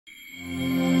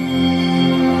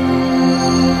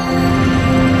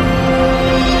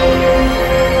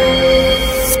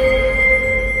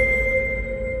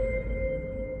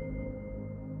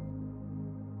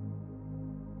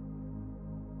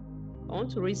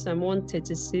read Psalm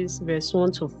 136, verse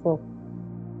 1 to 4.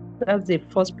 That's the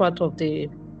first part of the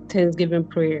Thanksgiving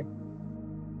prayer.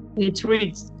 It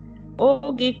reads,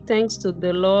 "Oh, give thanks to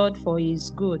the Lord, for he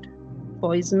is good,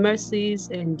 for his mercies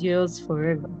endures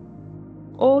forever.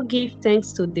 Oh, give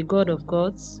thanks to the God of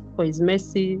gods, for his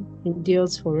mercy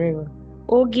endures forever.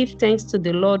 Oh, give thanks to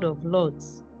the Lord of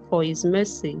lords, for his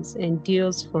mercies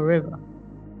endures forever.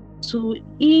 To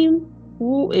him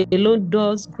who alone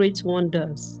does great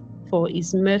wonders, for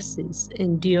his mercies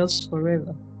endures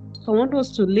forever." So I want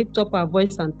us to lift up our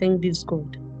voice and thank this God,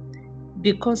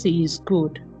 because he is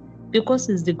good, because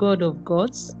he's the God of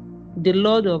gods, the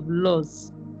Lord of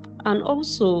lords, and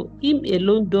also him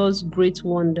alone does great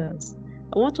wonders.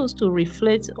 I want us to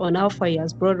reflect on how far he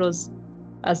has brought us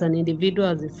as an individual,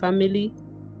 as a family,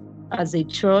 as a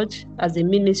church, as a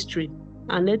ministry,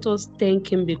 and let us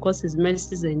thank him because his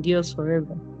mercies endures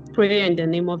forever. Pray in the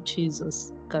name of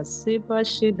Jesus.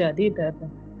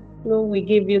 Lord, we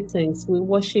give you thanks. We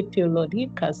worship you, Lord. You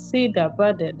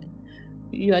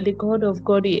are the God of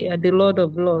God, you are the Lord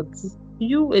of lords.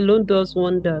 You alone does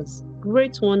wonders,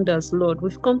 great wonders, Lord.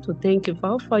 We've come to thank you for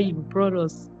how far you've brought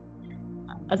us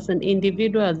as an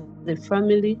individual, as a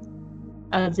family,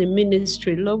 as a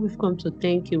ministry. Lord, we've come to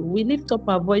thank you. We lift up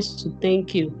our voice to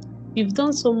thank you. You've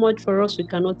done so much for us, we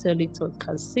cannot tell it all.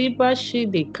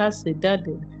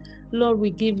 Lord,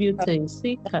 we give you thanks.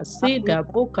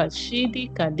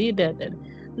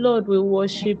 Lord, we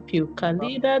worship you.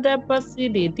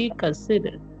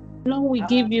 Lord, we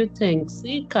give you thanks.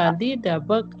 We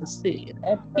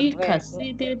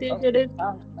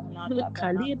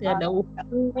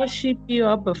worship you,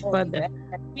 Abba Father.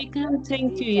 We can't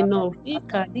thank you enough.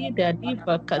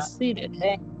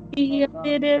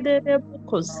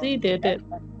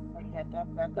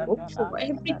 For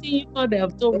everything you, Lord,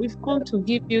 have done, we've come to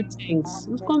give you thanks.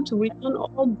 We've come to return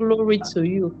all glory to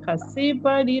you.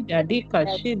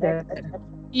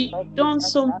 You've done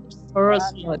so much for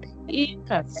us, Lord. We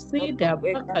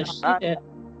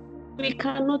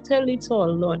cannot tell it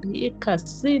all, Lord.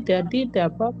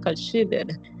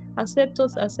 Accept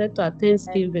us, accept our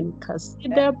thanksgiving.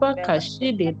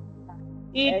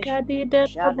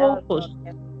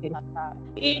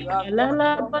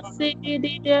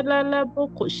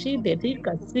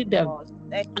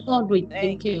 Lord, we thank you. Lord, we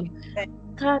thank you.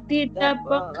 Lord, we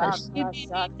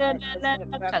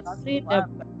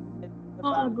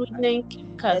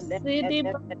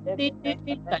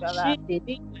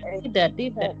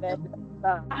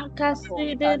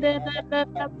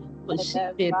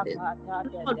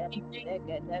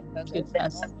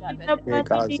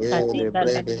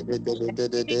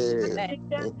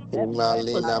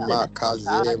Malina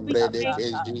Makaze Brede thank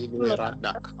Kejini you.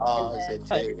 Rada Kaze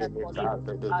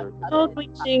Lord, we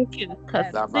thank you. La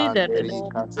Banderi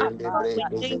Kazele Lord, we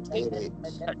Brede thank you.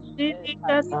 Zetele.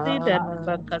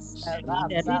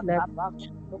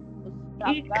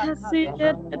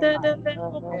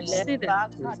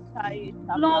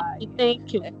 Lord, we thank you. Lord, we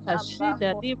thank you. Lord, we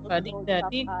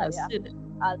thank you.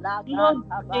 Lord,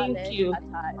 we thank you.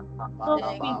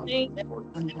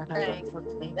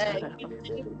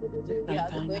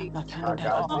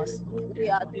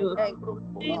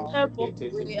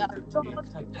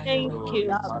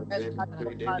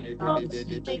 Lord,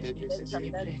 thank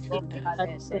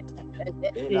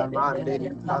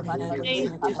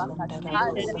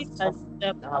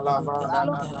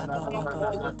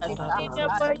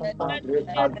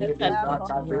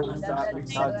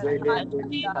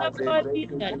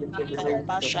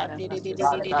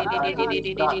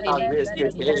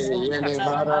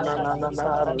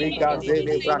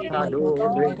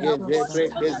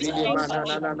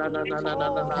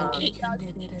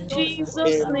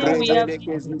Jesus' name we have.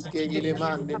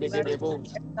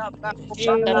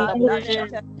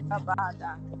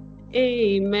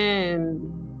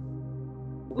 Amen.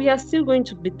 We are still going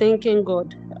to be thanking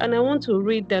God. And I want to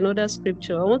read another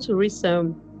scripture. I want to read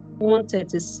Psalm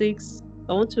 136.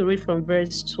 I want to read from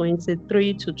verse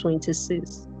 23 to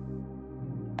 26.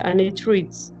 And it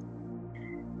reads,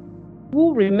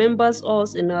 "Who remembers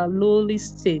us in our lowly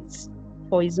states,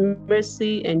 for his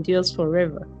mercy endures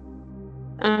forever,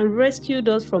 and rescued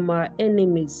us from our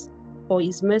enemies, for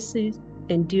his mercy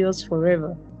endures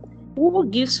forever. Who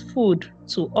gives food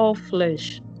to all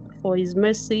flesh, for his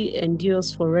mercy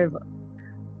endures forever.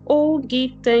 Oh,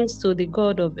 give thanks to the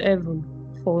God of heaven,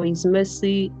 for his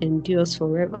mercy endures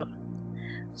forever."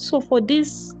 So for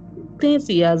these things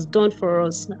he has done for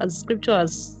us, as scripture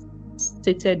has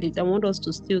stated it, I want us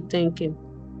to still thank him.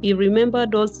 He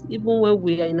remembered us even when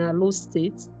we are in our low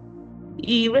state.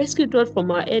 He rescued us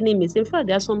from our enemies. In fact,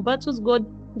 there are some battles God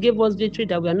gave us victory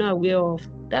that we are not aware of.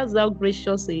 That's how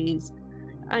gracious he is.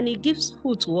 and he gives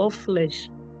food to all flesh.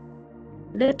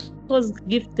 Let us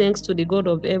give thanks to the God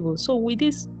of heaven. So with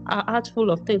this heart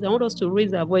full of thanks, I want us to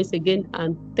raise our voice again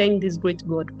and thank this great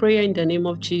God. Prayer in the name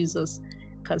of Jesus.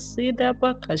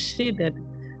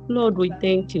 Lord, we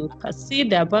thank you.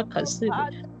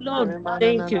 Lord, we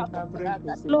thank you.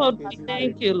 Lord, we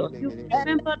thank you, Lord. You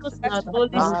remember us in our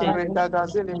holy state.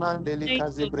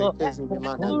 Thank you, Lord.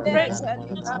 You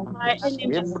rescued my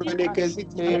enemies.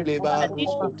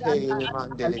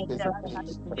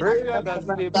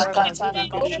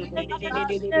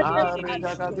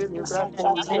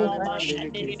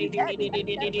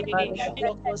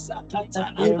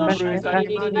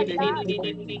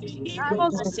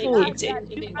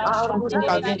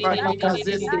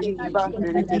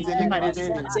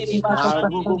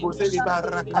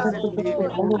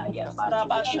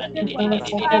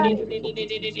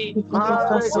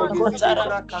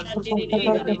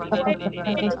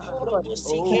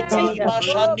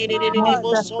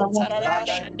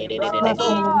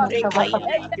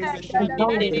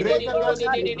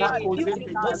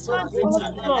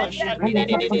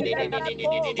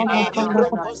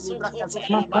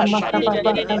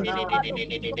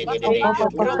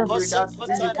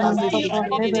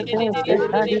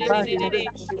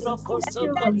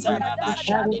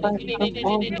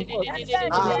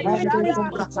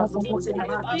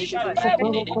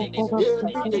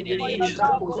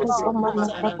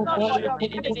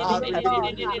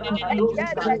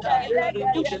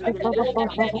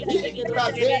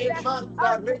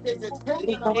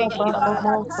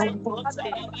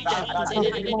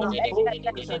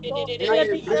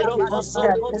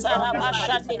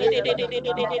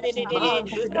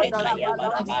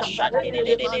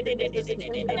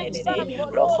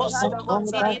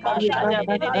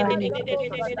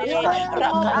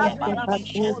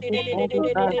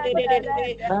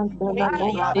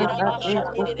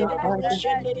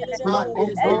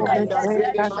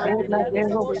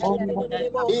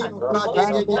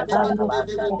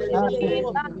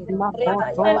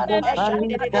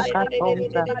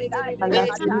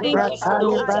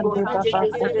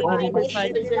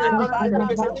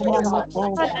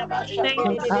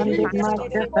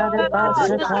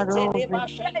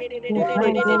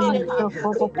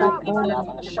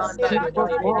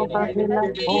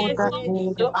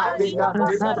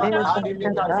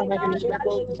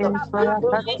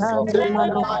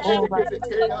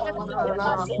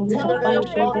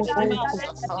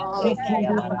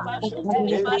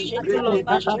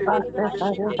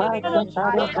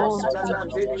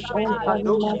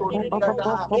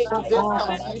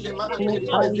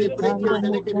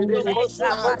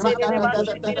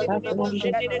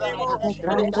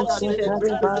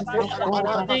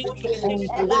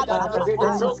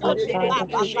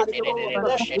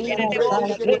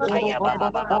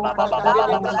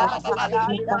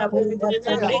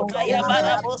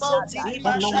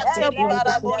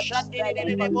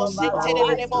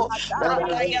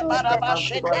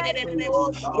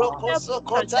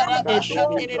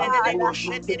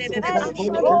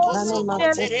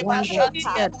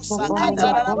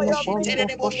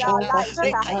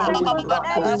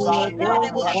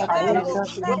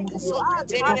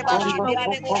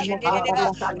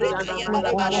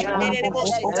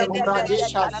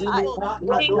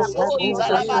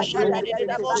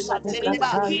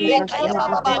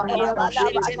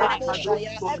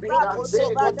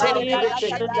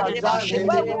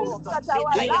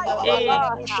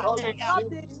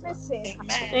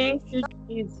 Thank you,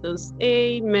 Jesus.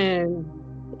 Amen.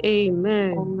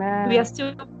 Amen. We are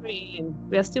still praying.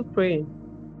 We are still praying.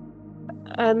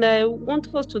 And I want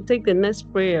us to take the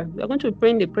next prayer. We are going to be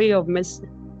praying the prayer of mercy.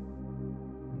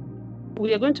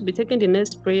 We are going to be taking the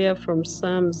next prayer from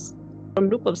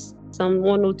book of Psalm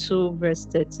 102, verse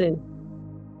 13.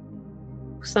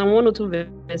 Psalm 102,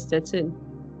 verse 13.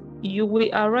 You will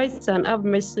arise and have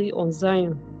mercy on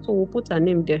Zion. So we'll put our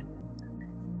name there.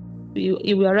 You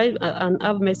will arise and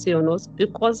have mercy on us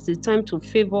because the time to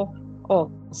favor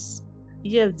us.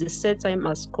 Yes, the set time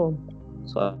has come.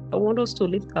 So I want us to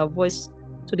lift our voice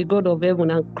to the God of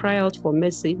heaven and cry out for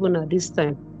mercy even at this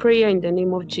time. Prayer in the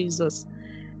name of Jesus.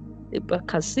 We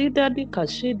ask you,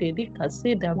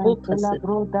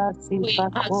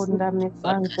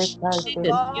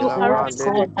 you are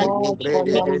resting and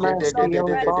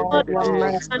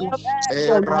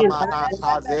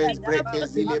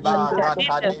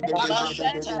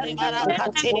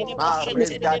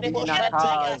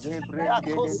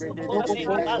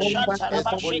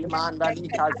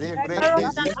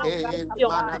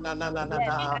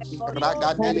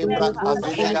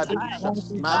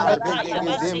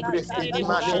Brestini Rakaya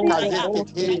mane Boshakaya,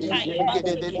 kazekete. Rakaya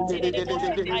Basikitiri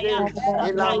Boshakaya,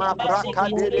 Ilama Rakaya braka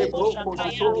Basikitiri dele broko Boshakaya,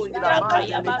 soto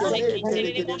ilamande Rakaya lekeze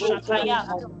Basikitiri telekedebosa. Boshakaya,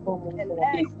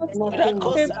 Nothing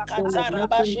Rakosa hurtful, katara nothing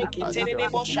basheke I terere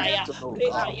just harmful. need boshaya. to know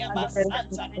God. Rekaya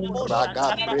basanta rere bosha Raga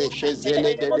tara bosha breshe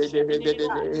terere zele de de bosha de de de terere de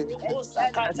bo. de. Rokosa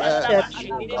katara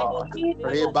Mercy, O basheke terere bo. God.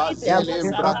 Reba zele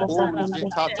Rokosa katara brakoze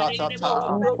ta bashe ta ta terere bo.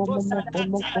 ta. Rokosa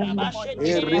katara bashe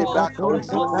terere bo. Ereba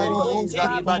Rokoso kozonene tere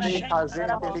zaribane basha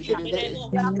tara kazente boshe terere legede.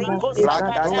 bo. Rokosa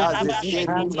katara Ragadaze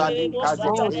basheke skeri terere bali bo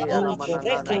satara kazete bo. ana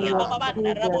Rekaya mananana. baba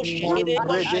banda rabo shekere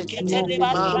bo Embrede sheketere skitini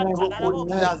man basha tara broko bo.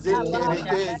 dila zete Rokosa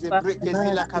rekeze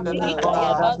brekezila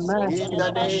Rikaya kadada. baso In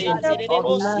the tarabashe name of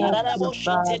terebo Jesus.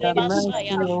 sararaboshe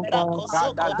terebashaya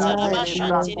rakosoko Ragadazele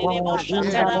tarabasha terebo brakoze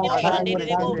teri shataraboshe kazembre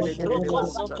terebo kedededededebosa.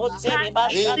 rokosoko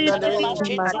terebasha In the name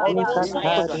tarabashe of terebo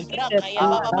saya Jesus. rakaya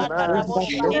baba banda Mercy,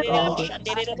 raboshe O terebo God.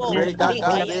 shanderebo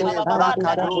rikaya Regagazele baba baba brakados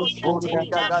daraboshe kodi teria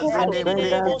gagazele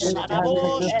rekerebo brekedelegede.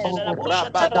 sharaboshe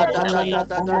tarabosha tarabakaya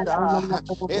Rabadadadadadada.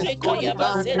 Rekaya Eskodi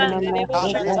base mande terebo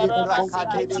kazele shatara base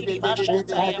ketiri basha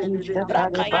taya. brakadedededededededededede.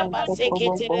 Rakaya base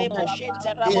ketiri bashe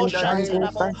tarabo In the name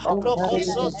shatarabo. of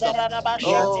Rokoso Jesus.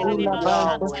 tarabasha Oh terebo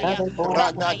Yahweh. shataya.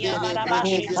 Rakaya Ragadele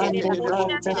barabashe terebo brekezelelelele.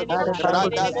 sheterebo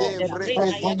shanderebo. Ragaze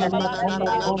Rekaya brekezili baba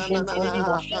banderebo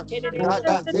sheterebo mananananananana. sheterebo.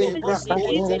 Ragaze Rokosi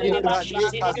brakozele ketereba brade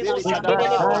sheterebo kazele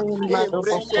shanderebo. kadada.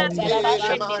 Rokoso Embreketele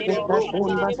tarabashe mande terebo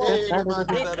shanderebo. brokozitele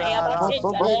Rekaya manadada. base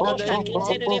In the tarabo name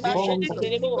of shaketereba Jesus.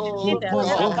 sheterebo. Oh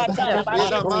Rokosa God. katara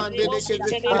bashe Elamande terebo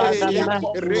sheterebo lekezete.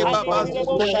 sierebo. Reba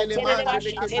Rekerebo bazukunene shatereba mande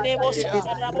sheterebo lekezete.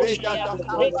 satarabo Reda shaya.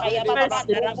 Rekaya gakozele baba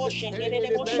banda rabo brakozitele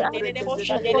shenderebo shanderebo lebrekezete.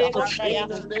 shanderebo In shaya.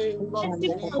 the name of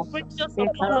Mercy more Jesus. gracious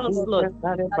upon us, Lord.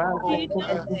 Oh,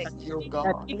 mercy, oh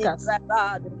God.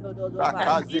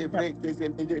 Rakaze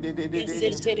brekezele.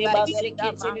 Yesetereba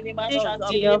seketereba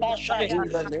We have shantereba shaya. In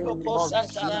the name of Rokosa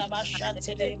taraba Jesus.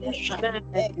 shanterebo shaya.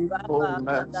 Amen. Oh,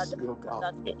 mercy, oh God.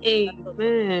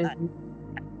 Amen.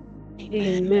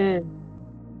 Amen. Amen.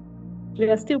 We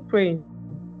are still praying.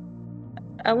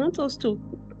 I want us to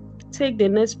take the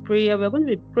next prayer. We're going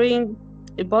to be praying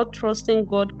about trusting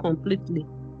God completely.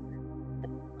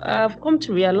 I've come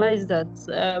to realize that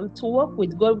to work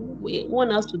with God,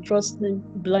 one has to trust Him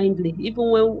blindly,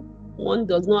 even when one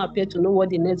does not appear to know what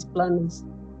the next plan is.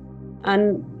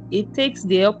 And it takes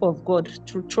the help of God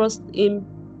to trust Him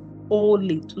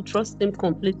wholly, to trust Him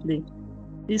completely.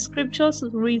 The scriptures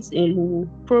reads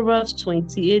in Proverbs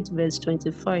 28, verse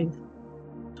 25.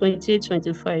 28,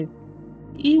 25.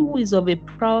 He who is of a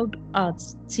proud heart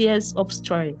tears up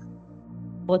strife,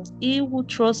 but he who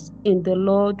trusts in the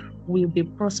Lord will be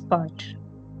prospered.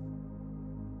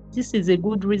 This is a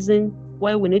good reason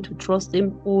why we need to trust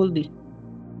Him wholly.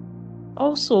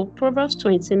 Also, Proverbs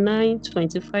 29,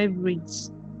 25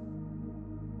 reads,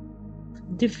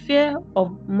 the fear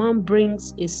of man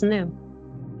brings a snare,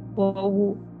 but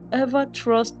whoever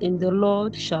trusts in the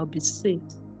Lord shall be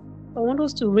saved. I want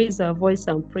us to raise our voice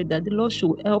and pray that the Lord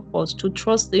should help us to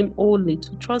trust Him wholly,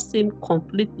 to trust Him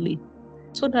completely,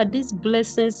 so that these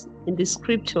blessings in the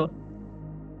scripture,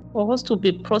 for us to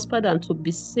be prospered and to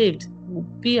be saved, will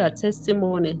be a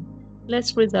testimony.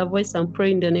 Let's raise our voice and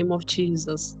pray in the name of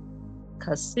Jesus.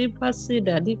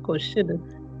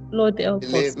 Lord, help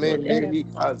us, Lord.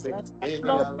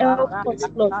 Lord, help us,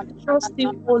 Lord, to trust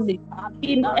Him only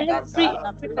in every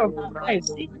area of our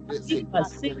lives. And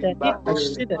as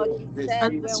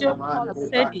your word has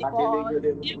said it,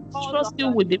 if we trust you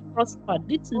will be prospered.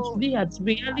 This is be as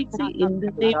reality in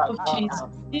the name of Jesus.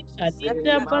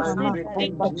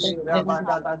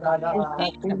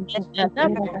 And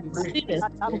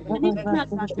even as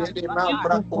we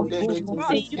trust in you,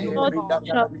 trust in you, Lord, we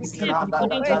shall be saved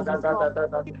according to your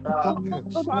word.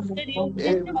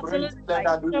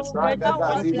 Your word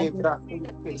also said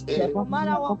in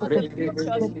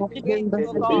Obedience to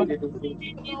the Lord,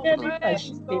 shall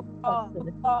already prosper.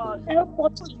 Help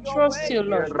us to trust you,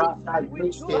 Lord.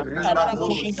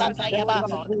 Katayaba,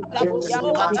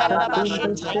 Raboso Kataraba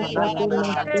Shetayaba, Rabo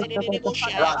Shanterebo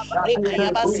Shaya,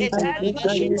 Rekayaba Setereba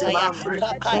Shetaya,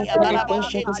 Rakaya Baraba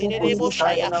Sheterebo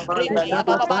Shaya, Rekaya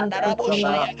Baba Bandarabo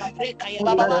Shaya, Rekaya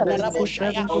Baba Bandarabo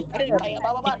Shaya, Rekaya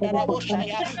Baba Bandarabo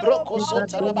Shaya, Roko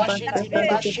Sotaraba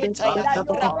Shetereba Shetaya,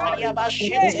 Rakaya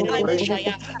Basheterebo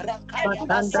Shaya, Rakaya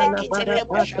Baseki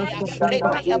Terebo Shaya,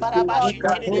 Rekaya Baraba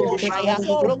Sheterebo Shaya,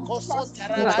 Roko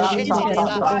Sotaraba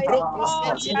Shetereba, Roko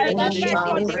Setereba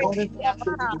Sheterebo Shaya.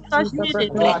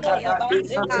 Rekaya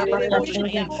baze terebo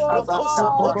shaya.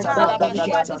 Rokoso kotara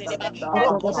bashete reba.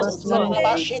 Rokoso tara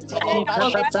bashete reba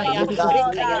shetaya.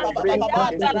 Rekaya baba baba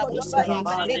banda rabo saya.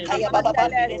 Rekaya baba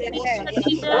bandi rebo saya.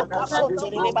 Rokoso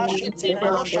Reba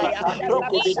Shetelebo Shaya,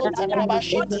 Rokosotaraba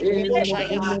Shetelebo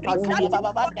Shaya, Rikaya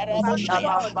Babandara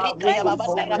Shaya, Rikaya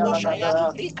Babandara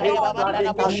Shaya, Rikaya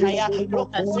Babandara Shaya,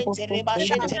 Rokoseteleba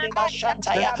Sheteleba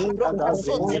Shataya,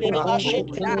 Rokosoteleba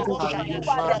Shetelebo Shaya,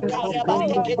 Rakaya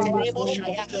Bateketelebo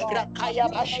Shaya, Rakaya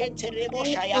Bashetelebo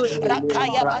Shaya,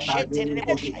 Rakaya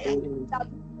Bashetelebo Shaya.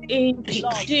 In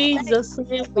Jesus'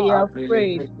 name we have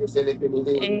prayed.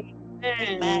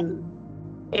 Amen.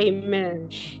 Amen.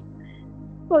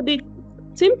 So the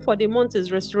theme for the month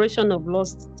is restoration of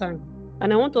lost time.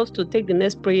 And I want us to take the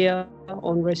next prayer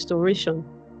on restoration.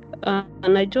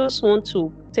 And I just want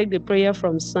to take the prayer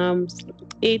from Psalms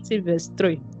 80, verse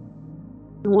 3.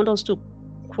 I want us to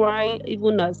cry,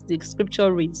 even as the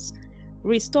scripture reads,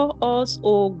 "Restore us,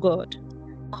 O God,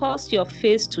 cause your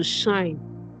face to shine,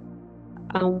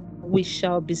 and we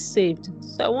shall be saved."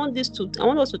 So I want us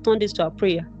to turn this to our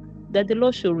prayer, that the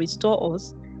Lord should restore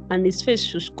us, and His face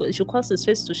should cause His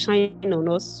face to shine on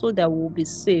us, so that we will be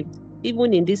saved,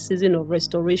 even in this season of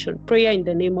restoration. Prayer in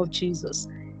the name of Jesus.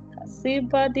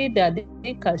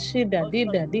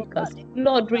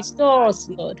 Lord, restore us,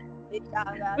 Lord.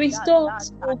 Restore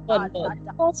us, O God, Lord.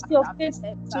 Cause your face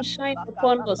to shine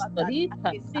upon us, Lord.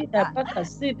 And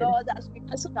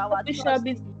so we shall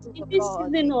be in this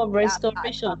season of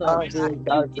restoration, Lord. You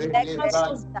will cast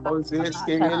us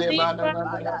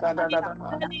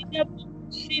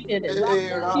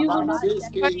you will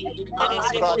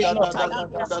not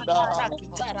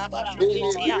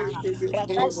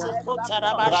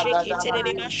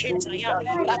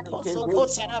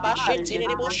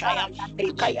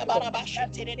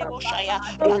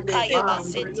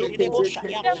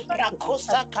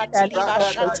Rakosa katili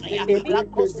bashataya,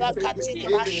 Rakosa katili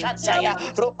bashataya,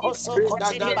 Rokoso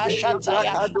kotili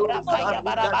bashataya, Rakaya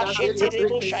barabashetiri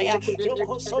bushaya,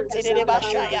 Rokoso tiri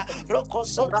bashaya,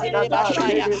 Rokoso tiri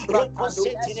bashaya,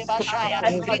 Rokoso tiri bashaya,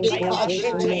 Rikaya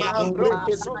bashetaya,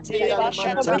 Rokoso tiri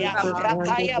bashataya,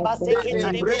 Rakaya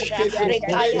baseketiri busha,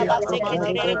 Rekaya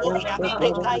baseketiri busha,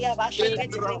 Rekaya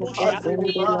baseketiri busha,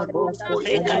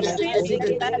 Rekaya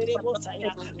baseketiri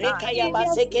bushaya, Rekaya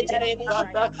baseketiri bushaya,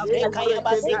 Rekaya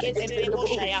baseketiri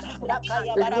bushaya,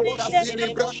 Rakaya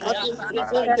baraboshetiri bushaya,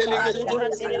 Rekaya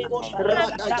basukatiri bushaya,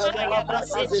 Rakaya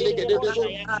basetiri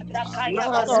bushaya, Rakaya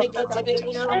baseketiri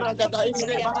bushaya,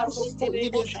 Rekaya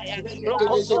basetiri bushaya,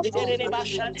 Rokosotiri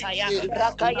bashataya,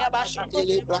 Rakaya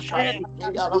bashetiri bushaya.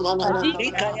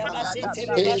 Rikaya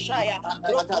basetele bashaya,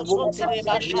 roko sotele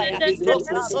bashaya,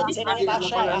 roko sotele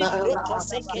bashaya, roko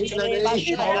seketele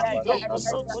bashaya, roko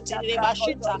sokotele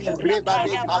bashita,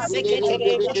 rakaya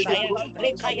baseketele bashaya,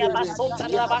 rekaya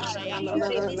basotara bashaya,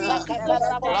 rebisa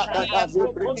katara bashaya,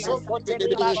 roko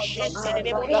sokotele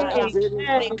bashetele bashaya,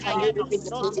 rekaya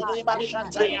basotele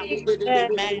bashataya.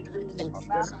 Amen.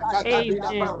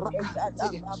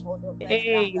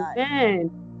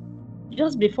 Amen.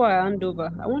 Just before I hand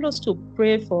over, I want us to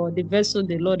pray for the vessel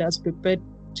the Lord has prepared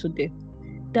today,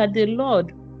 that the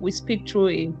Lord will speak through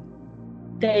him,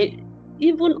 that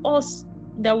even us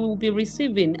that we will be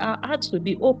receiving, our hearts will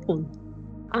be open,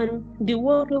 and the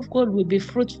word of God will be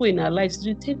fruitful in our lives.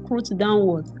 We take root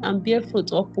downwards and bear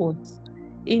fruit upwards.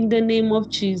 In the name of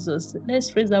Jesus,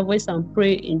 let's raise our voice and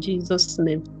pray in Jesus'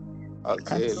 name.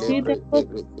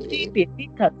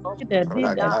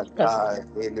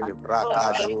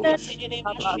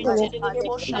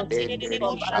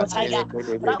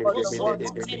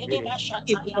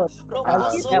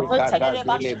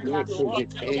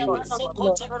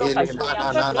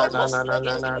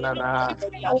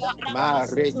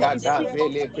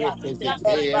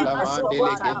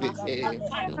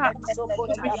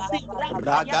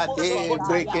 Ragade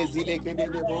brekezile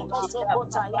kedebo.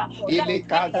 Ile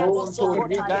kazon to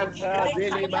rigaja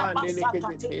zele mandele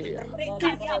kezete.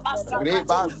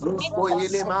 Reba zusko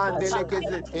ile mandele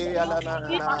kezete ala na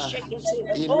na na.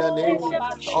 In the name of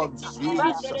Jesus.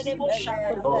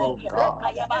 Oh God.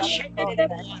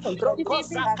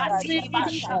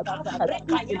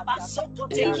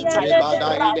 Ile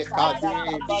bada ile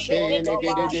kaze shele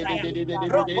gede.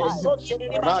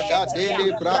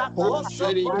 Ragadele brako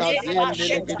sheri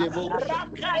kazendele kedebo.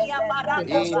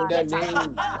 In the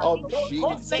name of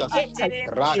Jesus.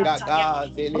 Ragaga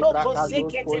zele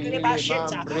brakazos ko ile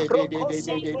mam brebe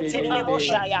de.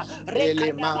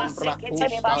 Ele mam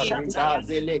brakusha riga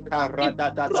zele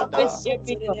karada da da da.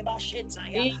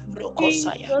 In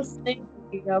Jesus' name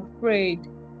we have prayed.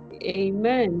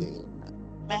 Amen.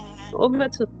 Over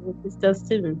to Mr.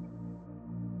 Stephen.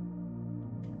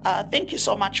 Thank you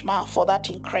so much, Ma, for that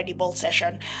incredible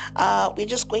session. We're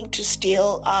just going to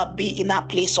still be in that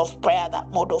place of prayer,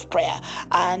 that mode of prayer.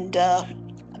 And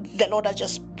the Lord has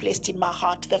just placed in my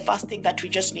heart. The first thing that we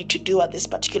just need to do at this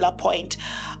particular point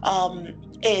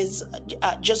is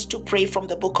just to pray from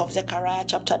the book of Zechariah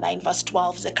chapter 9 verse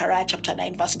 12. Zechariah chapter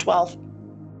 9 verse 12,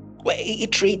 where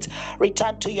it reads,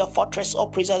 "Return to your fortress, O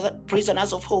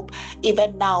prisoners of hope.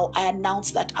 Even now I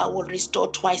announce that I will restore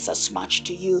twice as much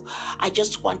to you." I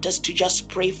just want us to just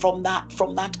pray from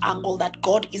that angle, that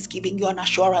God is giving you an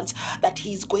assurance that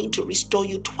He is going to restore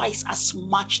you twice as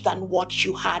much than what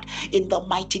you had, in the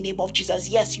mighty name of Jesus.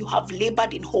 Yes, you have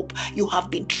labored in hope. You have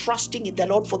been trusting in the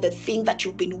Lord for the thing that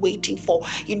you've been waiting for.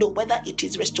 Whether it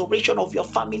is restoration of your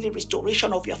family,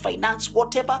 restoration of your finance,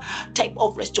 whatever type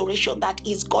of restoration that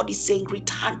is, God is saying,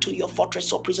 return to your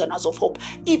fortress, or prisoners of hope.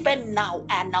 Even now,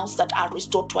 I announce that I'll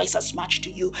restore twice as much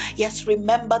to you. Yes,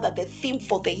 remember that the theme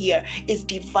for the year is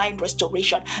divine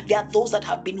restoration. There are those that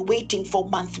have been waiting for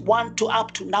month 1 to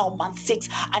up to now month 6,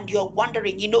 and you're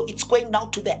wondering, it's going now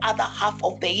to the other half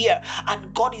of the year,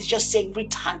 and God is just saying,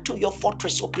 return to your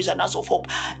fortress, or prisoners of hope.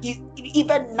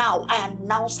 Even now, I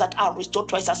announce that I'll restore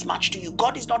twice as much to you.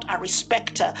 God is not a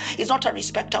respecter. He's not a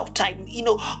respecter of time.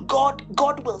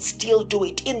 God will still do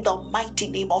it in the mighty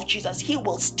name of Jesus. He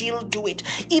will still do it.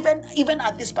 Even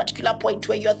at this particular point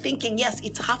where you're thinking, yes,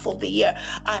 it's half of the year,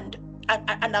 and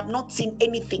I've not seen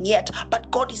anything yet, but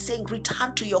God is saying,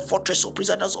 return to your fortress, or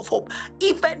prisoners of hope.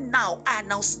 Even now, I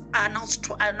announce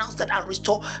that I'll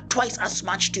restore twice as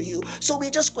much to you. So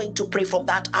we're just going to pray from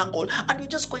that angle, and we're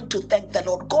just going to thank the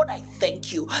Lord. God, I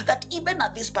thank you that even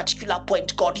at this particular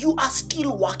point, God, you are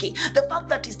still working. The fact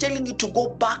that He's telling you to go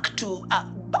back to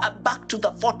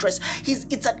the fortress,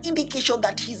 it's an indication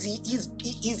that he's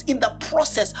in the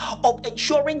process of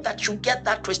ensuring that you get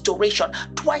that restoration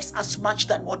twice as much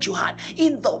than what you had,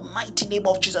 in the mighty name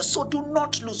of Jesus. So do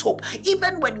not lose hope.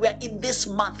 Even when we are in this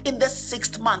month, in this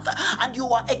 6th month, and you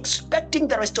are expecting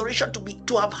the restoration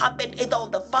to have happened either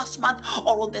on the 1st month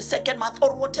or on the 2nd month,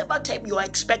 or whatever time you are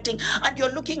expecting, and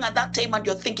you're looking at that time and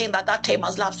you're thinking that time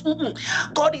has lapsed,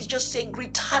 God is just saying,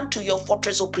 return to your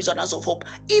fortress, of prisoners of hope.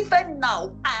 Even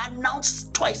now, I announce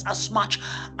twice as much.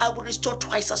 I will restore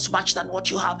twice as much than what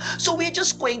you have. So we're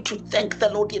just going to thank the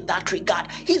Lord in that regard.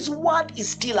 His word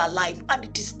is still alive and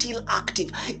it is still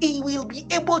active. He will be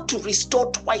able to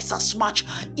restore twice as much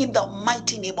in the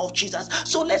mighty name of Jesus.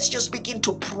 So let's just begin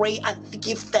to pray and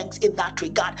give thanks in that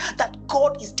regard, that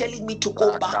God is telling me to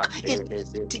go back in the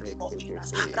mighty name of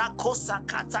Jesus. Rakosa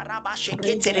kataraba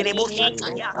sheketerebo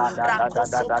shataya.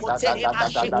 Rakoso kotereba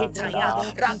sheketaya.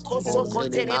 Rakoso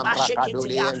kotereba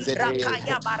sheketeya.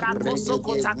 Rakaya barakoso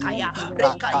kotakaya.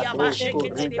 Rekaya ba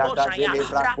sheketerebo shaya.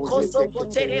 Rakoso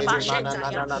kotereba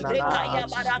shetaya. Rekaya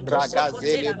barakoso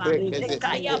kotereba.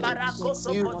 Rekaya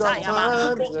barakoso You've got kotaya ba.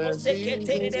 times and Rokose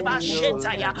seasons ketereba in your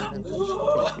shetaya. hand.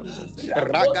 Rakosi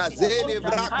Ragazele kosa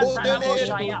brakobele.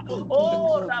 kataraboshaya.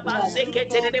 Oh, You rabazekete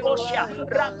go for reboshia. a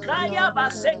Rakaya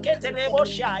basekete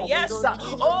reboshia. You Yes. don't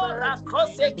need a Oh, man to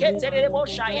rakose lead kete you.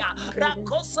 reboshaya.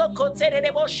 Rakoso kote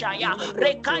reboshaya.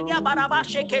 You don't Rekaya know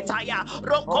barabasheketaya.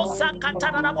 Rokosa all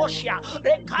kataraboshia.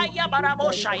 Rekaya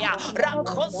baraboshaya.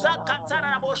 Rakosa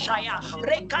kataraboshaya.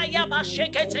 Rekaya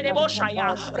bashekete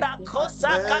reboshaya.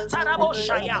 Rakosa there's a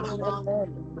kataraboshaya. little longer.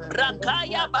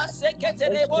 Rakaya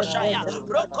basekete boshaya,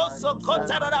 rokoso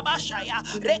kotara bashaya,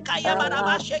 rekaya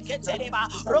barabashe ketereba,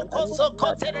 rokoso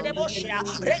kotere boshaya,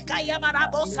 rekaya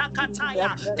barabosa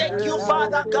kataya. Thank you,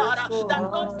 Father God, that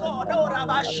Lord God, oh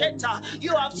Rabasheta,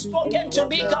 you have spoken to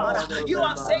me, God. You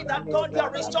have said that, God,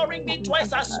 you're restoring me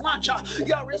twice as much.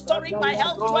 You're restoring my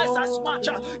health twice as much.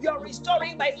 You're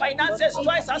restoring my finances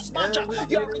twice as much.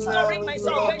 You're Everything restoring that my was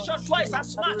salvation lost, twice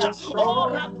as much.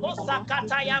 Oh, Rakosa restore.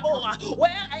 Katayamo, where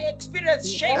I experienced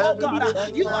shame, oh God,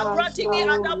 Everything you are that was granting me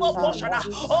a double stolen, portion.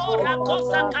 Oh,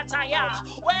 Rakosa restore. Kataya,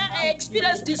 where I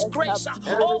experienced disgrace.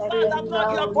 Oh, Father Everything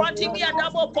God, you that are was granting me a lost,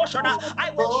 double portion.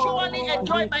 I will surely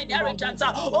enjoy my inheritance.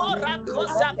 Oh,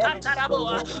 Rakosa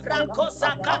Kataraboa,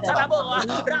 Rakosa Kataraboa,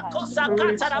 Rakosa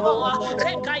Kataraboa,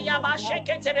 Rekayaba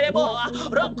Sheketereboa,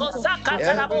 Rokosa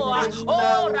Kataraboa. everything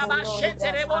that Oh, was lost,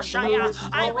 Rabashetereboshaya.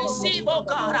 I receive, oh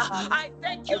God. restore. I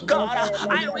thank you, God.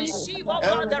 I receive, oh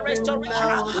God, the Everything restoration.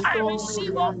 that was I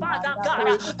receive, oh stolen, Father God,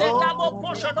 the double restore.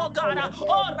 portion, oh God.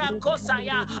 Oh,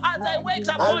 Rakosaya. As I wait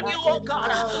upon you, oh Everything God.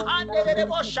 that was lost,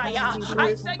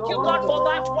 I thank you, God, for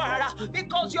that restore. word,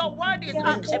 because your word is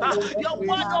active. Your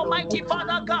word, Almighty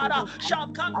Father Restore. God, shall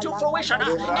come to fruition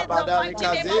in the Rabada mighty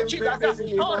name of Jesus. kazembe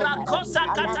kezile Oh, mandi Rakosa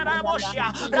kizili.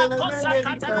 Kataraboshia, Ijele Rakosa mende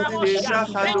li kazile Kataraboshia,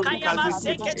 brakado li Rekayaba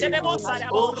kazike Seketerebo tebo.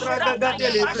 Sarabo, O ragadade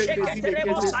le Rakayaba prekezile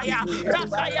Sheketerebo kezes Saya, kizili.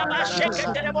 Rakayaba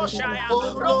Sheketerebo Shaya,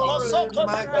 Oh Rokoso Lord,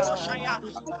 my God. Shaya.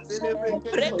 Celebrate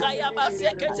Rekaya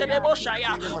baseke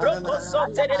tereboshaya.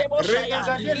 Rokosote tereboshaya.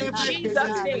 In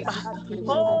Jesus' name.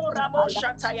 Oh,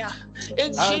 Ramoshataya.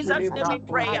 In Jesus' name we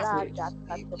pray.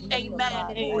 Amen.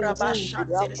 Oh,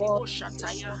 Rabashate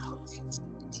tereboshaya.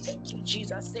 Thank you,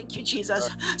 Jesus. Thank you, Jesus.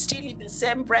 Still in the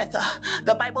same breath,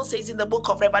 the Bible says in the book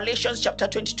of Revelations, chapter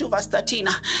 22, verse 13,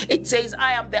 it says,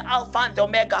 I am the Alpha and the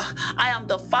Omega. I am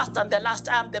the first and the last.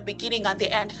 I am the beginning and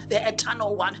the end, the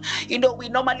eternal one. You know, we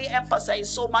normally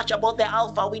emphasize so much about the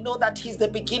Alpha. We know that he's the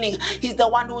beginning. He's the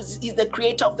one who's the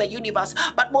creator of the universe.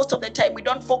 But most of the time, we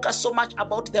don't focus so much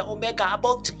about the Omega,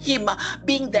 about him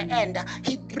being the end.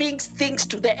 He brings things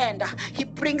to the end. He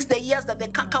brings the years that the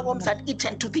cankerworms had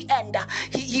eaten to the end.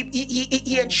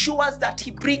 He ensures that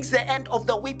he brings the end of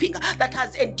the weeping that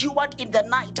has endured in the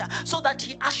night, so that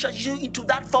he ushers you into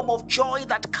that form of joy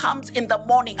that comes in the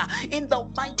morning. In the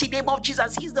mighty name of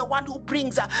Jesus, he's the one who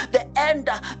brings the end,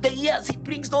 the years. He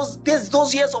brings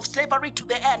those years of slavery to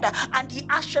the end, and he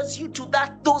ushers you to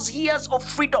those years of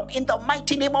freedom in the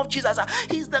mighty name of Jesus.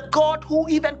 He's the God who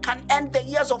even can end the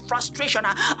years of frustration,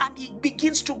 and he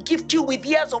begins to gift you with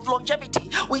years of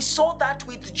longevity. We saw that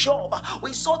with Job.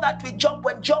 We saw that with Job.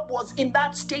 When Job was in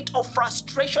that state of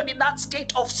frustration, in that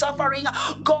state of suffering,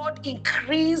 God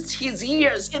increased his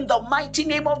years in the mighty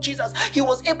name of Jesus. He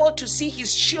was able to see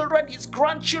his children, his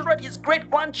grandchildren, his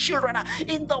great-grandchildren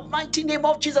in the mighty name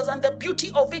of Jesus. And the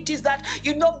beauty of it is that,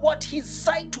 you know what, his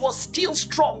sight was still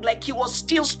strong, like he was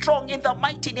still strong in the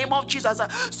mighty name of Jesus.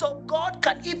 So God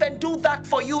can even do that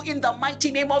for you in the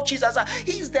mighty name of Jesus.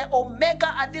 He's the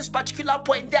Omega at this particular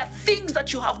point. There are things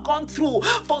that you have gone through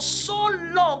for so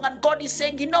long, and God is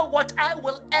saying, you know what, I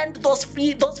will end those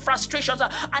frustrations,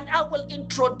 and I will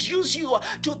introduce you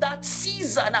to that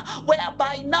season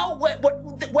whereby now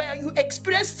where you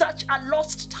experience such a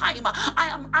lost time, I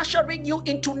am ushering you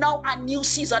into now a new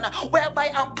season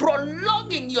whereby I'm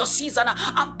prolonging your season.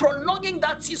 I'm prolonging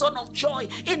that season of joy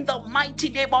in the mighty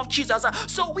name of Jesus.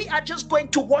 So we are just going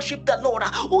to worship the Lord,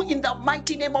 who in the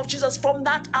mighty name of Jesus, from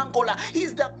that angle,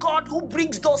 he's the God who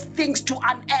brings those things to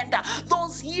an end,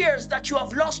 those years that you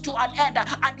have lost to an end,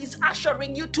 and is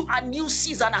ushering you to a new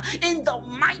season in the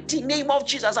mighty name of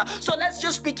Jesus. So let's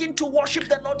just begin to worship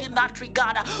the Lord in that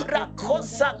regard.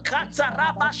 Rakosa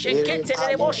kataraba shekete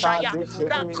reboshaya.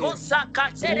 Rakosa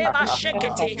katereba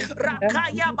shekete.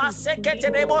 Rakaya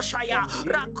basekete reboshaya.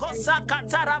 Rakosa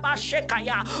kataraba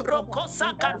shekaya.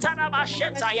 Rokosa kataraba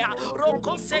shetaya.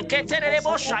 Rokose ketere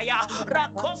reboshaya.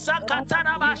 Rakosa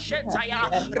kataraba shetaya.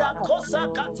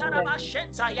 Rakosa kataraba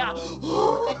shetaya.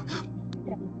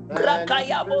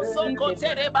 Rakayabo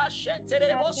sokotereba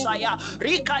sheterebo saya.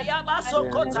 Rikayaba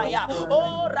sokotaya.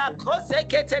 Oh, rakose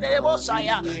keterebo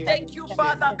saya. Thank you,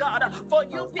 Father God, for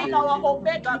you being our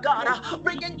Omega God,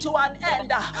 bringing to an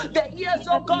end the years,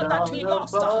 oh God, that we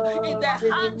lost in the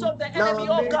hands of the enemy,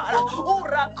 oh God. Oh,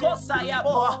 rakosa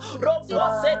yabo.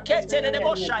 Rokose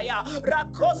keterebo saya.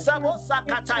 Rakosa bosa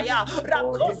kataya.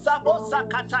 Rakosa bosa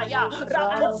kataya.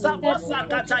 Rakosa bosa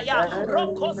kataya.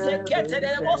 Rokose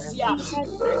keterebo sia.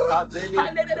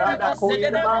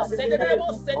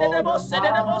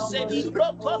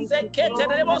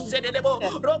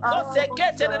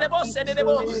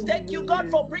 Thank you, God,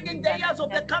 for bringing the years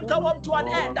of the cankerworm to an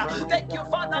end. Thank you,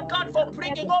 Father God, for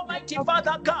bringing, Almighty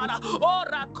Father God, oh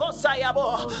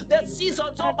Rakosayabo, the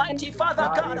seasons, Almighty Father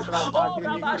God, oh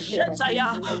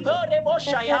Rabashetaya, oh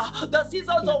Reboshaya, the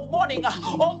seasons of mourning,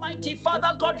 Almighty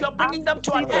Father God, you're bringing them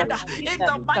to an end in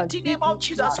the mighty name of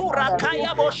Jesus.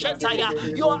 Urakayabo Shetaya.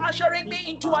 You are ushering me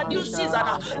into a new season.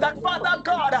 That Father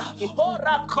God, oh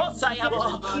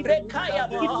Rakosayabo,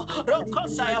 Rekayabo,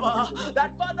 Rokosayabo,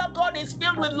 that Father God is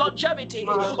filled with longevity.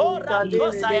 Oh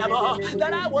Rakosayabo,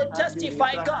 that I will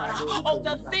testify, God, of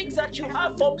the things that you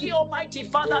have for me, Almighty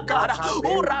Father God.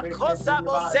 Oh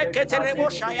Rakosabo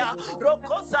Seketereboshaya,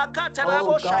 Rokosa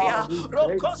Oh Kataraboshaya, God, we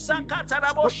bless Rokosa you.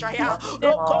 Kataraboshaya,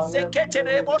 Rokose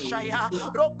Ketereboshaya,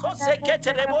 Rokose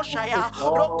Ketereboshaya,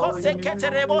 Rokose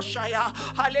Ketereboshaya.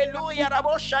 Hallelujah.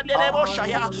 Rabosha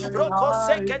Dereboshaya. Roko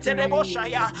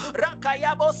Seketereboshaya.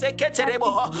 Rakayabo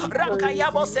Seketerebo.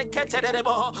 Rakayabo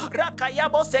Seketerebo.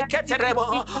 Rakayabo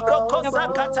Seketerebo. Roko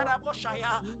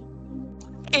Sakataraboshaya.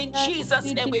 In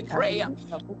Jesus' name we pray.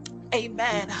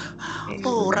 Amen.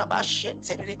 Oh,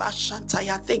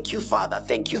 thank you, Father.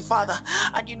 Thank you, Father.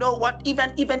 And you know what?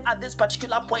 Even at this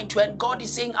particular point, when God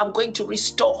is saying, I'm going to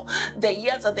restore the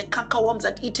years that the cankerworms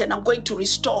had eaten, I'm going to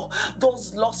restore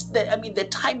those lost, the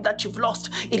time that you've lost.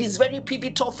 It is very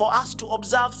pivotal for us to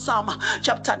observe Psalm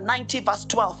chapter 90, verse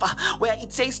 12, where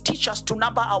it says, teach us to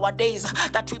number our days,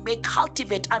 that we may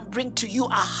cultivate and bring to you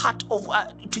a heart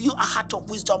of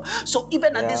wisdom. So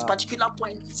even at this particular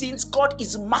point, since God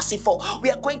is merciful,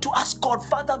 we are going to ask God,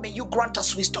 Father, may you grant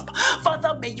us wisdom.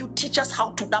 Father, may you teach us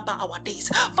how to number our days.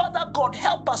 Father God,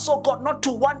 help us, oh God, not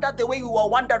to wander the way we were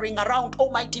wandering around,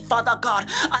 Almighty Father God.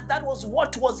 And that was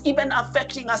what was even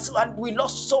affecting us, and we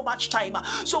lost so much time.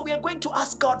 So we are going to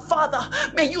ask God, Father,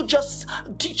 may you just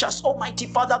teach us, Almighty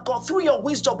Father God, through your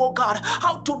wisdom, oh God,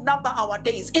 how to number our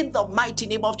days in the mighty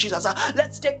name of Jesus.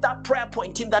 Let's take that prayer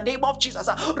point in the name of Jesus.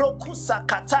 Rokusa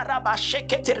kataraba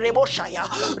shekete reboshaya.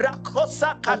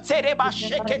 Rakosa katereba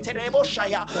shekete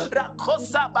reboshaya.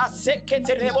 Rakosa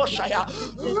basekete reboshaya.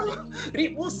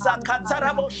 Ribusa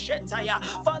katarabo shetaya.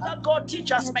 Father God,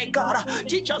 teach us, my God.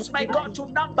 Teach us, my God, to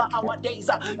number our days.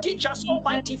 Teach us,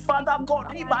 Almighty Father God,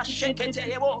 riba shekete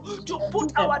rebo, to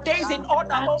put our days in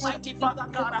order, Almighty Father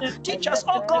God. Teach us,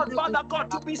 oh God, Father God,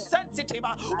 to be sensitive.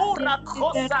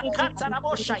 Urakosa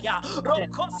kataraboshaya.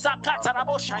 Rokosa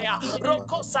kataraboshaya.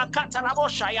 Rokosa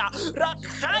kataraboshaya.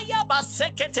 Rakaya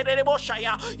basekete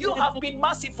reboshaya. You have been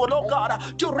merciful, oh God,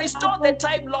 to restore the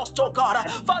time lost, oh God.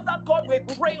 Father God, we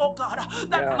pray, oh God,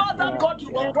 that Father God,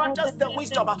 you will grant us the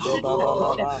wisdom.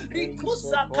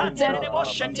 Rikusa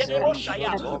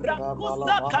katereboshaya.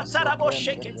 Rakusa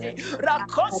kataraboshekete.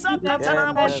 Rakosa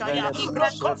kataraboshaya.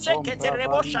 Rokose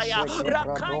ketereboshaya.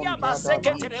 Rakaya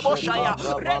basekete reboshaya.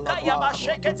 Rekaya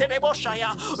bashekete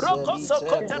reboshaya. Rokoso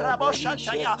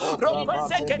koteraboshataya.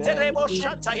 Rokose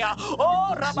ketereboshataya.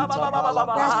 Oh,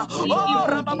 rabababababa. Oh,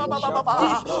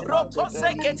 rabababababa.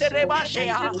 Rokose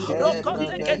keterebashea.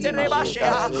 Rokose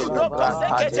keterebashea.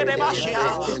 Rokose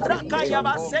keterebashea. Rakaya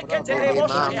basekete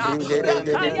reboshaya.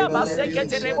 Rakaya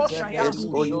basekete reboshaya.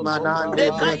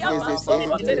 Rekaya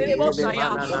basokote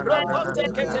rebosaya. Rokote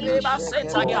ketereba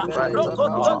setaya.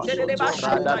 Rokote reba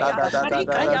shetaya.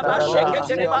 Rikaya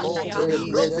bashekete reba shaya.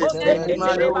 Rokote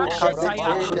ketereba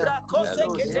shetaya.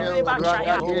 Rakote ketereba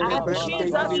shaya.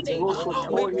 In Jesus'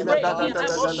 name, we pray.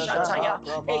 Irebo shataya.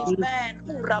 Amen.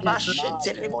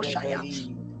 Urabashete rebo shaya.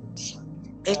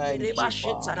 Ekereba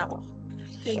shetarabo.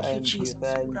 Thank you, Jesus.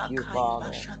 Urakaya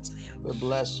bashataya. We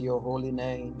bless your holy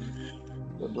name.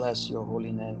 We bless your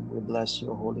holy name. We bless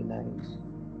your holy name.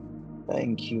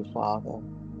 Thank you, Father.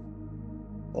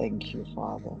 Thank you,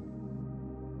 Father.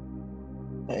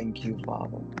 Thank you,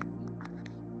 Father.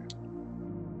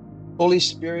 Holy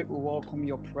Spirit, we welcome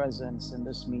your presence in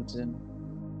this meeting.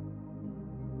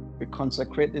 We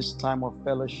consecrate this time of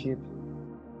fellowship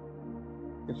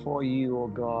before you, O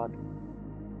God,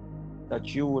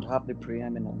 that you would have the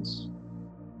preeminence.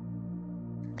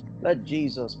 Let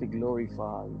Jesus be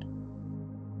glorified.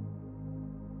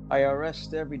 I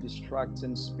arrest every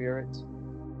distracting spirit.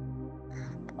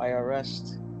 I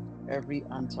arrest every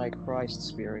antichrist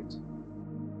spirit.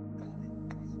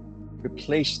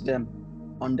 Replace them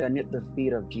underneath the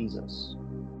feet of Jesus.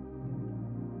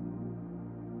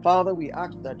 Father, we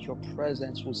ask that your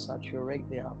presence will saturate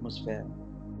the atmosphere.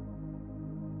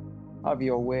 Have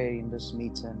your way in this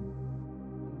meeting.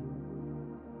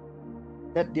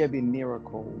 Let there be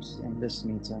miracles in this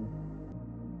meeting.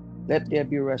 Let there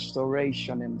be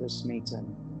restoration in this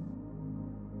meeting.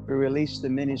 We release the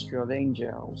ministry of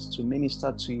angels to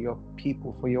minister to your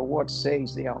people, for your word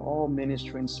says they are all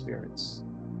ministering spirits,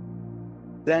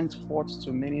 sent forth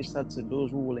to minister to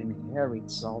those who will inherit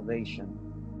salvation.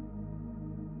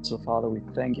 So, Father, we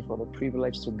thank you for the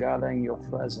privilege to gather in your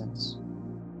presence.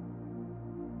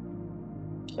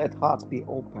 Let hearts be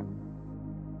open.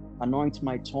 Anoint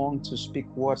my tongue to speak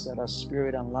words that are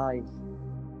spirit and life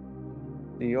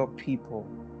to your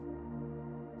people.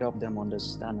 Help them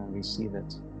understand and receive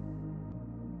it.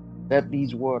 Let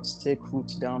these words take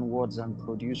root downwards and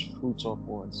produce fruit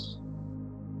upwards.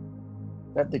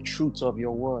 Let the truth of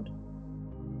your word,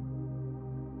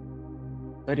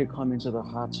 let it come into the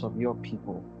hearts of your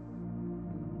people.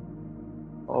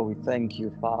 Oh, we thank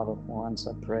you, Father, for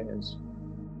answered prayers.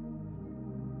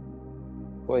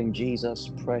 For in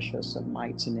Jesus' precious and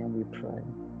mighty name we pray.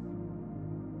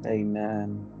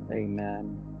 Amen.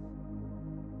 Amen.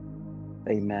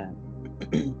 Amen.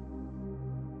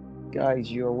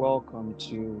 Guys, you're welcome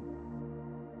to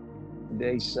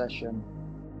today's session,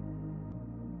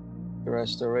 the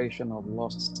restoration of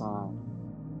lost time.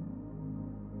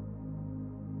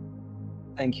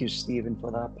 Thank you, Stephen,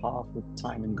 for that powerful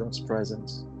time in God's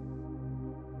presence.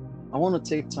 I want to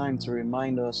take time to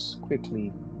remind us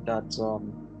quickly that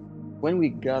when we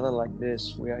gather like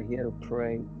this, we are here to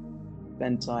pray,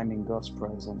 spend time in God's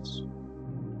presence.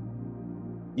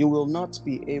 You will not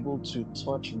be able to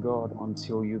touch God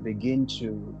until you begin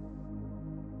to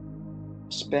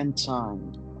spend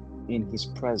time in His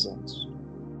presence.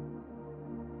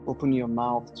 Open your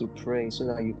mouth to pray so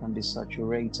that you can be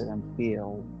saturated and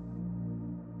filled.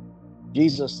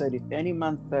 Jesus said, if any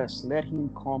man thirst, let him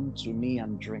come to me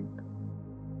and drink.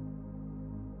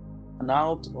 And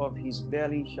out of his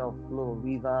belly shall flow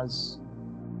rivers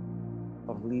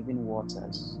of living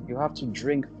waters. You have to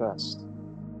drink first.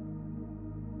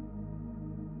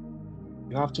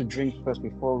 You have to drink first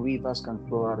before rivers can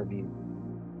flow out of you.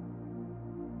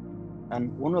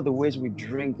 And one of the ways we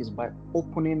drink is by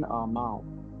opening our mouth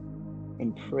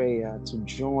in prayer to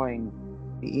join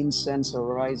the incense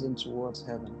arising towards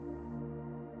heaven.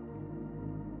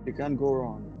 You can't go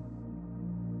wrong.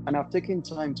 And I've taken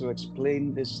time to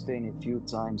explain this thing a few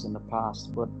times in the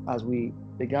past, but as we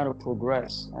began to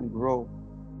progress and grow,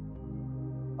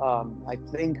 I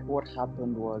think what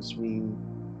happened was we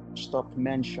stopped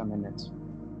mentioning it.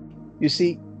 You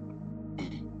see,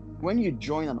 when you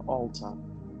join an altar,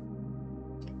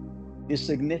 the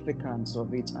significance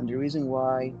of it and the reason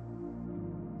why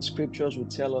the scriptures will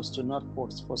tell us to not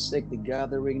forsake the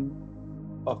gathering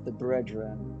of the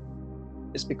brethren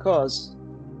is because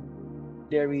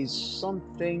there is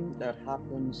something that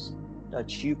happens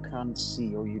that you can't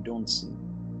see or you don't see.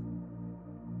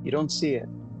 You don't see it.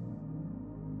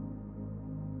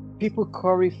 People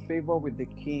curry favor with the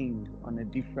king on a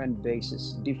different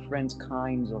basis, different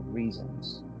kinds of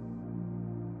reasons.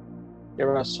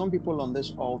 There are some people on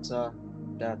this altar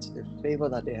that the favor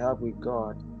that they have with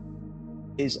God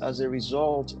is as a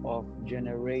result of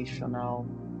generational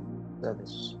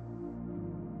service.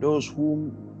 Those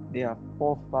whom their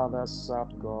forefathers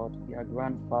served God, their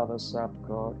grandfathers served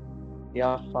God,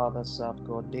 their fathers served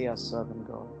God, they are serving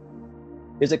God.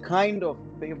 It's a kind of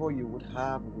favor you would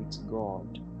have with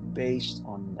God based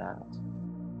on that.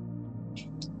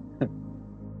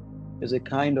 It's a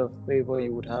kind of favor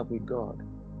you would have with God.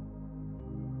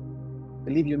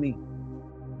 Believe you me.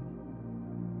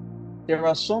 There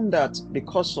are some that,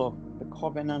 because of the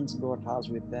covenant God has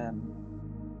with them,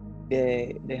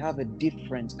 they have a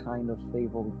different kind of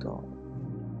favor with God.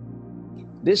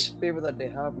 This favor that they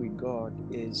have with God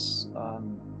is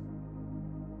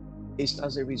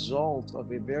as a result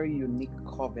of a very unique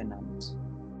covenant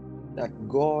that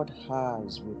God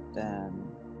has with them.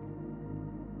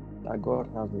 That God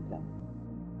has with them.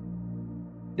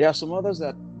 There are some others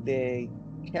that they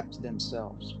kept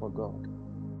themselves for God.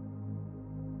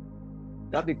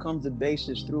 That becomes the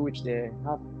basis through which they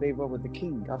have favor with the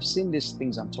king. I've seen these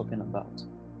things I'm talking about.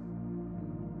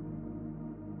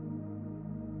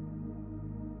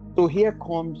 So here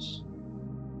comes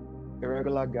a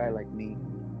regular guy like me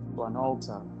to an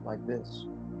altar like this.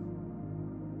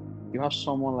 You have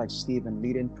someone like Stephen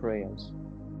leading prayers.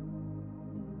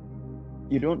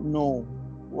 You don't know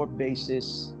what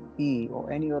basis he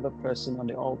or any other person on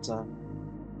the altar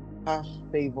has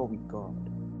favor with God.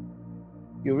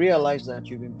 You realize that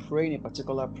you've been praying a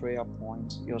particular prayer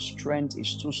point. Your strength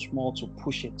is too small to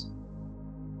push it.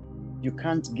 You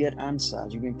can't get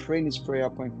answers. You've been praying this prayer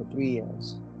point for 3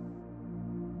 years.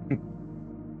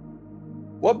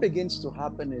 What begins to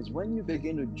happen is when you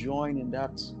begin to join in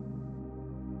that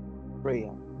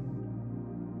prayer,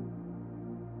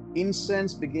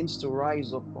 incense begins to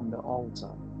rise up from the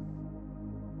altar.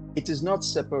 It is not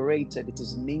separated, it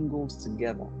is mingled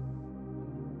together.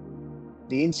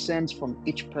 The incense from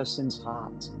each person's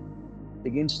heart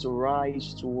begins to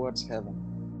rise towards heaven.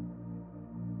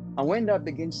 And when that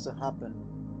begins to happen,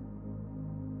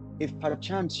 if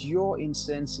perchance your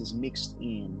incense is mixed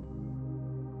in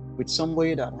with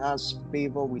somebody that has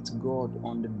favor with God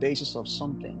on the basis of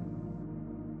something,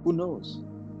 who knows?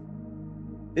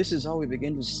 This is how we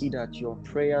begin to see that your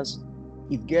prayers,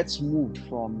 it gets moved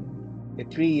from a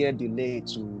 3-year delay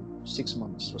to 6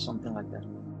 months or something like that.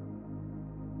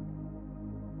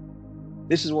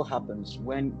 This is what happens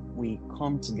when we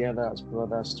come together as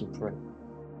brothers to pray.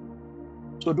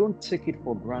 So don't take it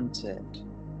for granted,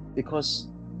 because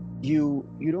you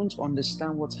don't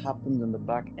understand what's happened in the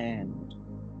back end.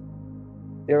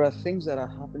 There are things that are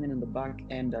happening in the back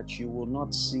end that you will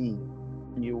not see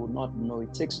and you will not know.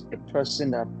 It takes a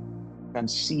person that can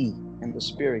see in the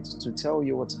spirit to tell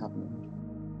you what's happening.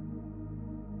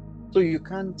 So you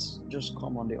can't just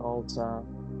come on the altar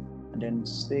and then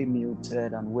stay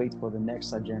muted and wait for the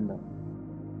next agenda.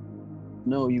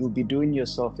 No, you will be doing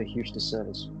yourself a huge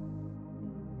disservice.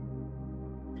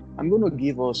 I'm going to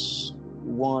give us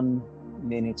 1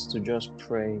 minute to just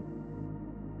pray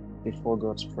before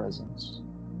God's presence.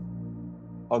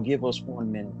 I'll give us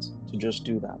 1 minute to just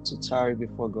do that, to tarry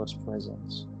before God's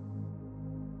presence.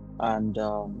 And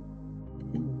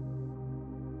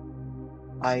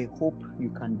I hope you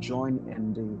can join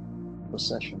in the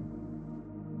procession.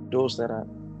 Those that are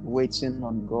waiting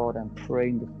on God and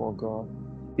praying before God.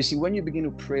 You see, when you begin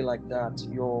to pray like that,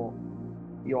 your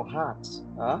heart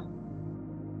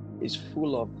is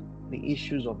full of the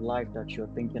issues of life that you're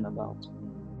thinking about.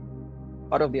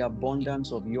 Out of the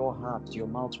abundance of your heart, your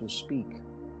mouth will speak.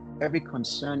 Every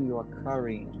concern you are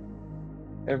carrying,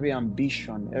 every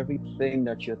ambition, everything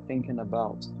that you're thinking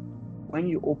about, when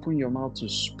you open your mouth to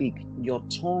speak, your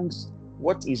tongues,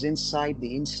 what is inside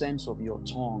the incense of your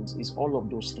tongues is all of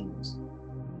those things.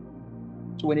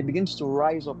 So when it begins to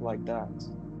rise up like that,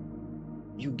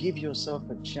 you give yourself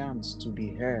a chance to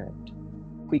be heard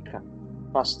quicker,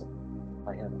 faster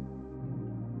by heaven.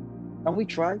 Can we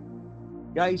try?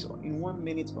 Guys, in 1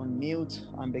 minute, unmute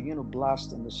and begin to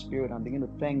blast in the spirit and begin to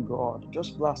thank God.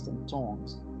 Just blast in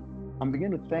tongues and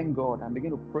begin to thank God and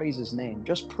begin to praise his name.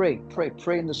 Just pray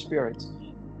in the spirit.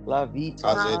 La vita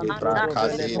Azede manto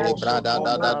brakazele revelemoso brada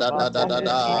da da cobra da da da da vatele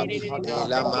da. antata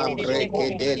Ilama baroso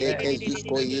breke dele copete.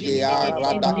 kezuko idea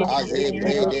rada kaze Jibarabaratesca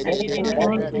brede de de de de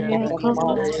de de.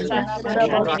 integedebeliscopete.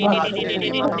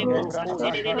 Rakazele mando Jedebedebelecobra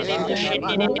rokozi tata ele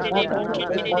mana na na na na na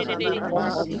na na na na na.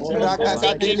 barusedebeliscopete.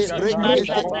 Rakazadele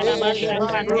brekete ele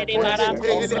man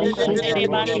brokozete ele de de de de de de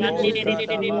de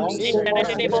de de. Ikazete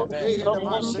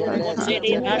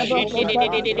ele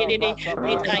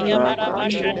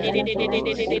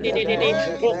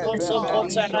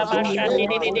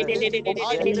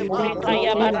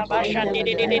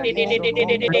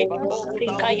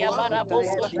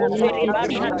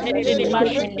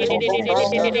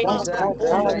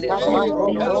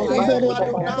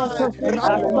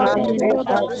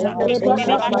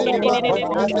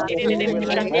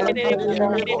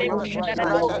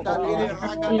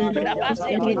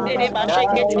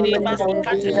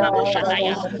rokozi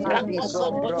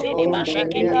Rapiso brabonte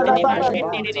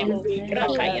menemekovanta.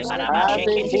 Rakaya baraba Jedebeliko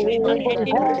shekete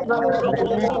sopete.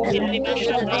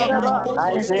 I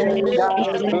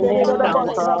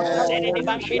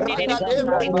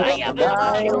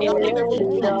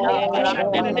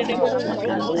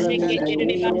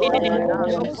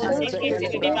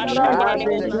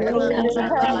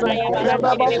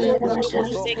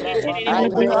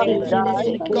Redebeliko think thy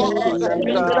sopete. kingdom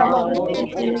come,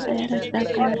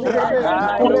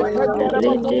 thy will be done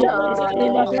in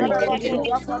the earth as it is in heaven.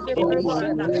 I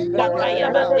say thy God,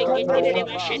 kingdom in come, thy will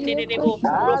be done in the earth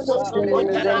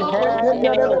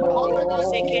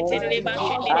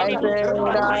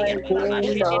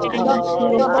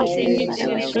as it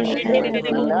is in heaven.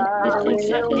 I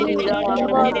say thy kingdom come,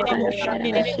 thy will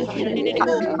be done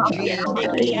In Jesus' name.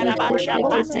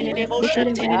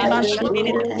 as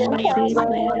it is in In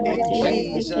heaven.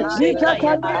 Jesus' name.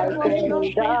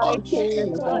 I say thy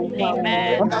kingdom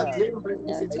Amen. come. Amen.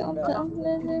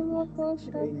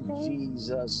 Amen. In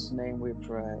Jesus' name we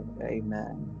pray.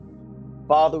 Amen.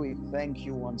 Father, we thank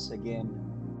you once again.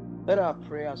 Let our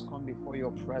prayers come before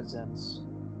your presence.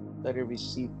 Let it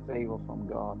receive favor from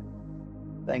God.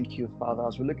 Thank you, Father.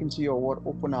 As we look into your word,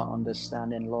 open our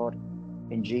understanding, Lord.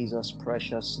 In Jesus'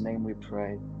 precious name we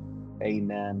pray.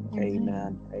 Amen.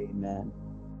 Amen. Amen.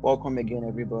 Welcome again,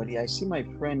 everybody. I see my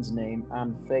friend's name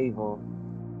and favor.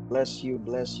 Bless you,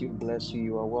 bless you, bless you.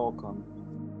 You are welcome.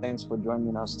 Thanks for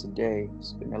joining us today.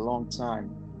 It's been a long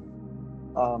time.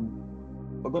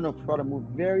 We're going to try to move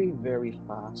very, very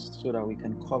fast so that we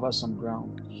can cover some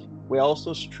ground. We're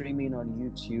also streaming on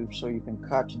YouTube, so you can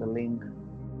catch the link.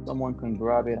 Someone can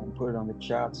grab it and put it on the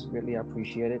chat. Really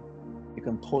appreciate it. You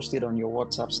can post it on your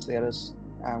WhatsApp status,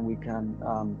 and we can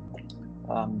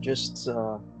just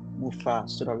move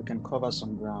fast so that we can cover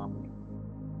some ground.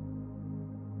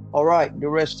 All right, the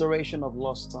restoration of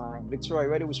lost time. Victoria, are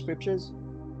you ready with scriptures?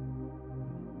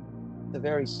 It's a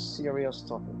very serious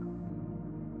topic.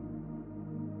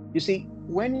 You see,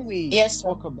 when we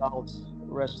talk about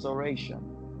restoration,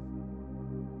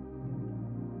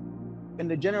 in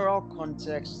the general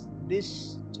context,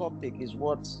 this topic is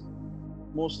what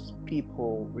most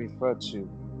people refer to.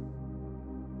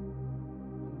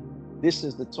 This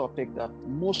is the topic that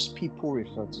most people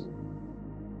refer to.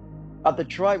 At the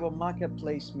Tribe of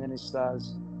Marketplace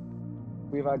Ministers,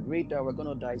 we've agreed that we're going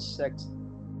to dissect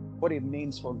what it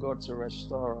means for God to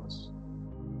restore us.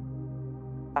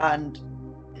 And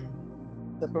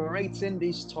separating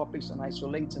these topics and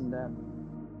isolating them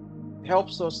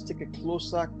helps us take a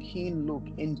closer, keen look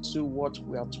into what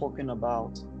we are talking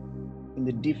about in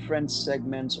the different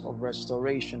segments of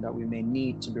restoration that we may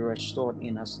need to be restored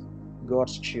in as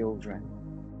God's children.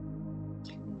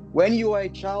 When you are a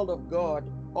child of God,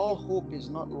 all hope is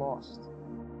not lost.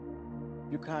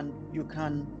 You can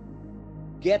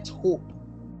get hope,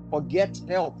 or get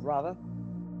help rather,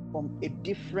 from a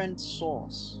different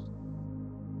source.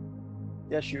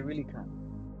 Yes, you really can.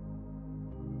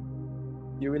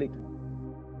 You really can.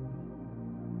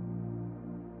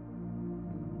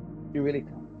 You really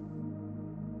can.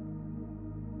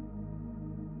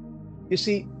 You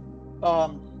see,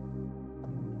 okay.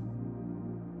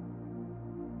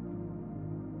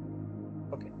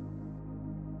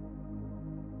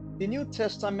 The New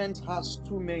Testament has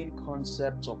two main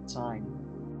concepts of time,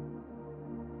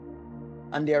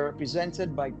 and they are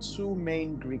represented by two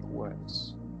main Greek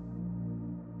words.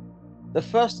 The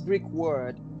first Greek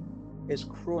word is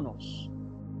chronos.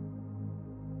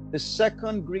 The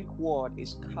second Greek word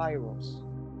is kairos.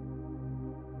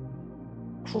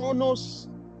 Chronos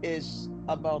is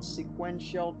about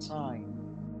sequential time.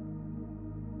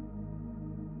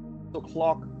 The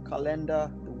clock,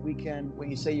 calendar, the weekend, when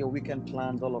you say your weekend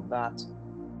plans, all of that.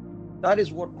 That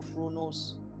is what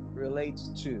chronos relates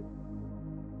to.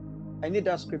 I need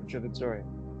that scripture, Victoria.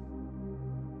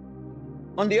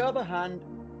 On the other hand,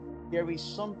 there is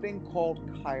something called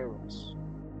kairos.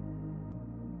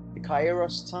 The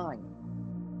kairos time.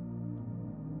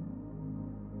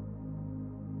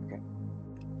 Okay.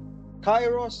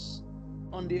 Kairos,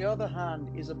 on the other hand,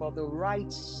 is about the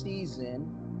right season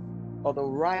or the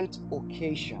right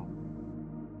occasion.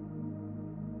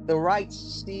 The right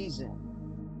season,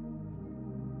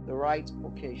 the right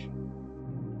occasion.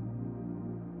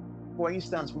 For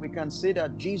instance, we can say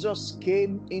that Jesus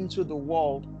came into the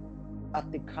world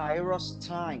at the kairos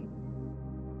time.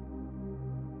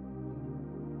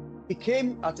 He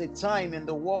came at a time in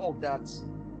the world that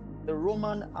the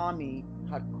Roman army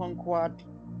had conquered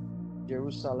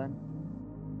Jerusalem,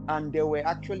 and they were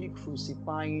actually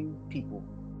crucifying people.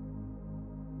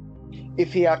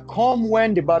 If he had come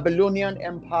when the Babylonian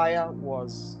Empire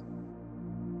was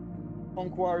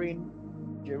conquering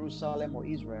Jerusalem or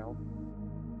Israel,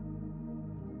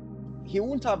 he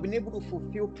wouldn't have been able to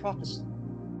fulfill prophecy.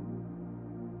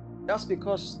 That's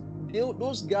because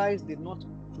those guys did not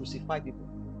crucify people.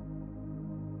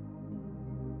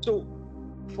 So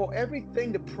for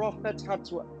everything the prophet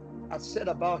had said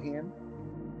about him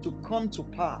to come to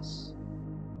pass,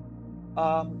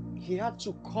 he had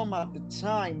to come at the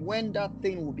time when that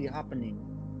thing would be happening.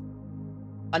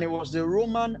 And it was the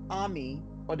Roman army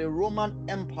or the Roman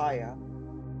Empire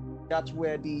that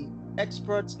were the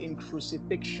experts in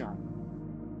crucifixion.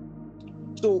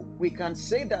 So we can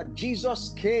say that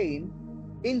Jesus came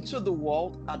into the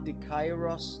world at the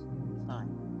kairos time.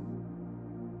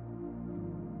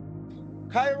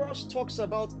 Kairos talks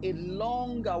about a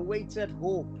long-awaited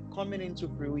hope coming into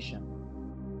fruition.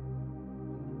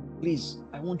 Please,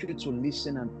 I want you to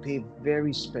listen and pay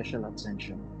very special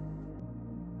attention.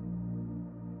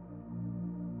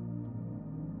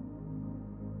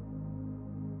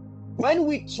 When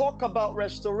we talk about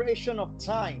restoration of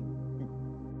time,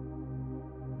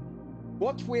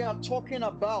 what we are talking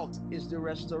about is the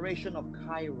restoration of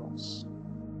kairos.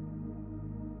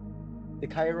 The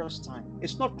kairos time.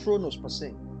 It's not chronos per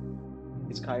se.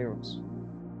 It's kairos.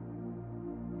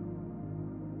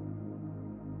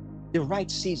 The right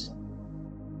season.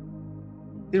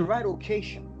 The right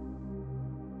occasion.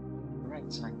 The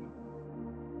right time.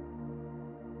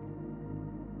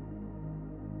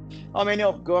 How many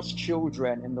of God's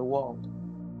children in the world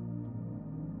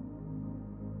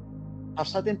have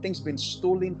certain things been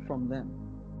stolen from them?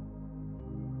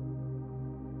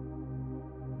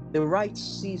 The right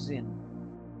season,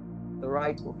 the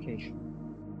right occasion.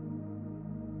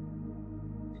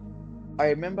 I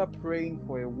remember praying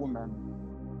for a woman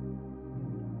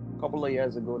a couple of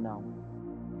years ago now.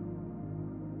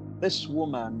 This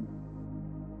woman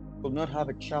could not have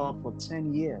a child for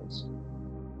 10 years.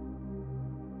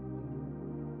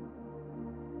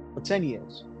 For 10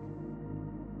 years.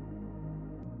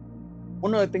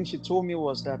 One of the things she told me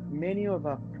was that many of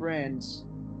her friends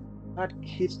had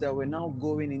kids that were now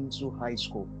going into high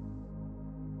school.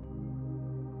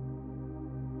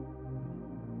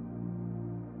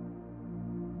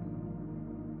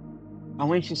 And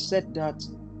when she said that,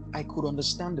 I could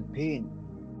understand the pain.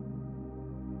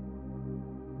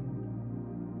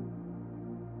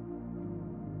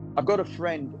 I've got a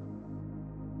friend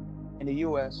in the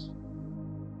US,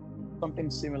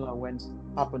 something similar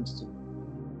happened to.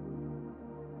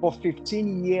 For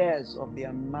 15 years of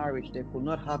their marriage, they could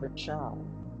not have a child.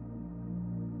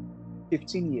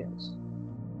 15 years.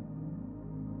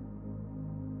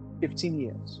 15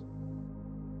 years.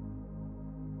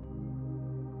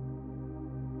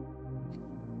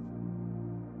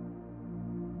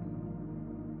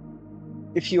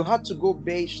 If you had to go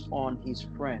based on his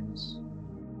friends,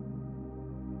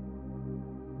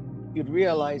 you'd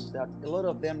realize that a lot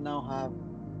of them now have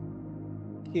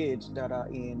kids that are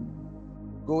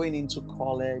going into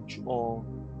college or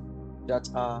that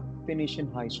are finishing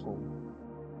high school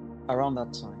around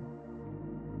that time.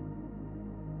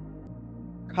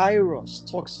 Kairos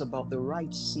talks about the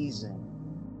right season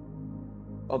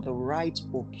or the right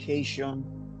occasion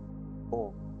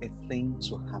for a thing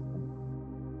to happen.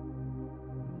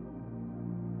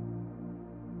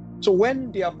 So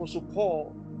when the Apostle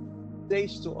Paul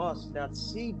says to us that,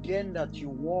 see then that you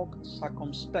walk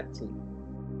circumspectly,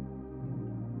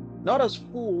 not as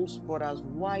fools, but as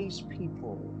wise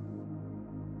people,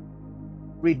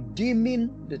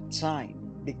 redeeming the time,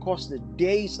 because the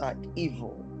days are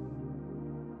evil.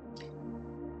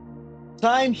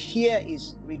 Time here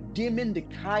is redeeming the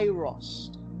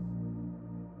kairos.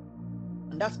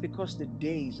 And that's because the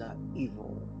days are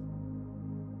evil.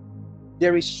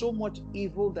 There is so much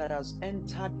evil that has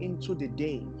entered into the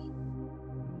day.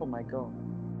 Oh my God.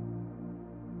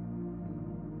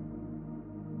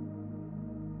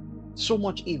 So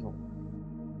much evil.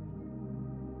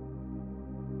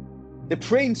 The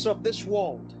prince of this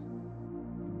world,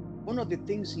 one of the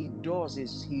things he does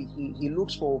is he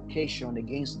looks for occasion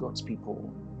against God's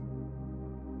people.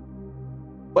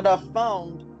 But I've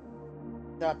found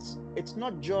that it's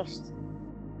not just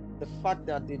the fact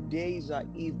that the days are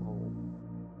evil.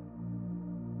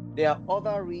 There are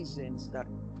other reasons that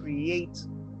create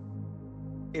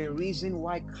a reason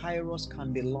why Kairos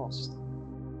can be lost.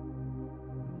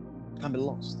 Can be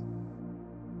lost.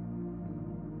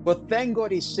 But thank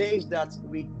God he says that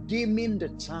redeeming the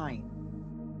time.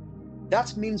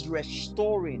 That means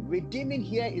restoring. Redeeming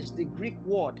here is the Greek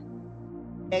word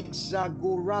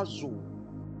exagorazo.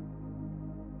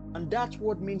 And that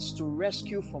word means to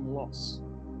rescue from loss.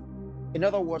 In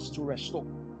other words, to restore.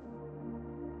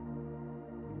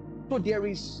 So there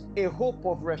is a hope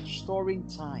of restoring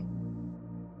time,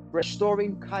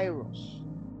 restoring kairos.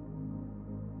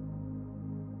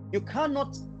 You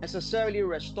cannot necessarily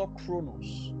restore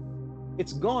chronos.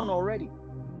 It's gone already.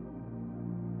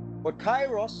 But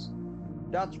kairos,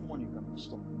 that's one you can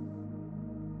restore.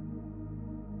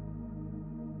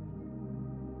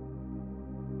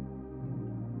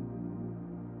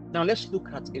 Now let's look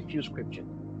at a few scriptures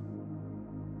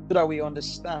so that we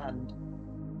understand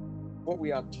what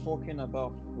we are talking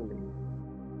about fully.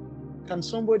 Can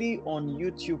somebody on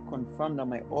YouTube confirm that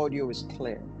my audio is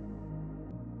clear?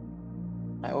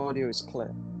 My audio is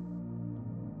clear.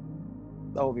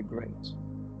 That would be great.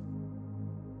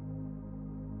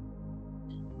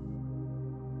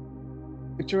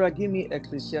 Victoria, give me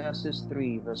Ecclesiastes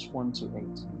 3, verse 1 to 8.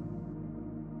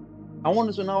 I want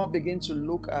us to now begin to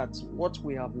look at what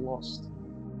we have lost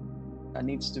that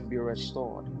needs to be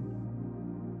restored.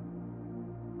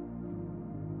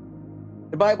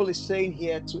 The Bible is saying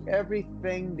here, to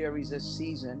everything there is a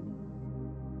season.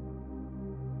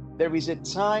 There is a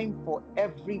time for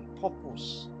every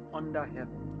purpose under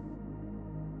heaven.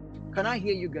 Can I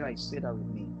hear you guys say that with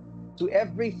me? To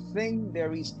everything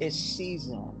there is a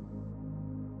season.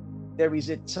 There is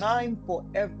a time for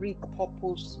every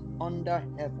purpose under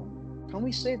heaven. Can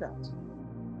we say that?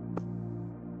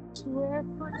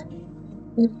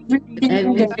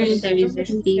 Everything there is a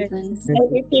season.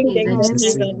 Everything there is a Season.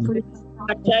 season.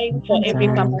 A time for every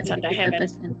purpose under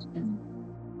heaven.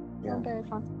 Yeah.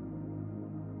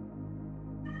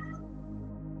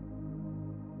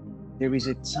 There is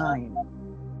a time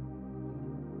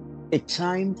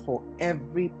for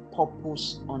every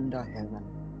purpose under heaven.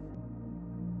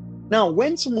 Now,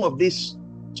 when some of these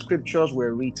scriptures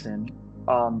were written,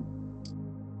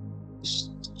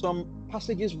 some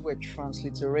passages were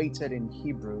transliterated in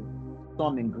Hebrew,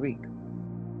 some in Greek.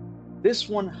 This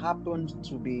one happened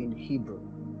to be in Hebrew.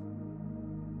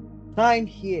 Time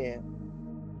here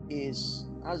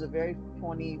has a very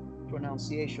funny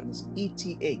pronunciation. It's ETH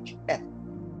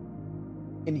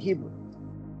in Hebrew.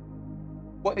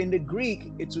 But in the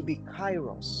Greek, it will be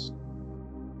kairos.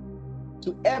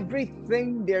 To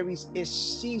everything there is a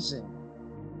season.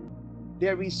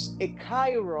 There is a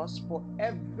kairos for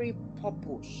every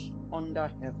purpose under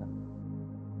heaven.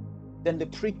 Then the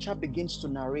preacher begins to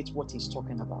narrate what he's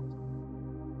talking about.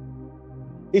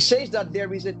 He says that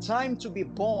there is a time to be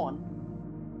born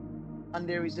and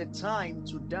there is a time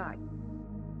to die.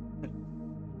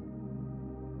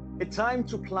 A time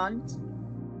to plant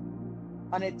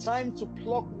and a time to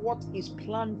pluck what is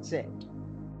planted.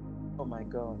 Oh my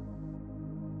God.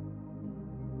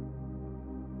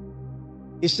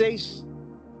 He says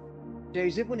there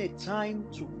is even a time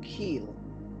to kill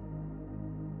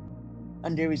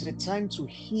and there is a time to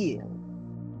heal.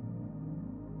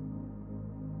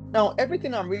 Now,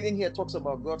 everything I'm reading here talks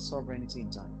about God's sovereignty in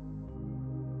time.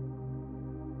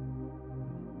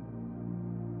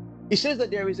 It says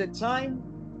that there is a time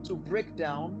to break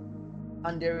down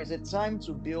and there is a time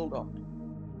to build up,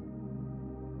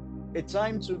 a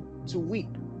time to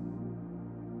weep,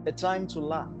 a time to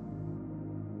laugh.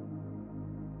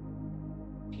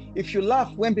 If you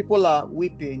laugh when people are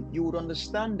weeping, you would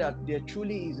understand that there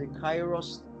truly is a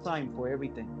kairos time for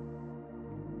everything.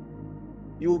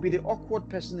 You will be the awkward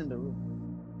person in the room.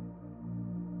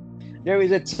 There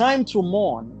is a time to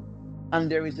mourn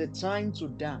and there is a time to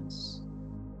dance.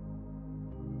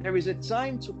 There is a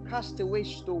time to cast away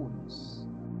stones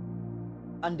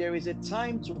and there is a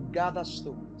time to gather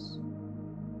stones.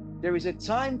 There is a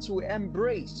time to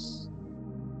embrace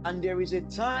and there is a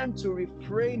time to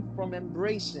refrain from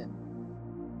embracing.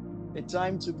 A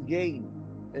time to gain,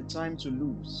 a time to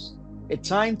lose, a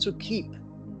time to keep,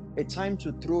 a time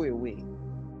to throw away,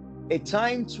 a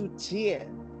time to tear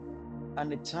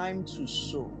and a time to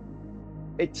sow,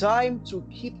 a time to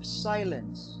keep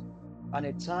silence and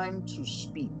a time to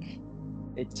speak,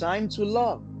 a time to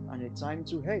love and a time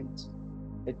to hate,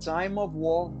 a time of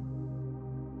war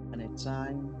and a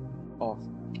time of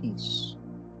peace.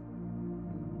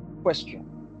 Question: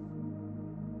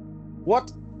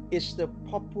 what is the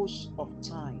purpose of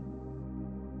time?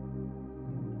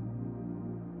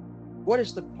 What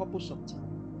is the purpose of time?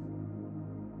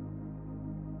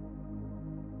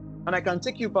 And I can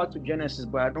take you back to Genesis,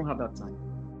 but I don't have that time.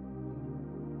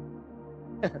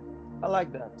 I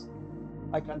like that.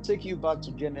 I can take you back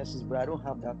to Genesis, but I don't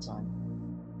have that time.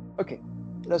 Okay,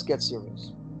 let's get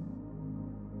serious.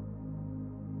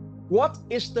 What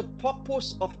is the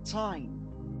purpose of time?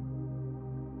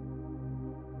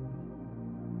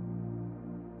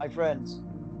 My friends,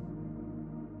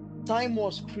 time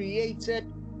was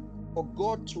created for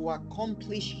God to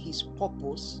accomplish his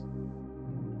purpose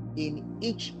in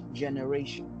each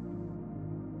generation.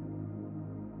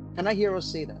 Can I hear us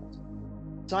say that?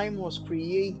 Time was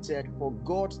created for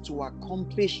God to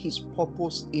accomplish his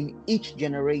purpose in each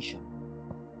generation.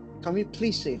 Can we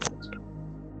please say that?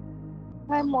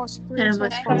 Time was Time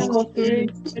created was for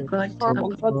created for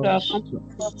God to for God to accomplish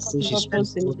accomplish his his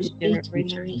purpose in purpose each in each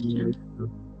generation. generation.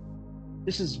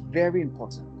 This is very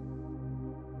important.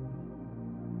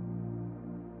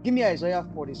 Give me Isaiah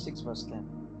 46 verse 10.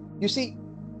 You see,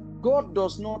 God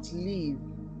does not live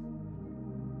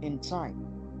in time.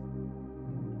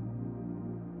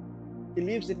 He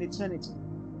lives in eternity,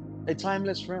 a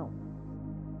timeless realm.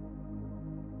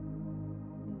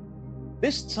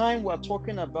 This time we're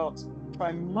talking about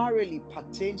primarily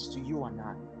pertains to you and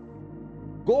I.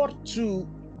 God too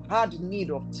had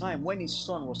need of time when his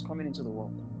son was coming into the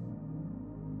world.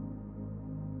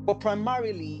 But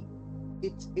primarily,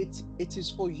 it is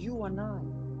for you and I.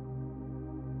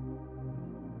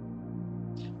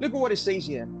 Look at what it says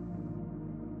here.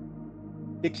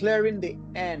 Declaring the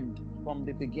end from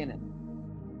the beginning.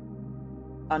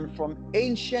 And from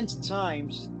ancient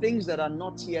times, things that are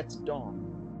not yet done.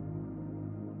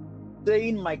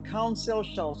 Saying, my counsel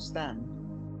shall stand,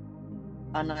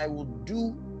 and I will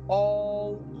do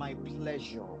all my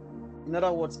pleasure. In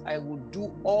other words, I will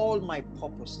do all my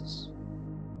purposes.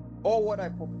 All what I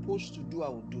propose to do, I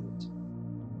will do it.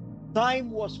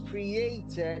 Time was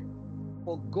created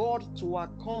for God to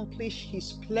accomplish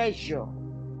his pleasure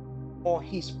or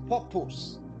his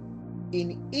purpose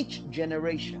in each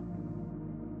generation.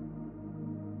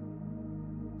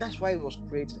 That's why it was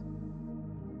created.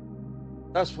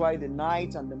 That's why the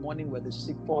night and the morning were the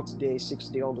fourth day,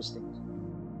 sixth day, all those things.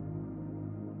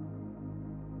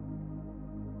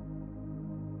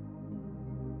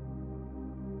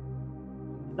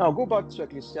 Now go back to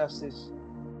Ecclesiastes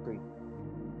 3.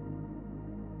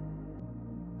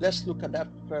 Let's look at that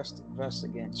first verse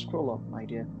again. Scroll up, my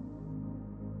dear.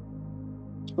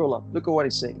 Scroll up. Look at what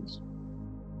it says.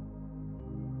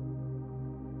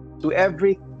 To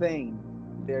everything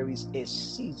there is a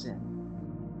season,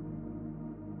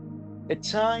 a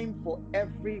time for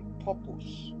every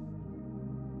purpose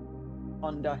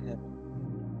under heaven.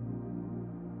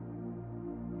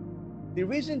 The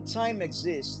reason time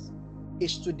exists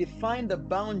is to define the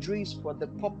boundaries for the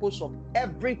purpose of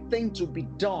everything to be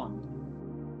done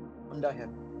under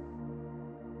heaven.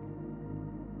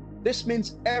 This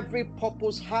means every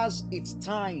purpose has its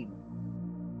time.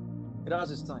 It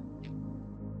has its time.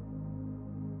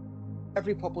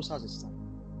 Every purpose has its time.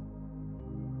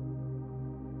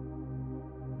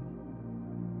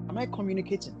 Am I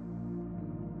communicating?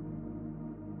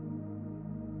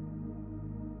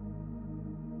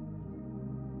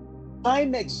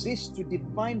 Time exists to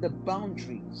define the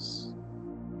boundaries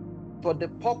for the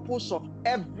purpose of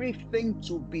everything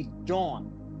to be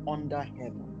done under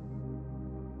heaven.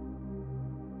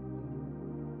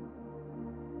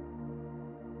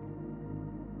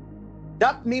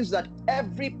 That means that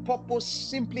every purpose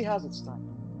simply has its time.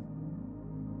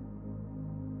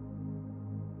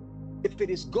 If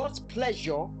it is God's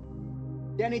pleasure,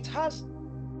 then it has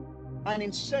an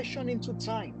insertion into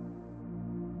time.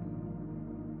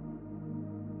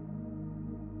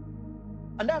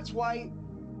 And that's why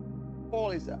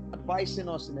Paul is advising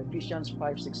us in Ephesians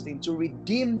 5:16 to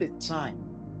redeem the time,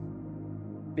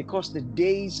 because the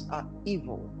days are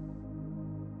evil.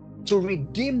 To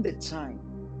redeem the time.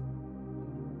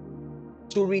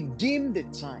 To redeem the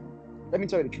time. Let me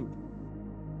tell you the truth.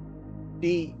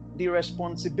 The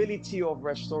responsibility of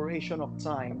restoration of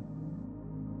time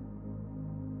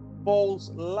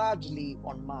falls largely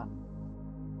on man.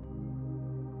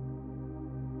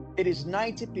 It is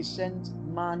 90%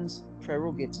 man's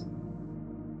prerogative.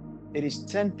 It is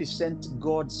 10%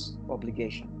 God's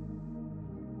obligation.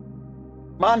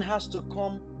 Man has to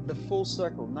come the full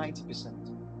circle,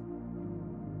 90%.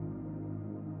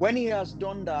 When he has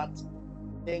done that,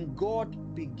 then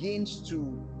God begins to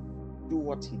do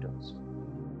what he does.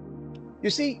 You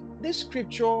see, this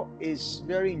scripture is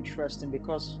very interesting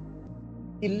because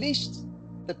it lists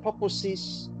the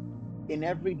purposes in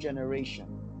every generation.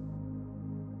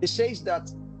 It says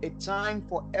that a time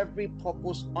for every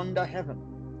purpose under heaven.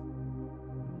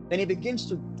 Then he begins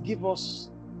to give us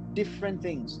different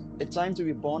things. A time to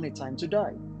be born, a time to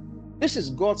die. This is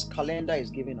God's calendar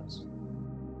is giving us.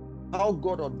 How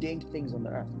God ordained things on the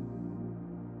earth.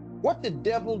 What the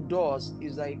devil does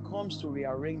is that he comes to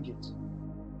rearrange it.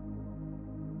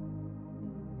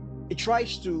 He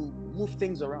tries to move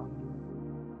things around.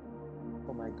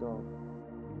 Oh my God.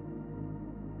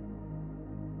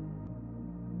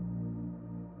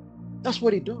 That's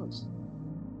what he does.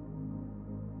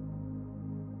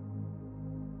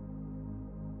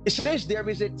 It says there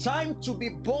is a time to be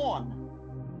born.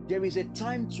 There is a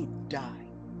time to die.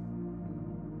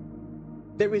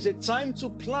 There is a time to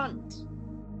plant.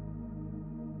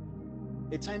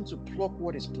 A time to pluck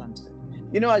what is planted.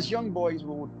 You know, as young boys,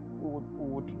 we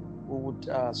would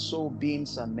sow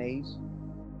beans and maize.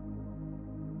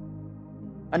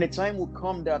 And a time will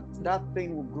come that that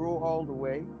thing will grow all the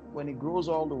way. When it grows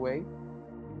all the way,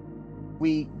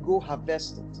 we go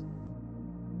harvest it.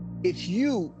 If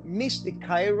you miss the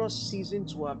Kairos season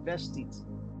to harvest it,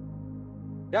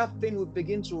 that thing will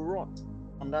begin to rot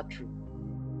on that tree.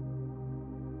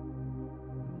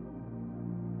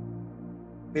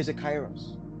 There's a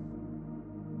Kairos.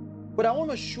 But I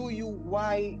want to show you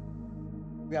why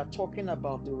we are talking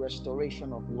about the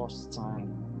restoration of lost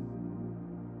time.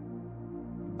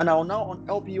 And I will now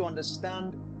help you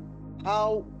understand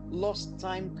how lost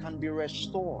time can be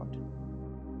restored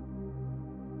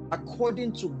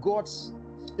according to God's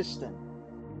system,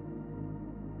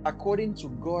 according to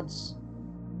God's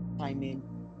timing,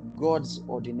 God's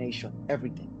ordination,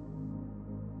 everything.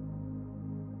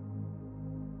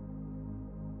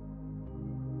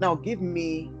 Now give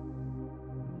me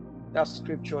that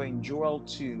scripture in Joel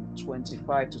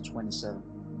 2:25 to 27.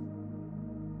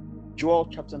 Joel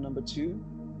chapter number 2,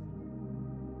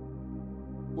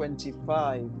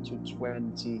 25 to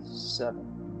 27.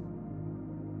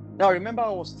 Now remember, I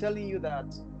was telling you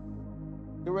that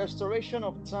the restoration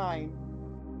of time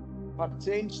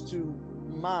pertains to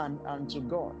man and to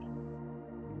God.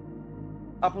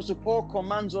 Apostle Paul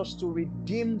commands us to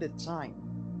redeem the time.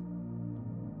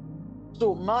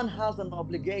 So man has an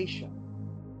obligation.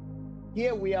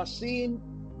 Here we are seeing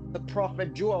the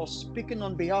prophet Joel speaking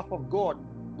on behalf of God,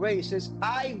 where he says,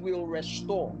 I will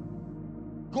restore.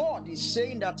 God is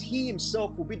saying that he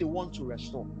himself will be the one to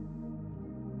restore.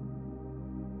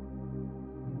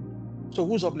 So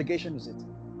whose obligation is it?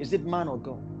 Is it man or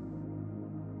God?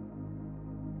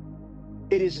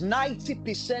 It is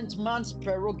 90% man's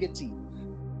prerogative.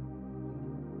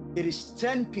 It is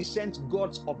 10%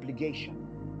 God's obligation.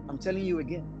 I'm telling you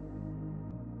again.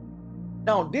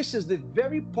 Now, this is the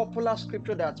very popular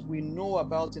scripture that we know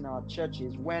about in our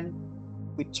churches when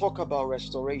we talk about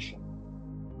restoration.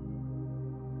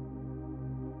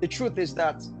 The truth is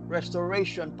that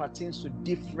restoration pertains to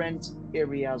different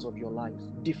areas of your life,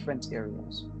 different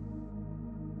areas.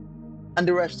 And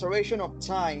the restoration of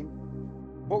time,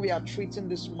 what we are treating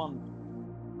this month,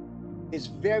 is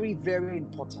very, very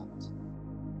important.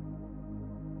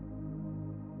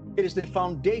 It is the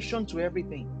foundation to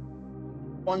everything.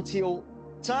 Until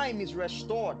time is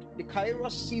restored, the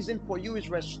Kairos season for you is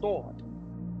restored.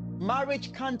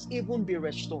 Marriage can't even be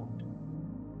restored.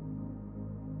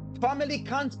 Family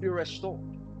can't be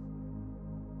restored.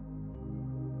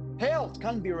 Health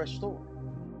can't be restored.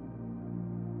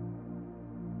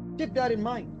 Keep that in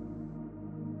mind.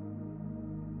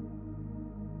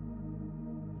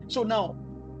 So now,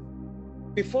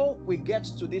 before we get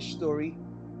to this story,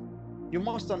 you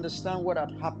must understand what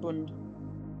had happened,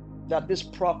 that this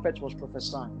prophet was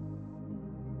prophesying.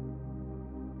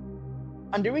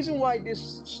 And the reason why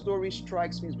this story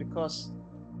strikes me is because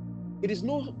it is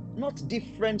not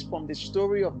different from the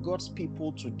story of God's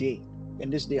people today, in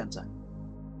this day and time.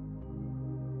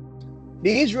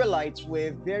 The Israelites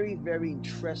were very, very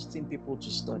interesting people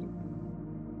to study.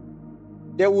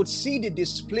 They would see the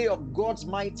display of God's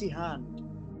mighty hand.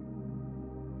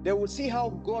 They would see how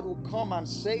God would come and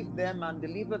save them and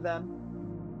deliver them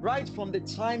right from the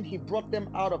time he brought them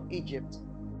out of Egypt.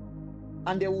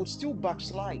 And they would still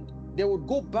backslide. They would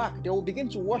go back. They would begin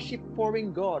to worship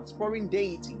foreign gods, foreign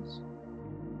deities.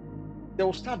 They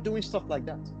will start doing stuff like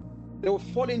that. They will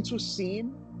fall into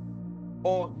sin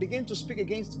or begin to speak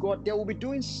against God. They will be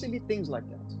doing silly things like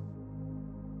that.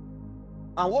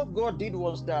 And what God did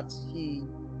was that he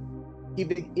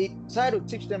tried to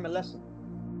teach them a lesson.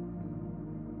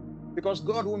 Because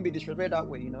God won't be disrespected that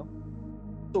way, you know.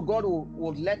 So God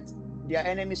will let their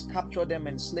enemies capture them,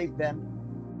 enslave them,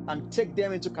 and take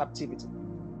them into captivity.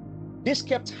 This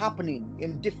kept happening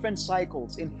in different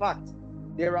cycles. In fact,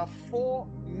 there are 4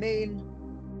 main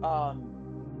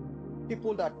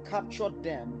people that captured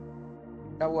them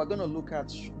that we're going to look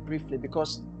at briefly,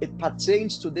 because it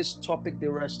pertains to this topic, the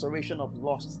restoration of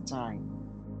lost time.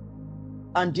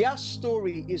 And their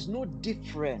story is no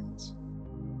different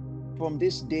from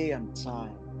this day and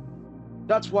time.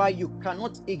 That's why you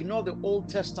cannot ignore the Old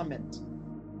Testament.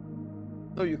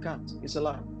 No, you can't. It's a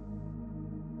lie.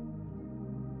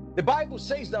 The Bible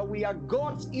says that we are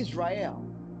God's Israel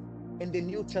in the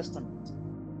New Testament.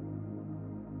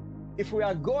 If we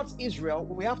are God's Israel,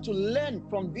 we have to learn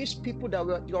from these people that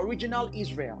were the original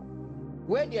Israel,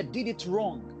 where they did it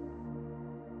wrong.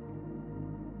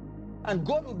 And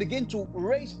God will begin to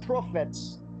raise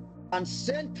prophets and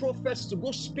send prophets to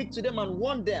go speak to them and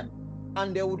warn them.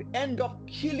 And they would end up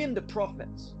killing the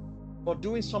prophets or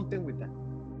doing something with them.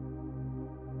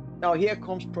 Now here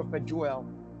comes Prophet Joel.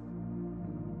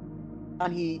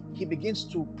 And he begins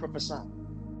to prophesy.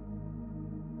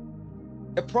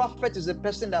 A prophet is a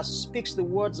person that speaks the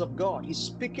words of God. He's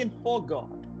speaking for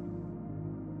God.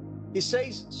 He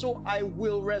says, so I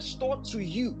will restore to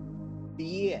you the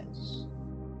years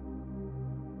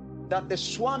that the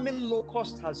swarming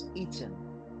locust has eaten,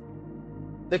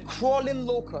 the crawling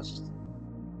locust,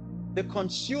 the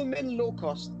consuming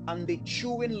locust, and the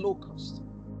chewing locust.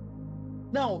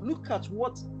 Now look at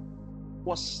what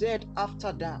was said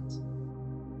after that.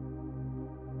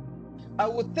 I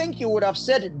would think you would have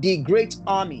said the great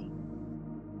army.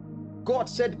 God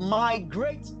said, my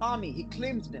great army, he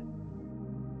claimed them,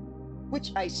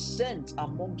 which I sent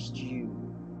amongst you.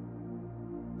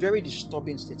 Very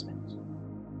disturbing statement.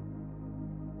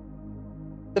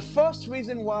 The first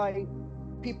reason why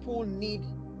people need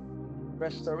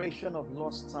restoration of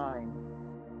lost time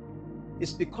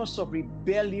is because of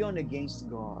rebellion against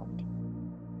God,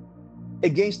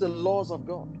 against the laws of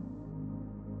God.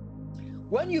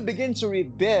 When you begin to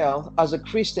rebel as a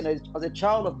Christian, as a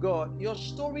child of God, your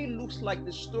story looks like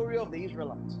the story of the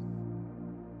Israelites.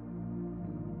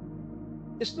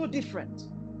 It's no different.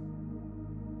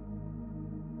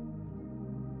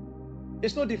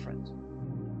 It's no different.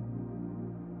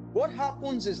 What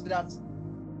happens is that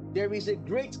there is a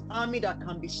great army that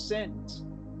can be sent.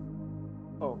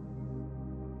 Oh,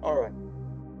 all right.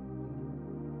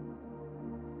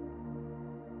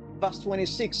 Verse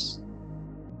 26.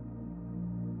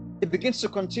 It begins to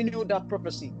continue that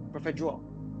prophecy, Prophet Joel.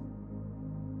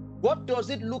 What does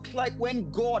it look like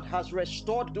when God has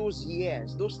restored those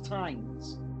years, those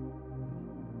times?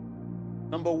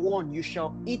 Number 1, you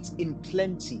shall eat in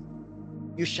plenty.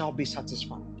 You shall be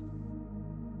satisfied.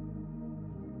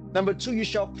 Number 2, you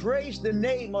shall praise the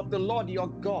name of the Lord your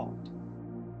God.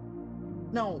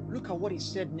 Now, look at what he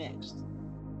said next.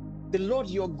 The Lord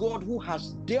your God who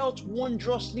has dealt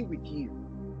wondrously with you.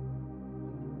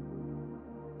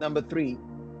 Number 3,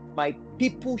 my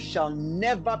people shall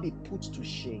never be put to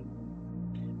shame.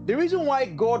 The reason why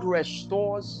God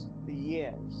restores the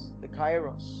years, the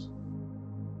kairos,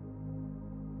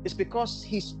 is because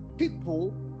his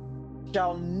people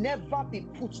shall never be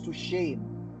put to shame.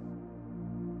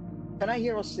 Can I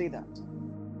hear us say that?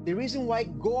 The reason why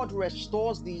God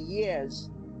restores the years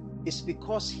is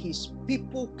because his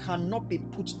people cannot be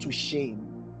put to shame.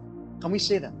 Can we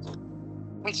say that?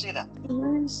 We say that. The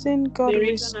reason God The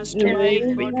reason as to why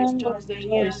God restores the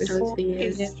years is for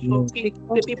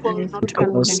the people not to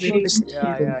Because be put to shame.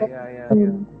 Yeah.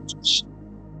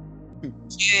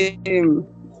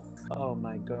 Oh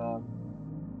my God.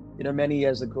 You know, many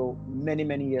years ago,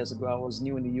 many years ago, I was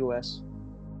new in the US.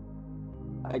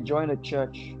 I joined a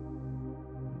church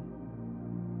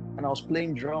and I was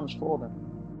playing drums for them.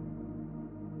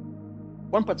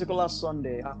 One particular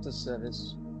Sunday after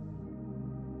service,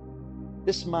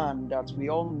 this man that we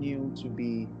all knew to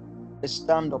be a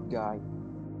stand-up guy,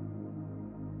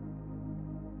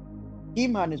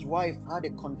 him and his wife had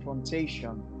a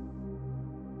confrontation,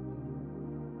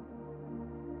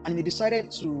 and he decided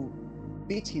to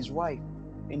beat his wife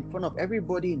in front of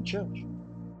everybody in church.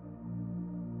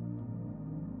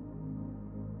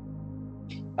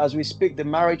 As we speak, the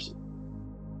marriage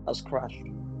has crashed,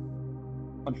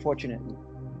 unfortunately.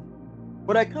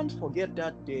 But I can't forget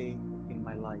that day in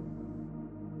my life.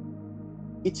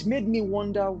 It made me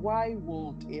wonder, why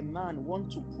would a man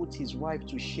want to put his wife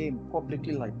to shame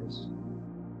publicly like this?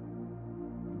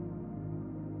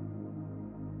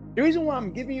 The reason why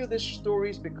I'm giving you this story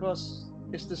is because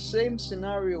it's the same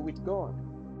scenario with God.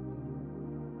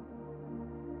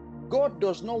 God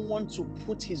does not want to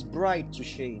put his bride to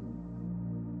shame.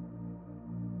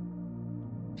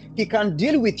 He can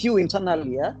deal with you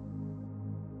internally, yeah?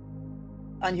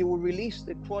 And he will release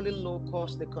the crawling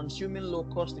locust, the consuming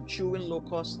locust, the chewing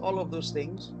locust, all of those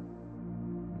things.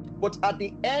 But at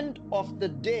the end of the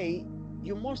day,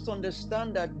 you must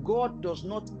understand that God does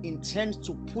not intend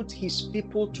to put his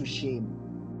people to shame.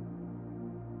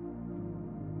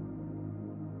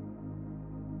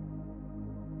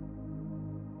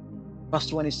 Verse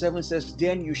 27 says,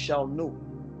 "Then you shall know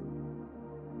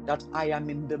that I am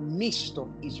in the midst of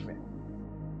Israel.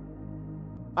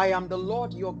 I am the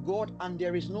Lord your God, and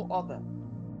there is no other."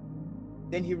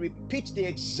 Then he repeats the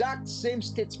exact same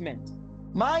statement.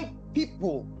 My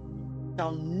people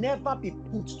shall never be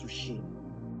put to shame.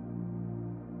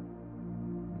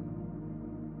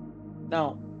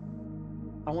 Now,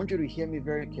 I want you to hear me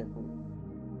very carefully.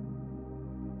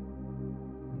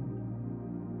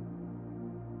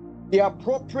 The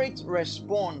appropriate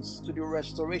response to the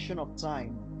restoration of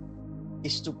time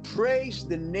is to praise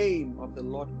the name of the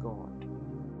Lord God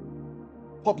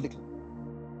publicly.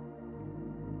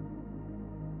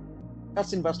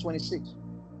 That's in verse 26.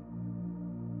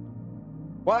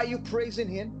 Why are you praising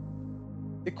him?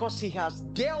 Because he has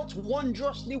dealt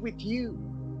wondrously with you.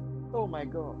 Oh my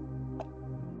God.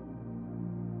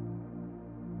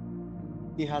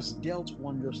 He has dealt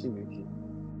wondrously with you.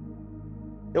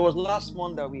 There was last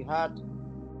month that we had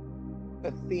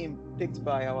a theme picked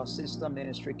by our sister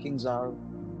ministry, King Zara,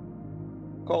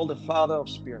 called the Father of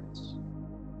Spirits.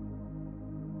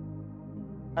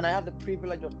 And I had the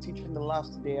privilege of teaching the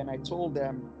last day, and I told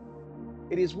them,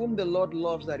 it is whom the Lord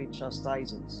loves that he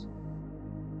chastises.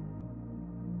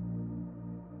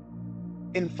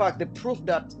 In fact, the proof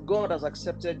that God has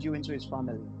accepted you into his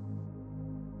family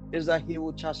is that he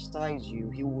will chastise you.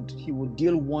 He would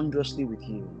deal wondrously with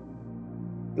you.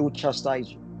 He will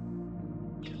chastise you.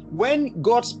 When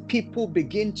God's people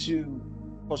begin to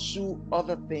pursue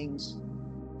other things,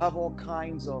 have all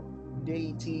kinds of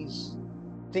deities,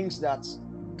 things that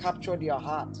capture their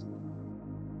heart,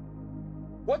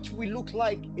 what we look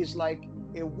like is like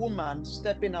a woman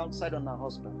stepping outside on her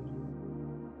husband.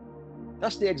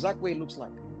 That's the exact way it looks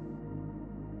like.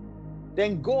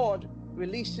 Then God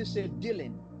releases a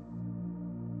dealing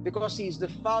because he is the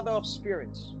Father of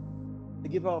spirits, the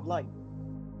giver of life.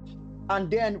 And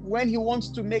then when he wants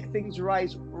to make things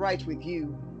right with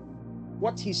you,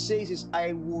 what he says is,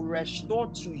 I will restore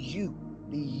to you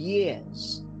the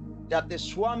years that the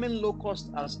swarming locust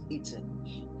has eaten.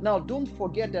 Now, don't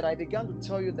forget that I began to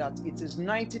tell you that it is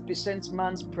 90%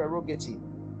 man's prerogative.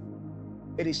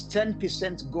 It is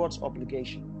 10% God's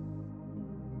obligation.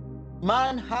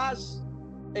 Man has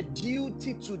a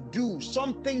duty to do,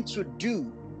 something to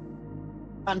do.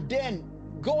 And then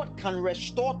God can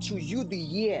restore to you the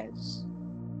years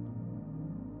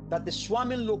that the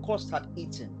swarming locust had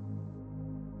eaten.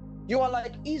 You are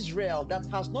like Israel that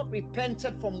has not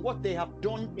repented from what they have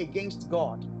done against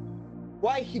God.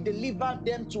 Why he delivered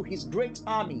them to his great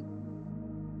army.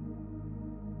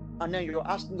 And then you're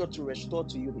asking God to restore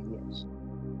to you the years.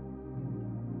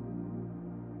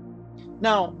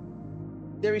 Now,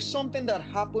 there is something that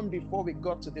happened before we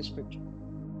got to this scripture.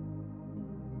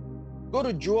 Go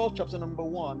to Joel chapter number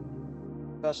 1,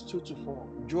 verse 2 to 4.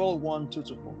 Joel 1, 2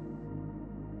 to 4.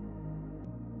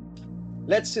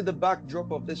 Let's see the backdrop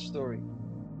of this story.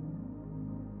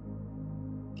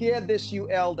 Hear this, you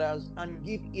elders, and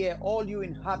give ear, all you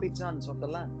inhabitants of the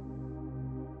land.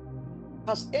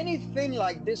 Has anything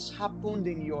like this happened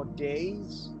in your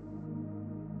days,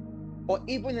 or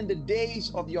even in the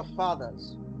days of your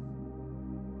fathers?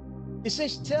 He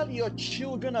says, tell your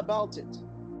children about it.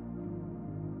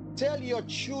 tell your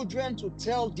children to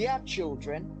tell their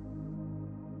children,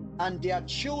 and their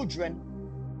children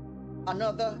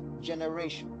another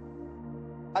generation.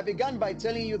 I began by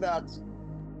telling you that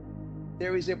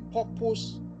there is a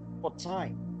purpose for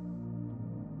time.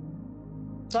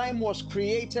 Time was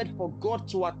created for God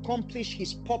to accomplish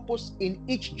his purpose in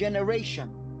each generation.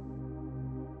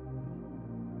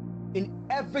 In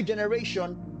every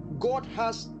generation, God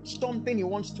has something he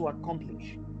wants to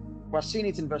accomplish. We're seeing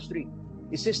it in verse 3.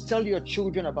 It says, tell your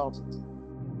children about it.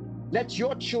 Let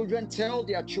your children tell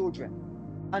their children,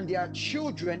 and their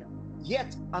children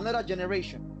yet another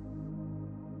generation.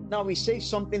 Now he says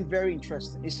something very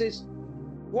interesting. He says,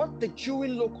 what the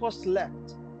chewing locust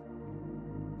left,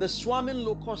 the swarming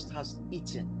locust has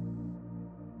eaten.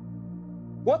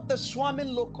 What the swarming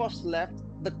locust left,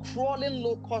 the crawling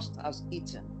locust has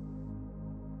eaten.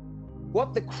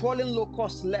 What the crawling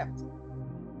locust left,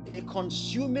 a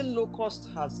consuming locust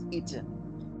has eaten.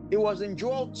 It was in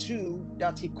Joel 2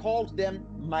 that he called them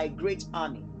my great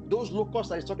army. Those locusts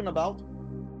that he's talking about,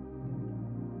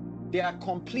 they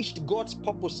accomplished God's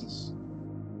purposes,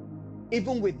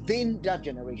 even within that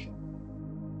generation.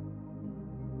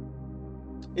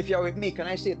 If you're with me, can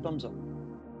I see a thumbs up?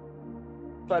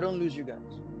 So I don't lose you guys.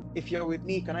 If you're with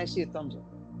me, can I see a thumbs up?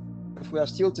 If we are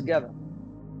still together.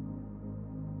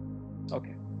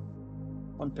 Okay.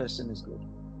 One person is good.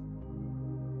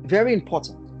 Very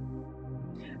important.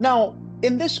 Now,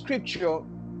 in this scripture,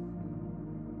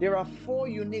 there are 4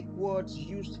 unique words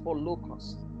used for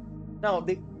locust. Now,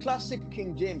 the classic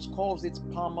King James calls it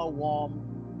palmer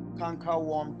worm, canker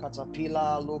worm,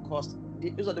 caterpillar, locust.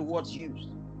 Those are the words used.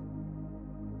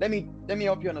 Let me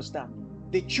help you understand.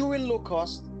 The chewing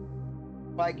locust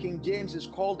by King James is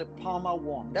called the palmer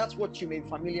worm. That's what you may be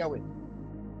familiar with.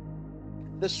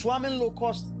 The swarming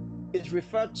locust is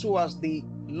referred to as the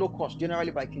locust,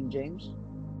 generally by King James.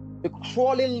 The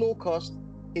crawling locust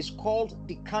is called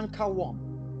the canker worm.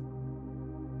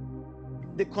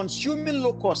 The consuming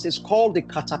locust is called the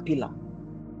caterpillar.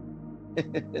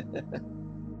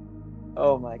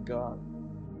 Oh my God.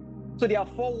 So there are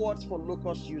 4 words for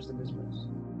locust used in this verse.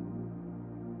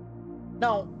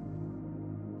 Now,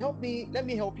 let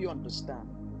me help you understand.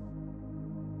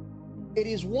 It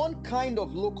is one kind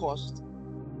of locust,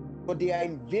 but they are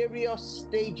in various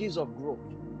stages of growth.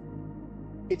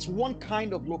 It's one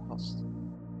kind of locust,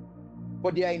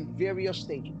 but they are in various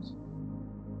stages.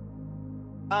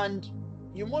 And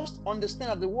you must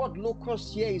understand that the word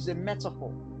locust here is a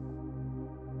metaphor.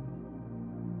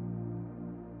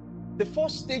 The 4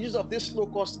 stages of this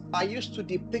locust are used to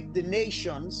depict the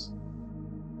nations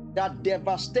that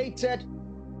devastated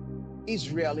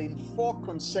Israel in 4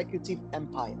 consecutive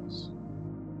empires.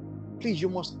 Please, you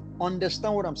must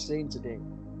understand what I'm saying today.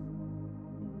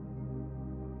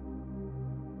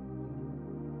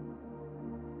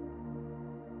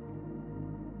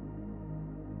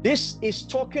 This is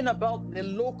talking about the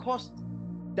locust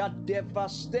that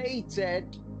devastated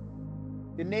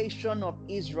the nation of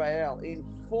Israel in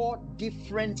 4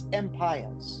 different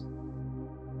empires.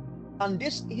 And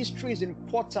this history is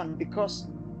important because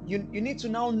you need to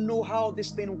now know how this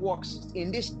thing works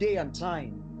in this day and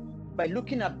time by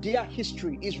looking at their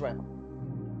history, Israel.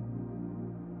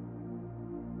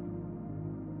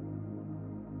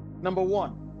 Number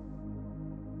 1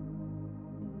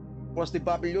 was the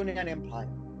Babylonian Empire.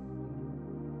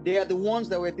 They are the ones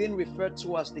that were being referred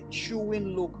to as the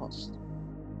chewing locust.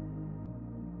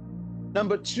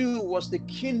 Number 2 was the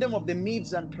kingdom of the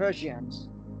Medes and Persians.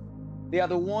 They are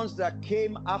the ones that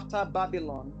came after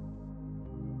Babylon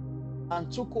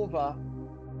and took over,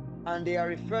 and they are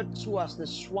referred to as the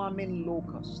swarming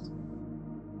locust.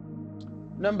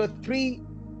 Number 3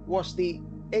 was the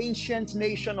ancient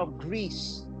nation of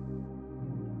Greece.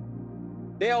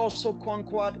 They also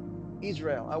conquered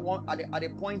Israel at a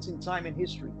point in time in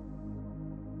history.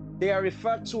 They are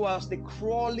referred to as the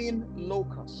crawling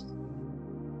locust.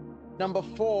 Number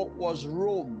 4 was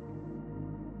Rome,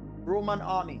 Roman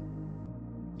army.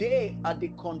 They are the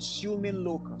consuming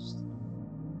locust.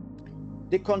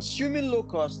 The consuming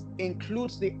locust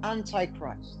includes the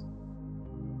Antichrist.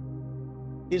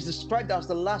 He's described as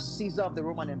the last Caesar of the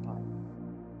Roman Empire.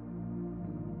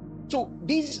 So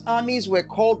these armies were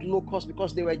called locusts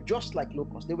because they were just like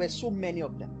locusts. There were so many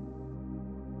of them.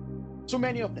 So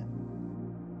many of them.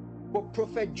 But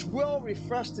Prophet Joel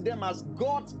refers to them as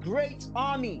God's great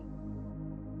army,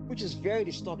 which is very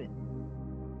disturbing.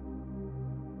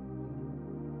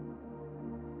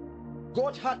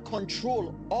 God had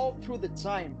control all through the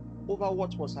time over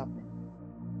what was happening.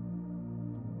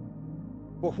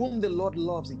 For whom the Lord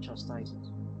loves, he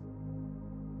chastises.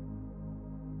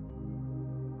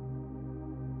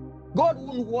 God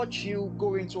won't watch you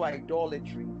go into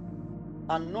idolatry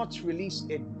and not release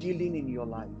a dealing in your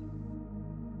life.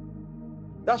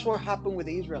 That's what happened with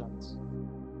the Israelites.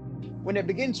 When they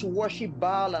begin to worship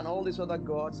Baal and all these other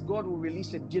gods, God will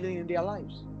release a dealing in their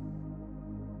lives.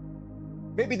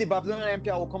 Maybe the Babylonian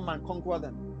Empire will come and conquer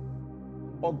them,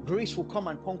 or Greece will come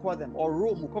and conquer them, or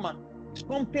Rome will come and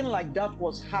something like that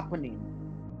was happening.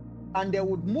 And they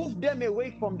would move them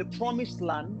away from the promised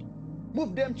land,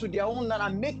 move them to their own land,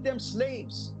 and make them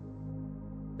slaves.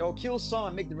 They'll kill some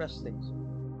and make the rest slaves.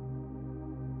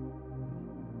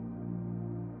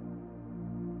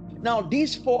 Now,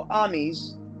 these four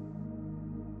armies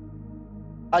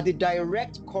are the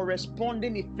direct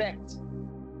corresponding effect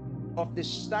of the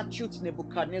statutes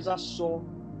Nebuchadnezzar saw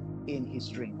in his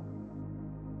dream.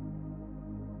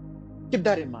 Keep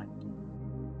that in mind.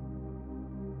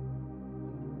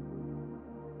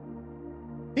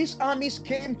 These armies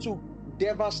came to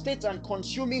devastate and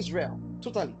consume Israel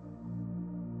totally.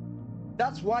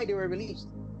 That's why they were released.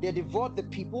 They devoured the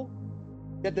people,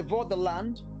 they devoured the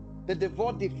land, they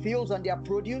devoured the fields and their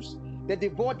produce, they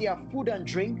devoured their food and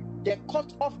drink, they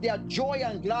cut off their joy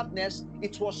and gladness.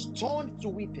 It was turned to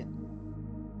weeping.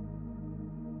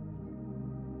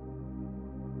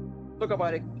 Talk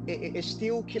about a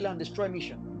steal, kill, and destroy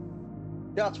mission.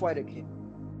 That's why they came.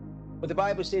 But the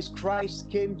Bible says Christ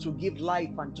came to give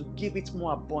life and to give it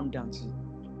more abundantly.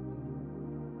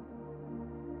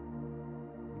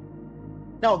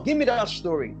 Now, give me that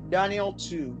story, Daniel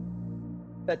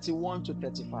 2:31 to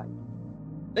 35.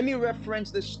 Let me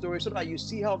reference this story so that you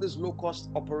see how this locust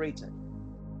operated.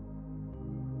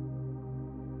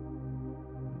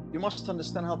 You must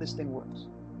understand how this thing works.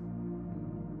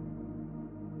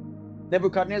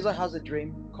 Nebuchadnezzar has a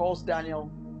dream, calls Daniel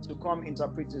to come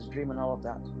interpret his dream and all of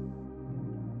that.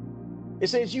 It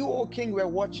says, "You, O king, were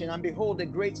watching, and behold, a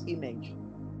great image.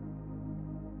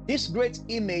 This great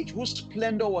image, whose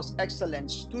splendor was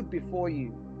excellent, stood before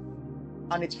you,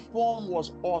 and its form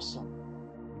was awesome.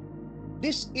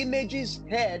 This image's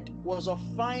head was of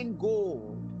fine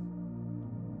gold,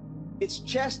 its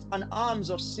chest and arms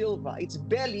of silver, its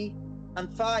belly and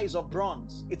thighs of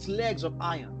bronze, its legs of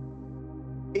iron,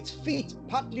 its feet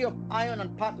partly of iron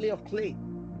and partly of clay.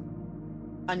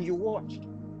 And you watched.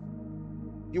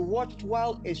 You watched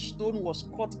while a stone was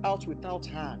cut out without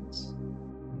hands.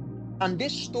 And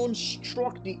this stone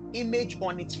struck the image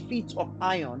on its feet of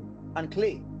iron and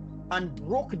clay and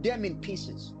broke them in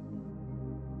pieces.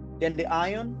 Then the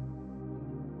iron,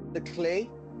 the clay,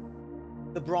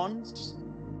 the bronze,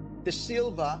 the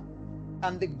silver,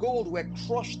 and the gold were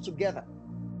crushed together,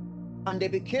 and they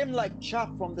became like chaff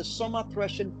from the summer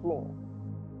threshing floor.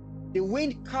 The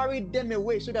wind carried them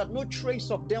away so that no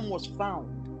trace of them was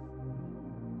found.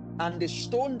 And the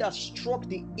stone that struck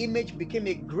the image became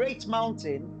a great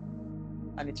mountain,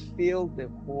 and it filled the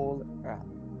whole earth."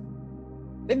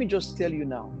 Let me just tell you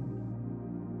now,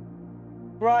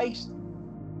 Christ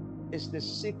is the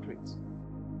secret.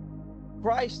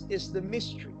 Christ is the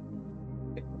mystery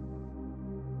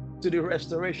to the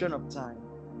restoration of time,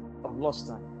 of lost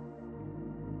time.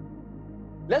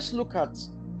 Let's look at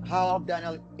how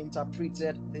Daniel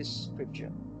interpreted this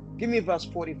scripture. Give me verse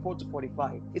 44 to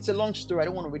 45. It's a long story. I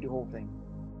don't want to read the whole thing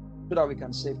so that we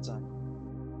can save time.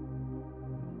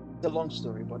 It's a long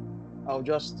story, but I'll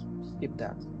just skip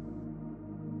that.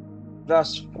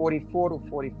 Verse 44 to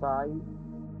 45.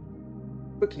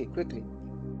 Quickly.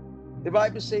 The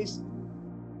Bible says,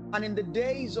 "And in the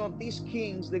days of these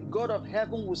kings, the God of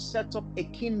heaven will set up a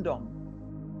kingdom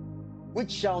which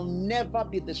shall never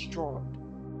be destroyed.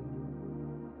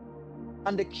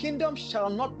 And the kingdom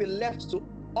shall not be left to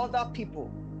other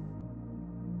people.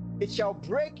 It shall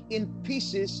break in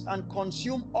pieces and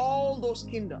consume all those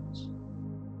kingdoms,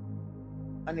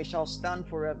 and it shall stand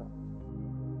forever.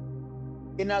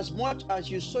 Inasmuch as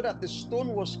you saw that the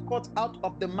stone was cut out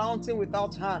of the mountain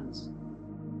without hands,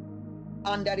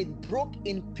 and that it broke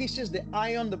in pieces the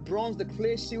iron, the bronze, the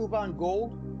clay, silver, and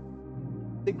gold,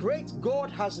 the great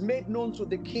God has made known to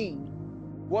the king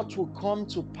what will come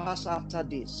to pass after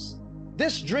this.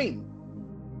 This dream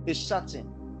is certain.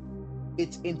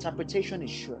 Its interpretation is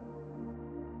sure."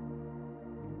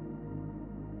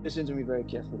 Listen to me very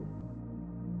carefully.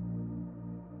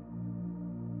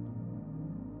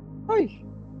 Hi.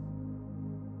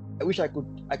 I wish I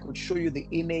could show you the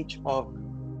image of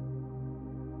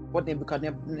what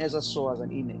Nebuchadnezzar saw as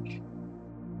an image.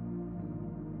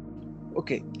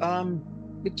 Okay,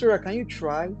 Victoria, can you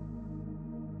try?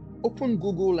 Open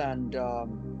Google and I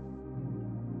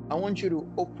want you to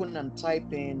open and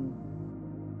type in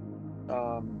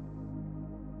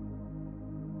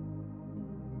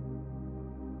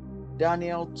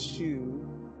Daniel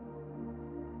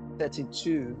 2:31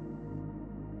 32.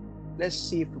 Let's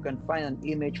see if we can find an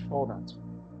image for that.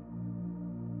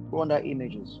 Go under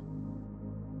images.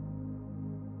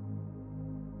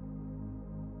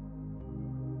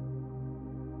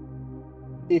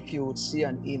 If you would see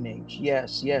an image.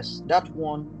 Yes, yes. That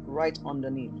one right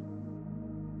underneath.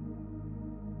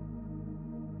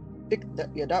 Pick that,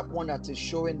 yeah, that one that is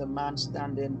showing the man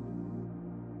standing.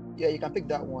 Yeah, you can pick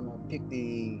that one or pick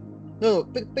the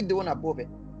pick the one above it.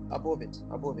 Above it.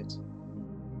 Above it.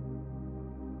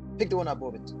 Pick the one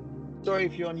above it. Sorry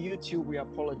if you're on YouTube, we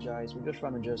apologize. We're just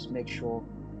trying to just make sure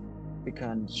we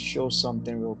can show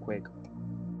something real quick.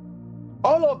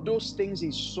 All of those things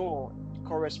he saw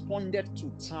corresponded to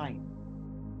time.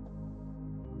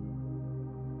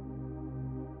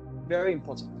 Very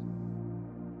important.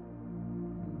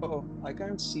 Oh, I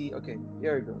can't see. Okay,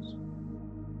 here it goes.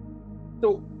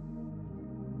 So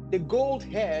the gold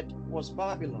head was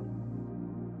Babylon.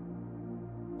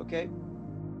 Okay.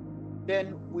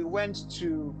 Then we went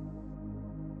to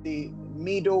the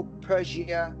Medo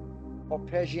Persia or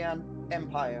Persian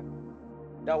Empire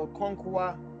that would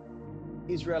conquer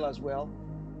Israel as well.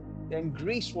 Then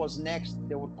Greece was next.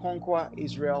 They would conquer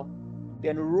Israel.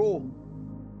 Then Rome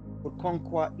would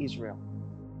conquer Israel.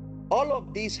 All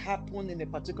of these happened in a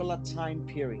particular time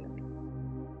period.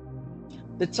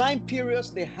 The time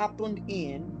periods they happened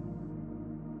in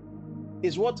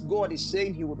is what God is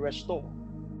saying he would restore.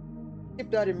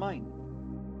 Keep that in mind.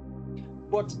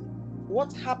 But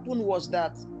what happened was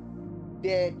that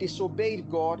they disobeyed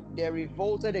God, they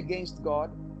revolted against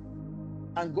God,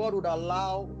 and God would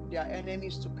allow their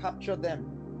enemies to capture them.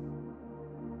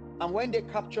 And when they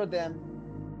capture them,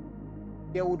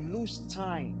 they would lose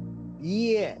time,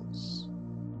 years.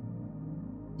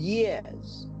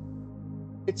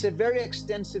 It's a very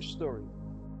extensive story.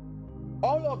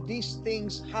 All of these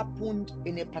things happened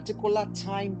in a particular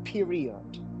time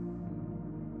period.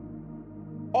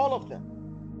 All of them.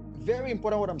 Very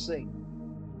important what I'm saying.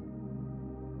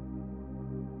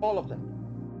 All of them.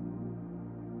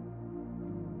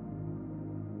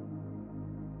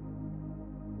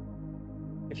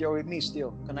 If you're with me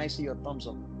still, can I see your thumbs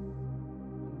up?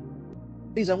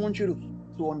 Please, I want you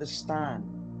to understand.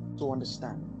 To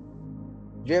understand.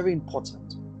 Very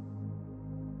important.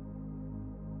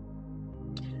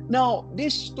 Now,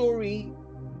 this story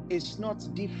is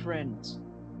not different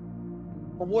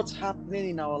from what's happening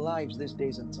in our lives these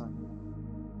days and time.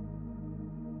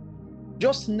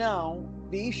 Just now,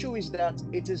 the issue is that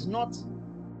it is not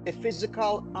a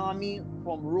physical army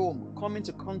from Rome coming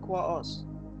to conquer us.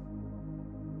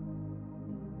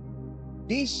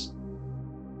 These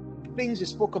things he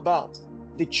spoke about,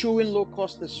 the chewing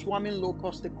locust, the swarming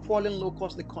locust, the crawling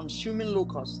locust, the consuming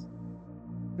locust,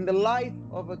 in the life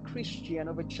of a Christian,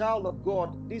 of a child of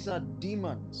God, these are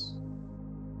demons.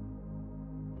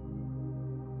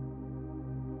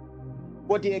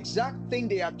 But the exact thing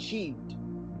they achieved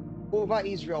over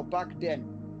Israel back then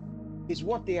is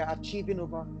what they are achieving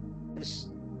over this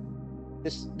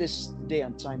day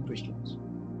and time, Christians.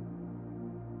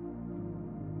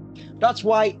 That's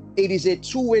why it is a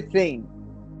two-way thing.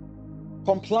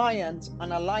 Compliance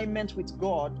and alignment with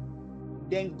God,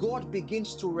 then God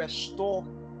begins to restore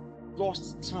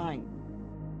lost time.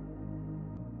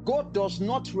 God does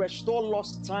not restore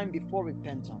lost time before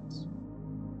repentance.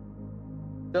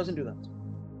 Doesn't do that.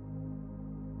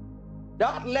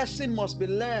 That lesson must be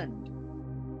learned.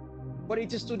 But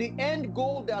it is to the end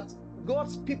goal that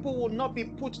God's people will not be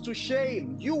put to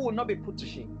shame. You will not be put to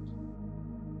shame.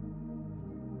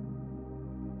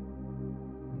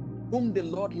 Whom the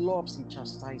Lord loves, he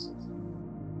chastises.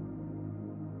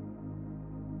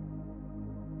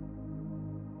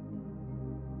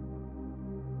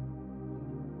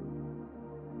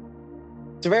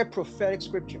 It's a very prophetic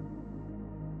scripture.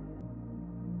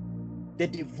 They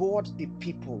devoured the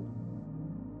people.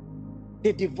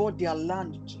 They devoured their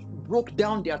land, broke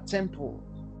down their temple.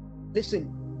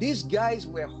 Listen, these guys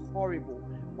were horrible.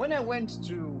 When I went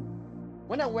to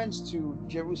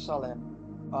Jerusalem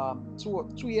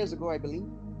 2 years ago, I believe,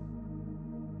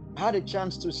 I had a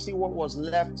chance to see what was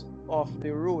left of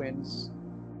the ruins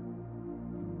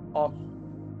of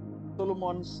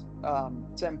Solomon's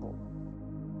temple.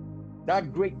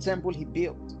 That great temple he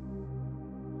built.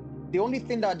 The only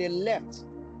thing that they left,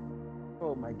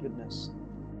 oh my goodness,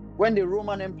 when the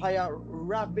Roman Empire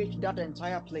ravaged that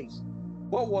entire place,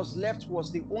 what was left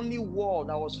was the only wall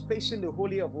that was facing the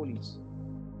Holy of Holies.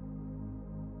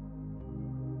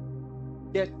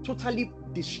 They totally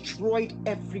destroyed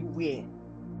everywhere.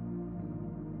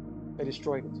 They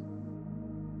destroyed it.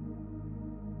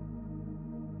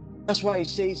 That's why it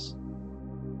says,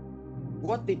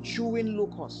 what the chewing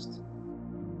locust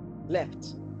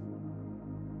left,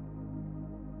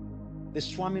 the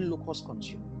swarming locust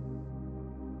consumed.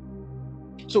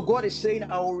 So God is saying,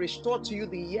 I will restore to you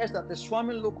the years that the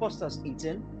swarming locust has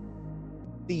eaten,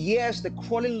 the years the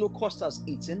crawling locust has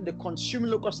eaten, the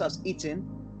consuming locust has eaten,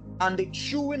 and the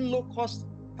chewing locust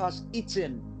has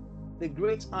eaten the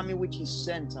great army which He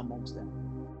sent amongst them.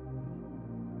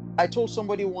 I told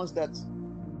somebody once that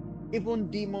even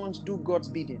demons do God's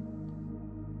bidding.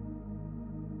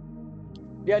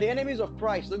 They are the enemies of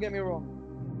Christ, don't get me wrong.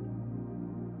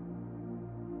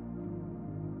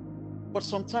 But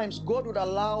sometimes God would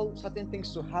allow certain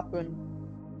things to happen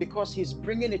because He's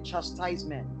bringing a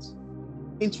chastisement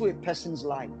into a person's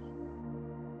life.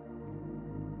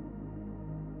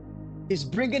 He's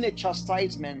bringing a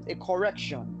chastisement, a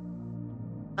correction.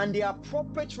 And the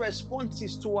appropriate response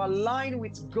is to align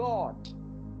with God.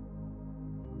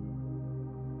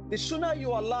 The sooner you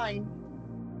align,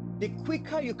 the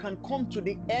quicker you can come to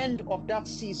the end of that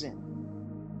season.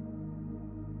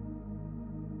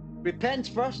 Repent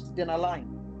first, then align.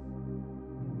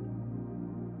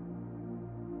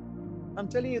 I'm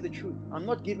telling you the truth. I'm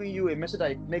not giving you a message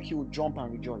that makes you jump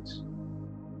and rejoice.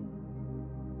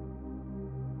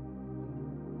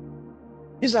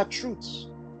 These are truths.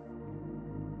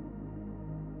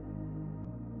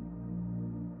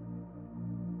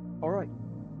 All right.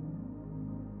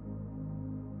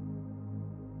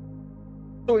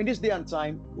 So in this day and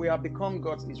time, we have become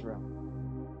God's Israel.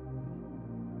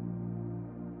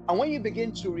 And when you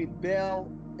begin to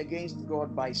rebel against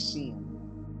God by sin,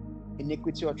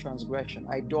 iniquity or transgression,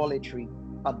 idolatry,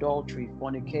 adultery,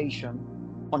 fornication,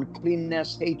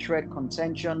 uncleanness, hatred,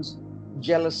 contentions,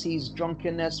 jealousies,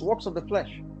 drunkenness, works of the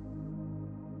flesh,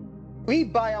 we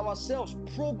by ourselves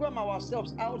program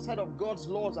ourselves outside of God's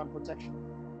laws and protection.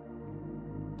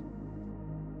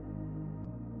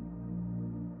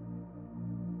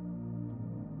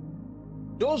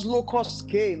 Those locusts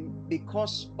came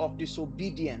because of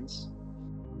disobedience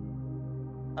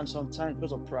and sometimes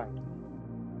because of pride.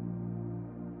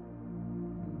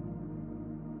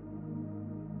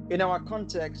 In our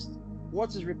context,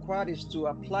 what is required is to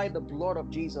apply the blood of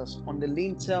Jesus on the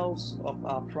lintels of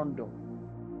our front door.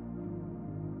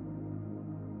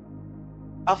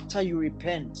 After you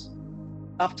repent,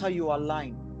 after you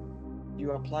align,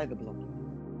 you apply the blood.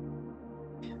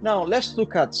 Now, let's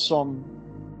look at some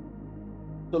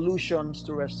solutions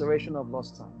to restoration of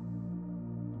lost time.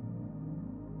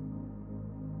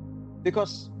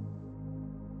 Because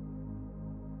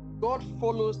God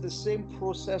follows the same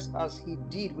process as He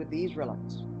did with the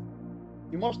Israelites.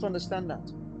 You must understand that.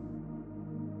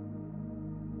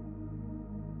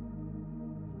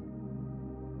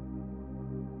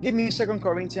 Give me 2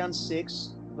 Corinthians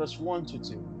 6, verse 1 to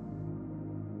 2.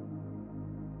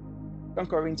 2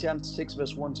 Corinthians 6,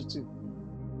 verse 1 to 2.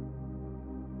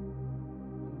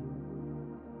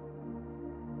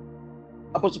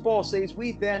 Apostle Paul says,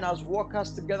 we then as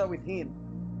workers together with Him,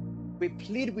 we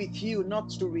plead with you not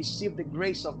to receive the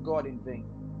grace of God in vain.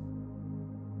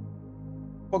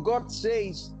 For God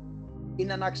says,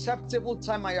 in an acceptable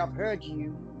time I have heard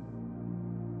you,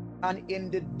 and in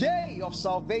the day of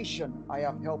salvation I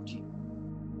have helped you.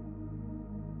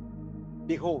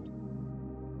 Behold,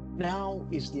 now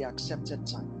is the accepted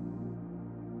time.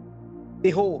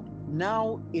 Behold,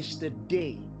 now is the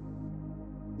day.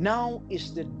 Now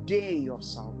is the day of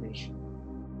salvation.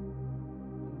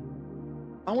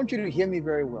 I want you to hear me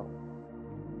very well.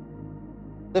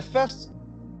 The first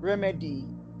remedy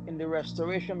in the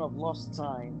restoration of lost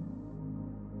time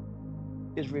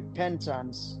is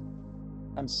repentance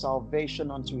and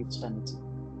salvation unto eternity.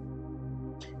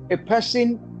 A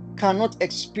person cannot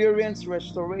experience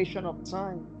restoration of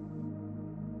time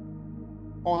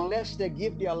unless they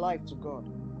give their life to God.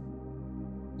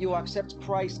 You accept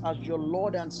Christ as your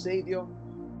Lord and Savior,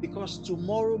 because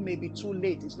tomorrow may be too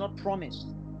late. It's not promised.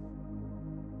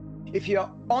 If you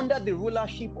are under the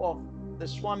rulership of the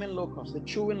swarming locust, the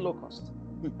chewing locust,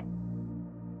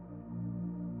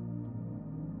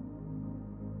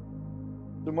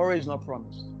 tomorrow is not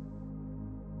promised.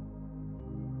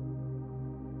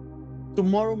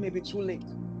 Tomorrow may be too late.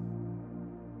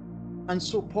 And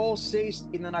so Paul says,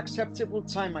 in an acceptable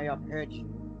time I have heard you.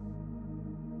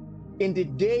 In the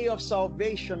day of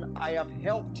salvation I have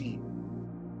helped you.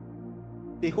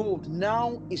 Behold,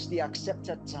 now is the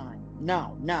accepted time.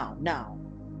 Now.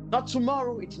 Not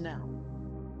tomorrow, it's now.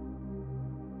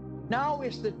 Now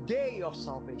is the day of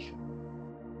salvation.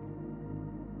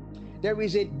 There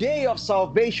is a day of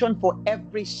salvation for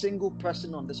every single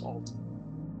person on this altar.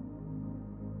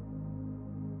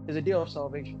 There's a day of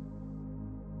salvation.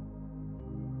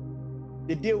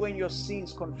 The day when your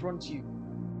sins confront you.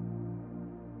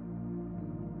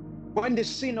 When the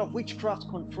sin of witchcraft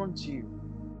confronts you.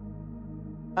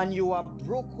 and you are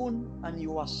broken and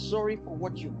you are sorry for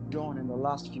what you've done in the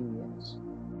last few years.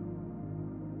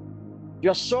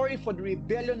 You're sorry for the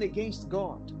rebellion against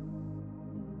God,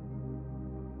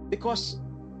 because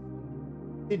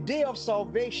the day of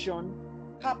salvation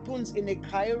happens in a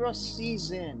Kairos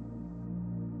season.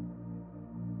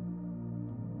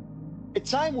 A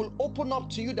time will open up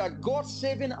to you that God's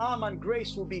saving arm and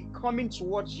grace will be coming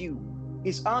towards you.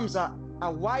 His arms are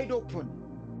wide open,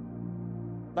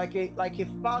 like a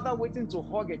father waiting to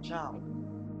hug a child,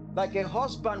 like a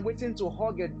husband waiting to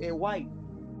hug a wife.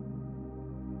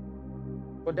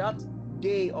 But that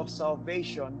day of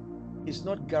salvation is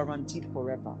not guaranteed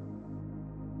forever.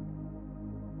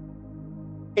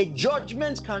 A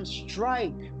judgment can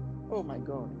strike. Oh my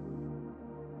God.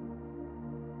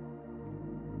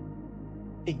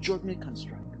 A judgment can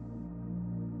strike.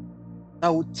 I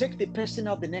will take the person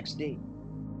out the next day.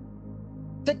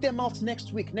 Take them out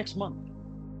next week, next month.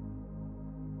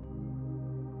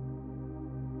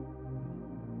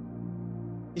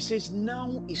 He says,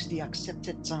 now is the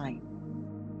accepted time.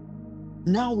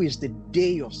 Now is the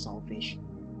day of salvation.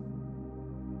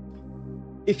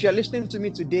 If you're listening to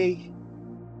me today,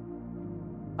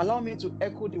 allow me to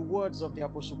echo the words of the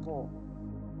Apostle Paul.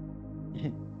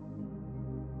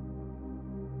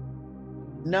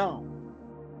 Now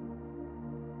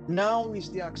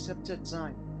is the accepted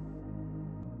time.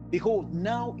 Behold,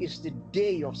 now is the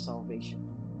day of salvation.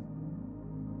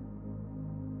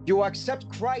 You accept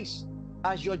Christ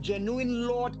as your genuine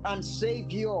Lord and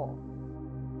Savior,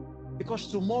 because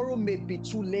tomorrow may be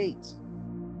too late.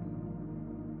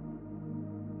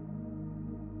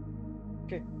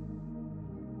 Okay.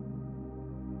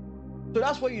 So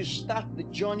that's where you start the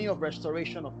journey of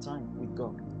restoration of time with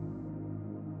God.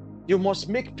 You must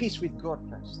make peace with God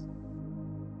first.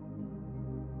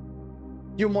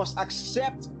 You must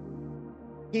accept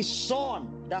His Son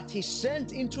that He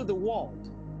sent into the world.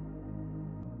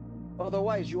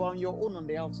 Otherwise, you are on your own on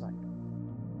the outside.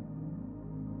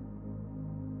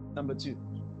 Number 2,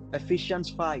 Ephesians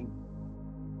 5.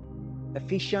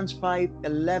 Ephesians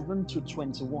 5:11 to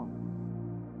 21.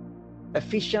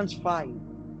 Ephesians 5,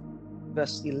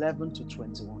 verse 11 to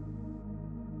 21.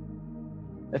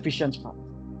 Ephesians 5.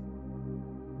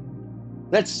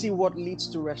 Let's see what leads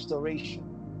to restoration.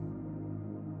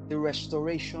 The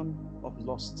restoration of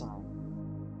lost time.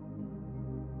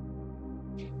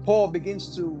 Paul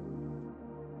begins to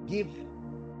give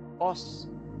us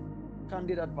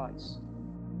candid advice.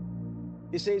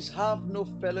 He says, have no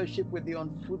fellowship with the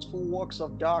unfruitful works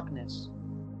of darkness,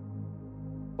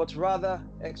 but rather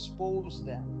expose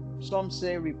them. Some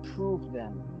say reprove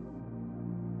them.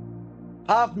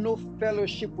 Have no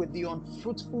fellowship with the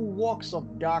unfruitful works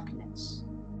of darkness,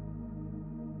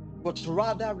 but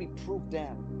rather reprove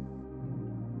them.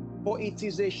 For it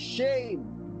is a shame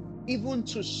even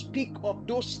to speak of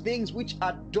those things which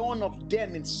are done of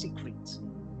them in secret.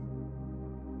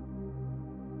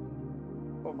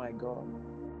 Oh my God.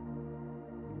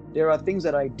 There are things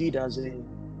that I did as a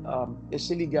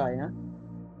silly guy. And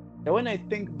when I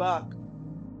think back,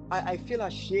 I feel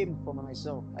ashamed for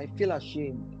myself. I feel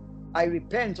ashamed. I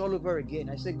repent all over again.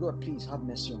 I say, God, please have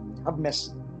mercy on me. Have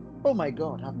mercy. Oh my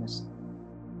God, have mercy.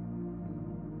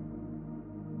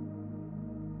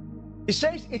 He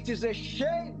says it is a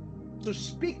shame to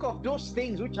speak of those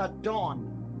things which are done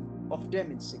of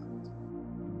them in secret.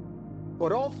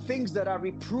 But all things that are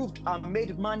reproved are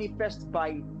made manifest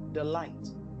by the light.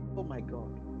 Oh my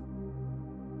God.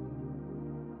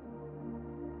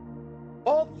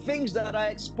 All things that are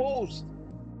exposed,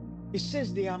 it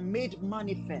says they are made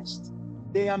manifest.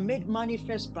 They are made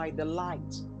manifest by the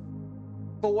light.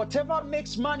 For whatever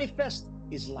makes manifest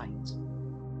is light.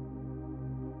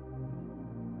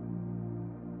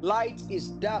 Light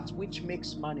is that which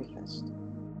makes manifest.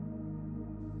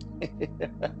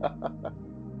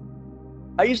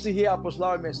 I used to hear Apostle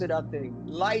Arame say that thing.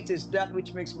 Light is that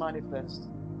which makes manifest.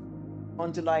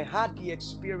 Until I had the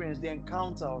experience, the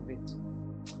encounter of it.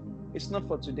 It's not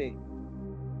for today.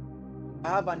 I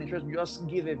have an interest to just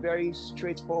give a very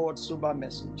straightforward, sober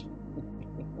message.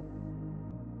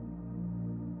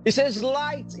 It says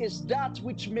light is that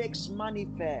which makes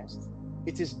manifest.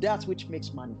 It is that which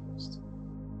makes manifest.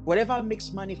 Whatever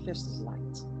makes manifest is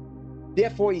light.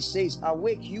 Therefore, he says,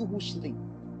 awake you who sleep.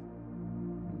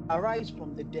 Arise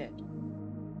from the dead,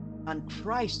 and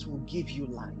Christ will give you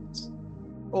light.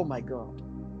 Oh my God.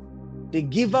 The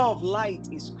giver of light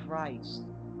is Christ.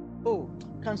 Oh,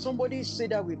 can somebody say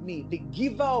that with me? The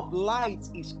giver of light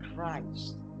is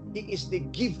Christ. He is the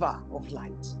giver of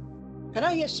light. Can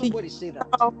I hear somebody say that?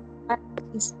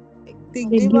 The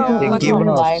giver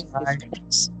of life is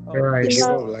Christ. The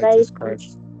giver of light is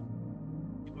Christ.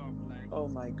 Oh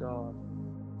my God.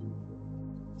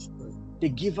 The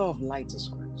giver of light is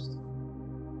Christ.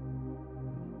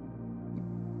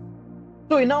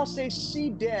 So he now says, see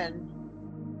then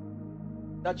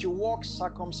that you walk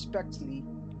circumspectly,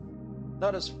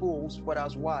 not as fools, but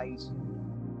as wise,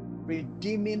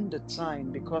 redeeming the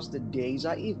time because the days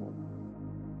are evil.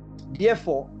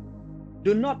 Therefore,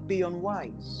 do not be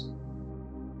unwise,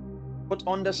 but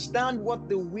understand what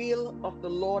the will of the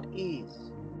Lord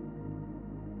is.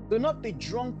 Do not be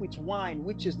drunk with wine,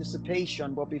 which is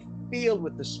dissipation, but be filled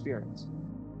with the Spirit,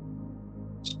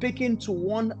 speaking to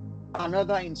one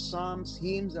another in psalms,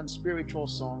 hymns, and spiritual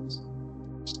songs,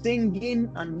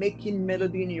 singing and making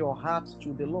melody in your hearts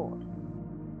to the Lord,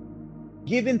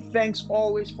 giving thanks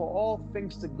always for all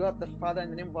things to God the Father in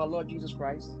the name of our Lord Jesus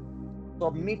Christ,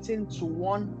 submitting to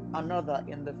one another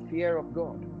in the fear of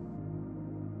God.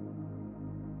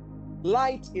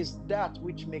 Light is that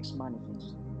which makes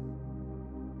manifest.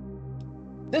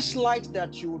 This light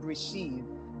that you would receive,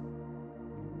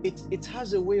 it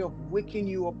has a way of waking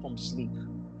you up from sleep,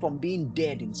 from being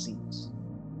dead in sins.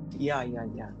 Yeah.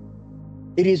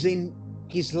 It is in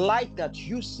his light that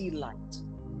you see light.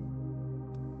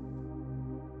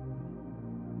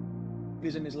 It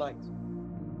is in his light.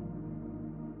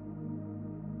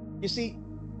 You see,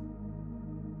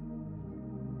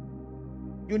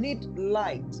 you need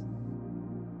light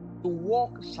to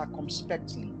walk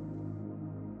circumspectly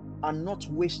and not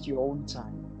waste your own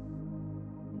time.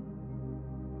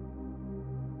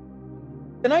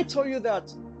 Can I tell you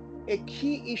that a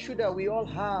key issue that we all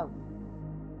have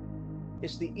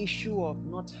is the issue of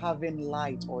not having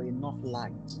light or enough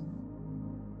light?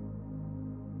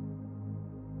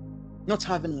 Not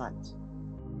having light.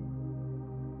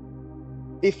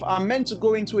 If I'm meant to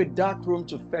go into a dark room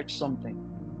to fetch something,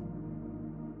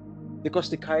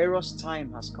 because the Kairos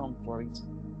time has come for it,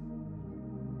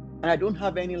 and I don't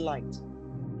have any light,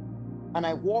 and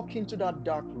I walk into that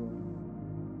dark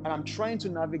room, and I'm trying to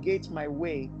navigate my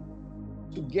way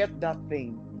to get that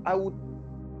thing, I would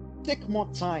take more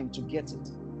time to get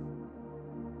it.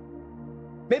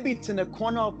 Maybe it's in a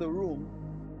corner of the room,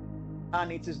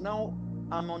 and it is now,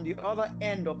 I'm on the other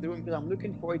end of the room because I'm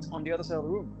looking for it on the other side of the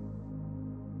room.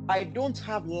 I don't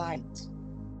have light.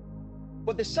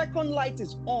 But the second light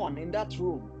is on in that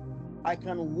room. I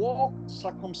can walk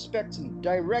circumspectly,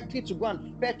 directly to go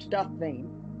and fetch that thing,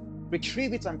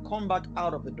 retrieve it, and come back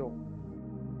out of the door.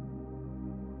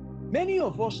 Many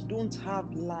of us don't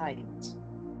have light.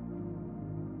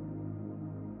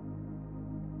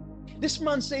 This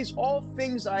man says all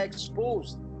things are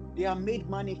exposed. They are made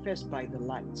manifest by the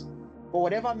light. But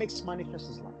whatever makes manifest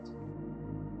is light.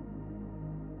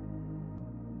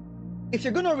 If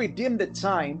you're going to redeem the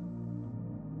time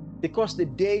because the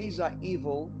days are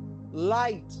evil,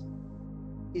 light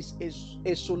is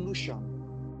a solution.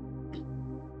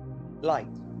 Light.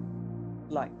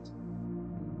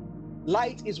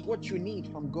 Light is what you need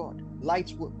from God.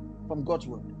 Light from God's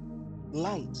word.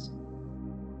 Light.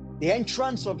 The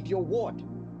entrance of your word,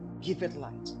 give it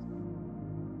light.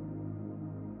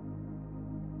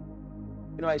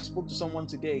 You know, I spoke to someone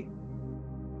today,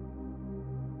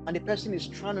 and the person is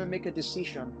trying to make a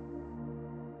decision.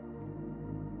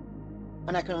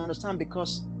 And I can understand,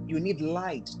 because you need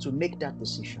light to make that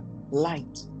decision.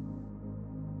 Light.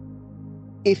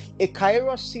 If a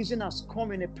Kairos season has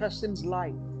come in a person's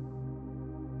life,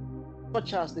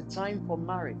 such as the time for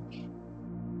marriage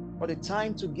or the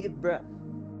time to give birth,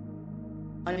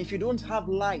 and if you don't have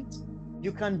light,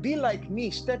 you can be like me,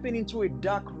 stepping into a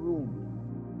dark room,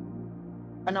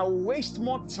 and I'll waste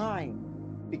more time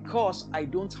because I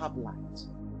don't have light.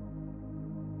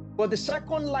 But the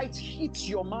second light hits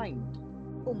your mind.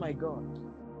 Oh my God.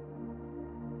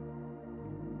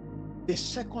 The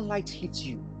second light hits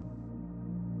you.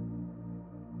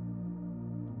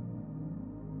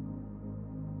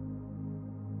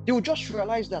 You will just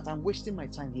realize that I'm wasting my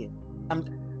time here.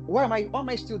 What am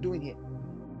I still doing here?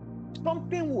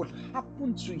 Something will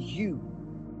happen to you.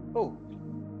 Oh,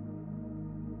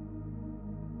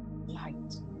 light.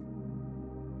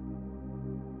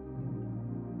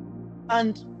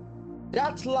 And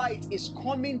that light is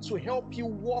coming to help you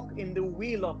walk in the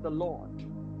will of the Lord.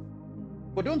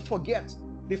 But don't forget,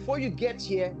 before you get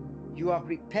here, you have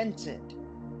repented.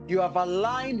 You have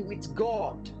aligned with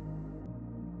God.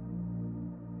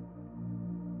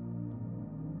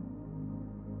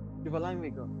 You've aligned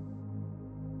with God.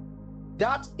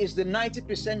 That is the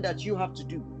 90% that you have to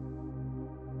do.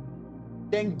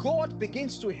 Then God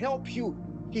begins to help you.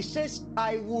 He says,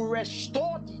 I will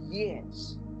restore the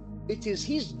years. It is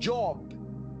his job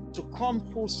to come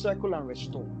full circle and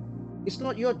restore. It's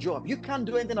not your job. You can't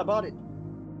do anything about it.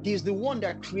 He's the one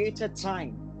that created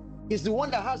time. He's the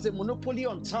one that has the monopoly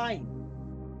on time.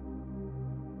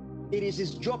 It is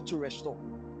his job to restore.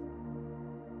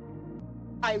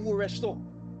 I will restore.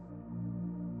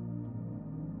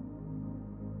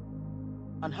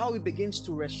 And how he begins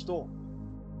to restore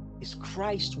is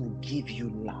Christ will give you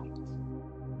light.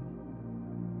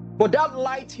 But that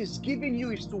light he's giving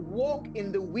you is to walk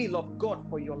in the will of God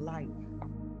for your life.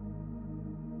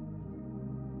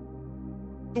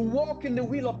 To walk in the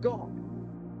will of God.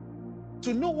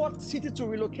 To know what city to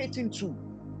relocate into.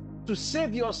 To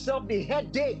save yourself the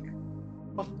headache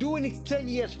of doing it 10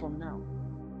 years from now.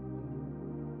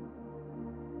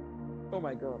 Oh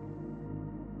my God.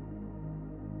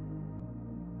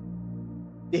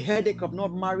 The headache of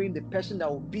not marrying the person that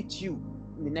will beat you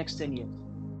in the next 10 years,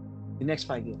 the next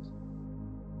 5 years.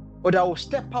 Or that will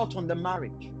step out on the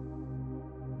marriage.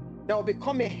 That will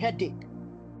become a headache.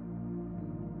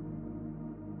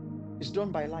 It's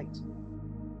done by light.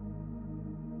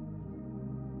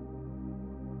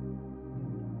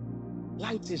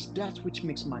 Light is that which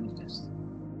makes manifest.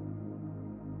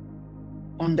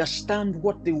 Understand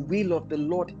what the will of the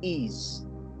Lord is.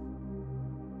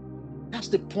 That's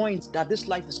the point that this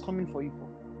light is coming for you for.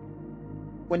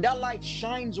 When that light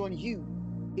shines on you,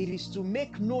 it is to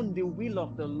make known the will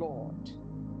of the Lord.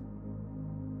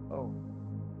 Oh.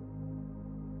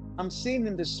 I'm seeing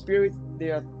in the spirit,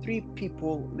 there are 3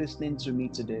 people listening to me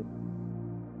today.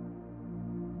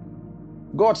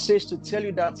 God says to tell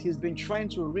you that he's been trying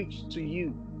to reach to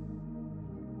you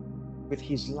with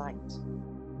his light.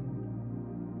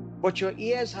 But your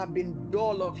ears have been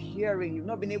dull of hearing. You've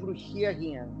not been able to hear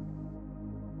him.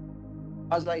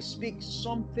 As I speak,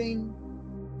 something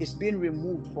is being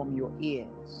removed from your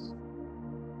ears.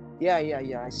 Yeah.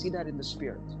 I see that in the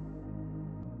spirit.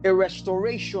 A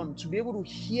restoration to be able to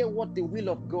hear what the will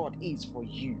of God is for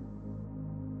you.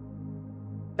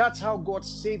 That's how God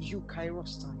saves you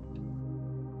Kairos time.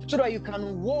 So that you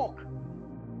can walk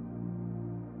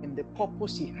in the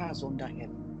purpose he has under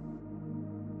heaven.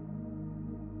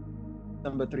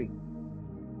 Number 3,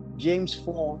 James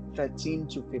 4:13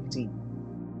 to 15.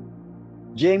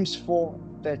 James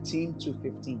 4:13 to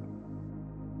 15.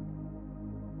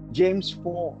 James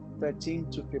 4:13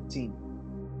 to 15.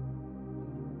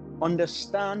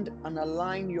 Understand and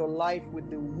align your life with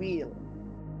the will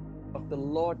of the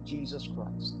Lord Jesus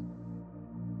Christ.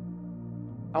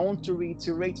 I want to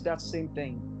reiterate that same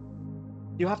thing.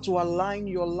 You have to align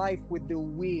your life with the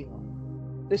will.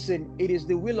 Listen, it is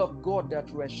the will of God that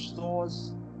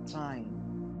restores time.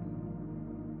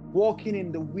 Walking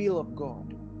in the will of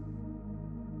God.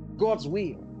 God's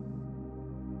will.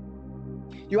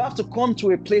 You have to come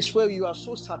to a place where you are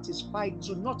so satisfied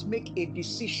to not make a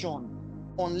decision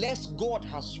unless God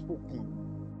has spoken.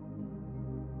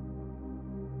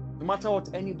 No matter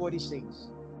what anybody says.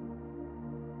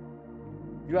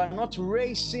 You are not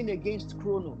racing against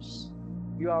Chronos.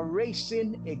 You are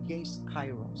racing against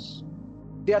Kairos.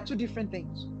 They are 2 different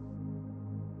things.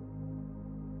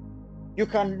 You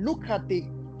can look at the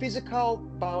physical,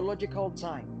 biological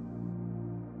time,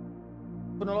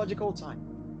 chronological time.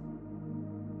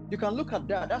 You can look at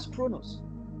that. That's Chronos.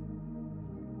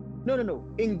 No.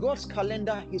 In God's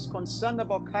calendar, he's concerned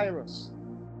about Kairos.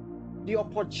 The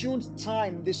opportune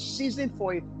time, the season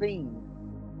for a thing.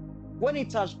 When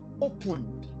it has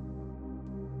opened.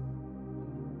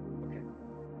 Okay.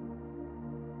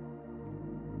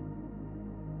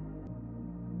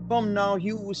 Come now,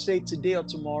 you will say today or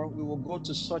tomorrow, we will go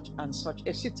to such and such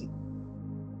a city.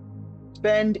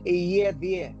 Spend a year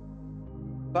there.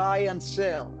 Buy and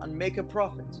sell and make a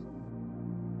profit.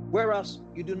 Whereas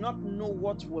you do not know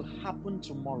what will happen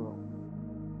tomorrow.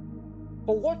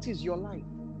 For what is your life?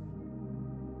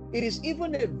 It is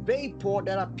even a vapor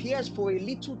that appears for a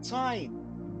little time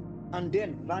and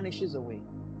then vanishes away.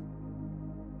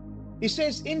 He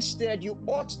says, instead, you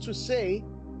ought to say,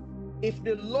 if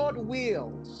the Lord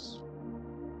wills,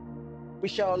 we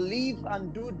shall live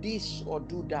and do this or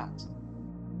do that.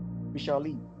 We shall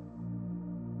live.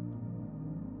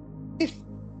 If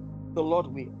the Lord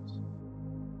wills.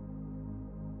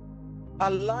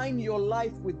 Align your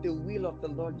life with the will of the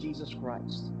Lord Jesus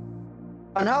Christ.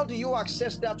 And how do you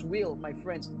access that will, my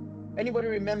friends? Anybody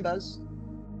remembers?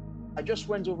 I just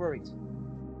went over it.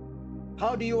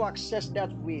 How do you access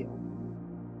that will?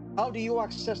 How do you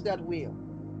access that will?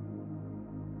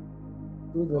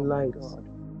 Through the light. God.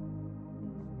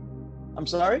 I'm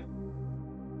sorry?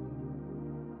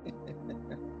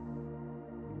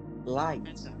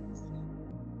 Light.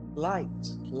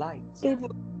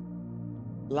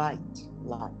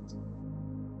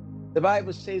 The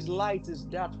Bible says light is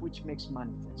that which makes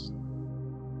manifest.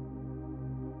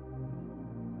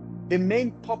 The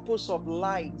main purpose of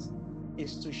light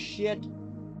is to shed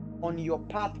on your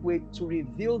pathway to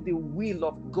reveal the will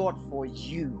of God for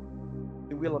you,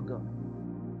 the will of God.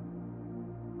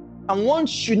 And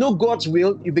once you know God's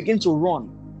will, you begin to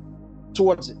run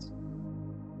towards it.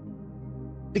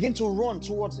 Begin to run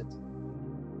towards it.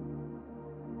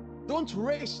 Don't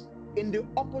race in the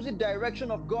opposite direction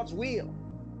of God's will.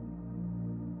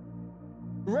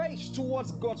 Race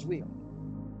towards God's will.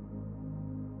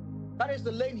 That is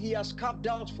the lane He has carved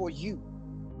out for you.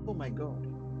 Oh my God.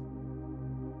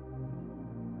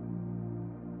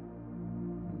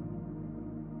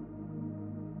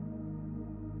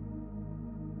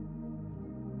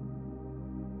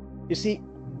 You see,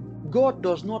 God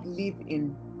does not live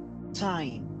in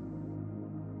time.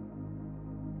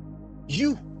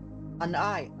 You and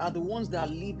I are the ones that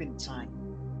live in time.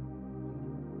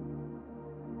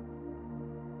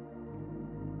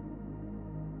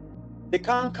 The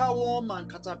cankerworm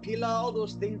and caterpillar, all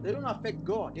those things, they don't affect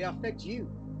God, they affect you.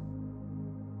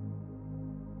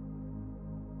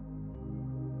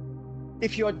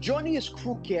 If your journey is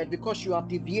crooked because you have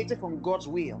deviated from God's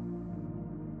will,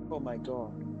 oh my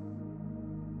God,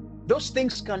 those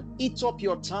things can eat up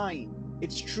your time.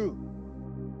 It's true.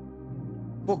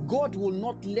 But God will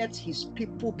not let His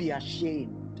people be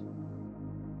ashamed.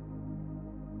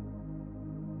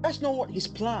 That's not what His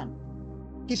plan.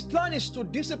 His plan is to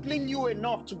discipline you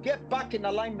enough to get back in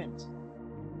alignment.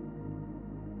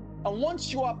 And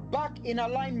once you are back in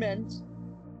alignment,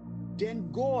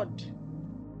 then God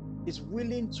is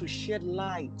willing to shed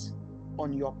light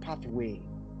on your pathway.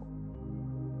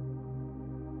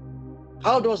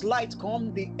 How does light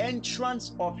come? The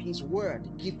entrance of His word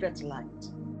giveth light.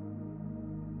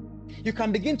 You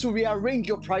can begin to rearrange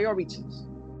your priorities.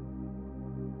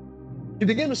 You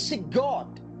begin to seek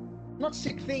God, not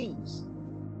seek things.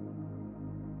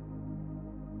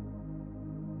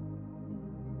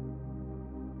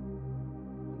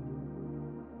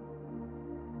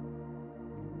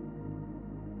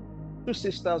 Two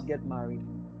sisters get married.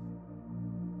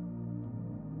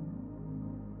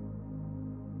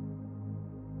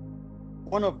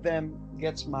 One of them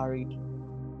gets married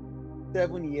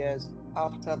 7 years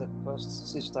after the first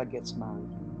sister gets married.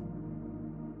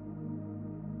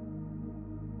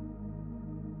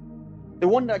 The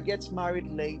one that gets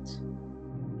married late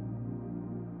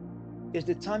is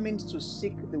determined to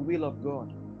seek the will of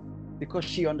God because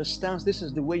she understands this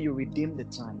is the way you redeem the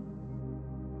time.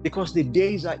 Because the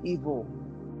days are evil.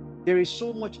 There is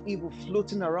so much evil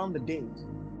floating around the days.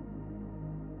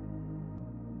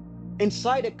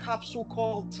 Inside a capsule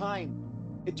called time,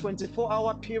 a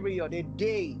 24-hour period, a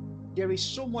day, there is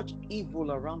so much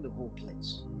evil around the whole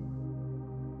place.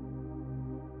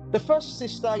 The first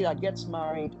sister that gets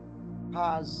married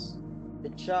has a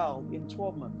child in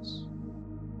 12 months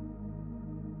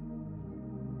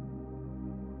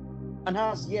and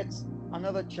has yet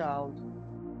another child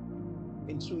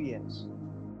in 2 years.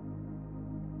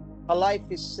 Her life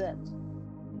is set.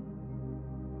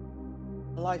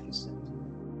 Her life is set.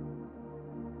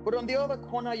 But on the other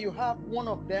corner, you have one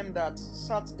of them that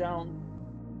sat down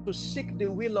to seek the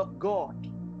will of God.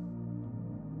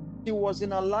 She was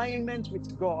in alignment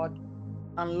with God,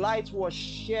 and light was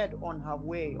shed on her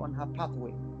way, on her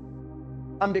pathway.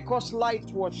 And because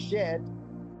light was shed,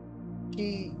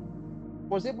 she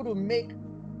was able to make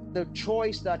the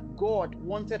choice that God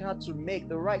wanted her to make,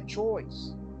 the right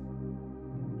choice,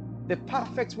 the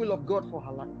perfect will of God for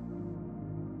her life.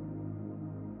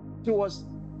 She was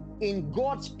in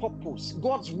God's purpose,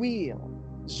 God's will.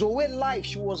 Zoe life,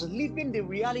 she was living the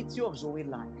reality of Zoe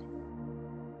life.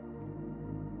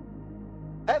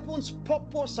 Heaven's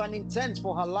purpose and intent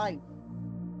for her life,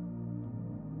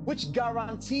 which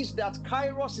guarantees that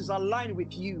Kairos is aligned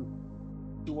with you.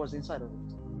 She was inside of it.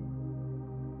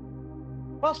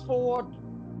 Fast forward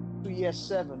to year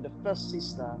 7, the first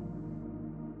sister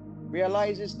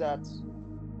realizes that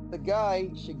the guy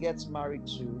she gets married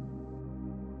to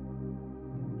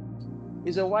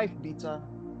is a wife beater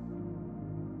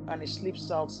and he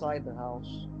sleeps outside the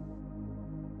house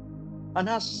and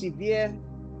has severe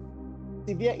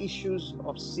issues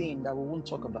of sin that we won't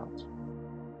talk about.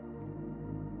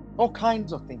 All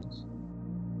kinds of things.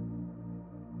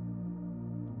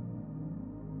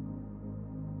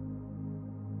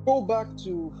 Go back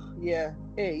to year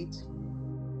 8.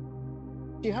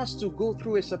 She has to go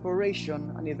through a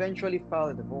separation and eventually file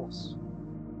a divorce.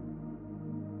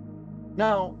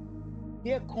 Now,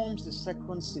 here comes the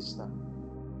second sister,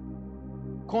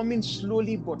 coming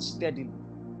slowly but steadily.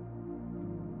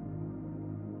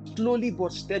 Slowly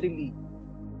but steadily,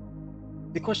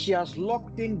 because she has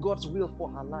locked in God's will for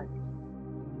her life.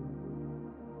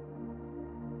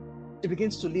 She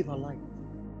begins to live her life.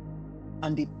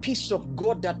 And the peace of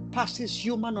God that passes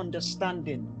human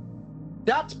understanding,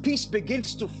 that peace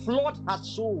begins to flood her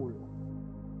soul.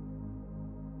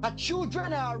 Her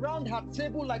children are around her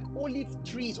table like olive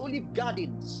trees, olive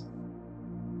gardens.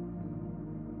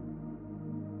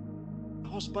 Her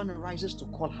husband arises to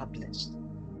call her blessed.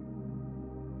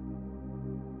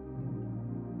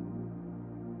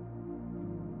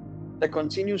 They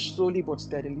continue slowly but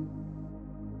steadily.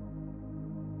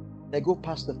 They go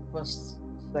past the first,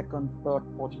 second, third,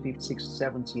 fourth, fifth, sixth,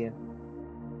 seventh year.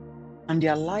 And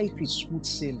their life is smooth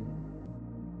sailing.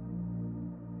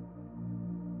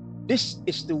 This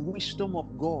is the wisdom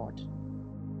of God.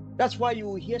 That's why you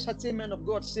will hear certain men of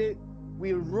God say,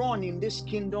 we run in this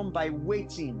kingdom by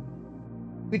waiting.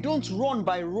 We don't run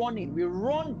by running. We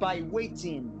run by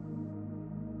waiting.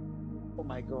 Oh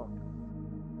my God.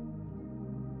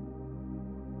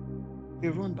 We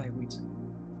run by waiting.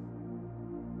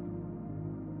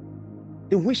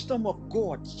 The wisdom of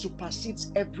God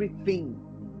supersedes everything,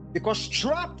 because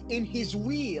trapped in his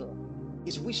will,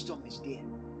 his wisdom is there.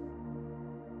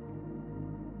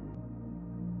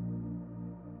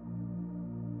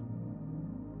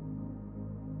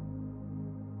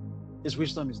 His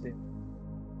wisdom is there.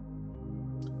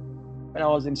 When I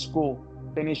was in school,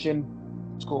 finishing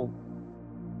school,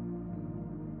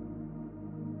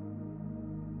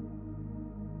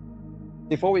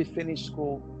 before we finished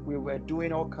school, we were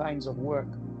doing all kinds of work,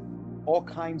 all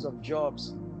kinds of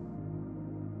jobs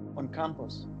on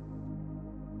campus.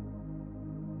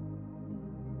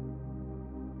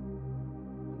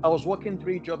 I was working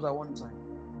 3 jobs at one time.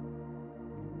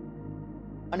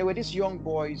 And there were these young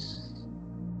boys.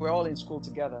 We're all in school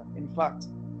together. In fact,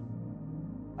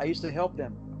 I used to help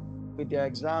them with their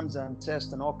exams and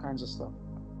tests and all kinds of stuff.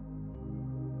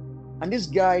 And these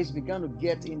guys began to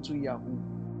get into Yahoo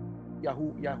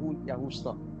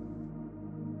stuff.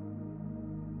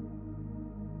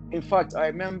 In fact, I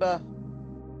remember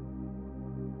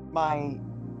my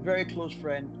very close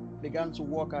friend began to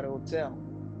work at a hotel.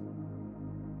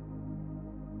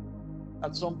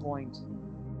 At some point,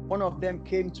 one of them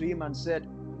came to him and said,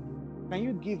 can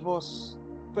you give us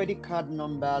credit card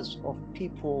numbers of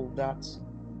people that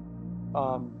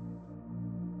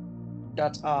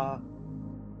are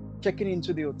checking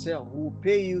into the hotel who will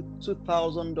pay you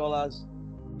 $2,000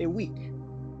 a week?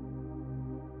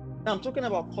 Now I'm talking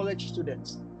about college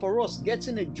students. For us,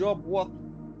 getting a job worth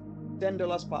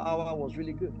 $10 per hour was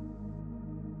really good.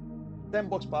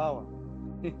 $10 per hour.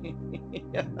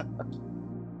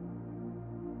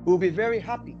 We'll be very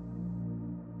happy.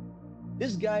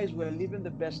 These guys were living the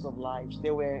best of lives.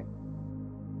 They were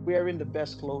wearing the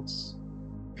best clothes,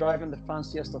 driving the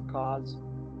fanciest of cars,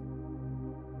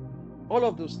 all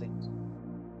of those things.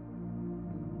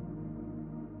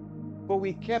 But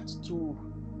we kept to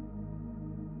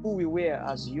who we were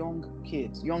as young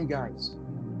kids, young guys.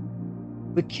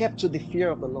 We kept to the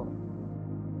fear of the Lord.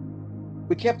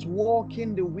 We kept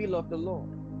walking the will of the Lord.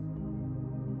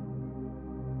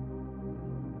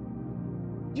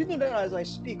 Do you know that as I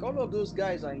speak, all of those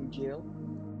guys are in jail?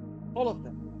 All of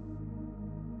them.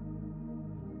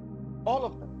 All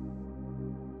of them.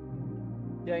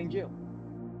 They are in jail.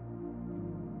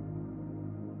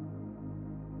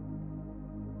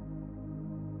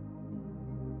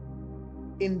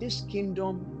 In this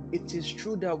kingdom, it is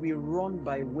true that we run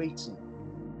by waiting.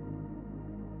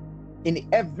 In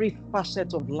every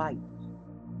facet of life.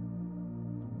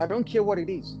 I don't care what it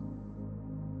is.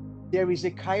 There is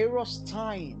a kairos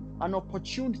time, an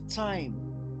opportune time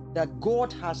that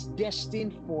God has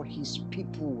destined for his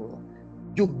people.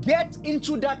 You get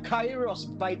into that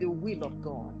kairos by the will of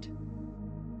God.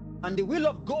 And the will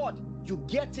of God, you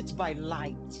get it by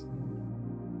light.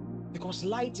 Because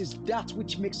light is that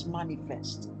which makes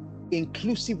manifest,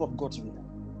 inclusive of God's will.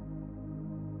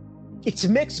 It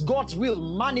makes God's will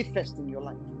manifest in your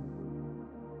life.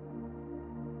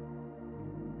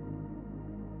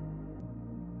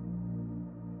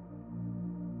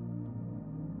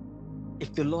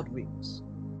 If the Lord wills,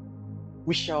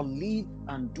 we shall live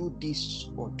and do this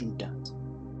or do that.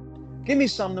 Give me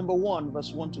Psalm number 1,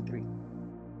 verse 1 to 3.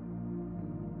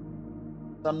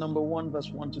 Psalm number 1,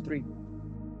 verse 1 to 3.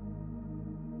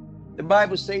 The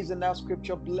Bible says in that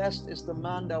scripture, blessed is the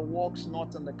man that walks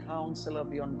not in the counsel of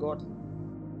the ungodly,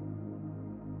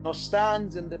 nor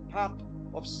stands in the path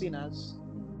of sinners,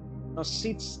 nor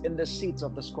sits in the seat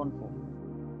of the scornful.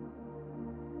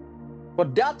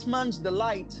 But that man's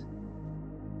delight,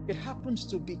 it happens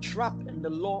to be trapped in the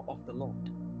law of the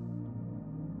Lord.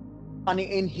 And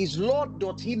in his law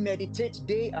doth he meditate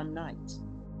day and night.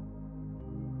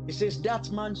 He says,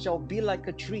 that man shall be like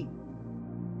a tree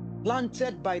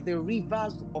planted by the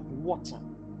rivers of water,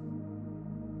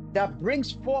 that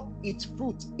brings forth its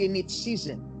fruit in its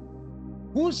season,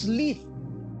 whose leaf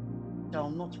shall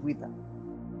not wither,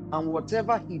 and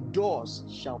whatever he does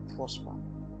shall prosper.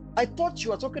 I thought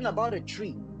you were talking about a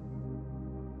tree.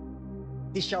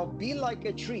 He shall be like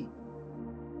a tree.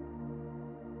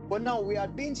 But now we are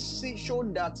being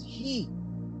shown that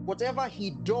whatever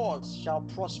he does shall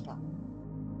prosper.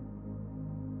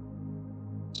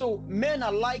 So men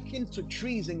are likened to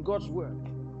trees in God's word.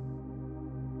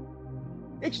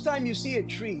 Each time you see a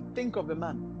tree, think of a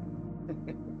man.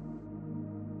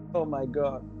 Oh my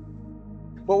God.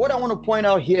 But what I want to point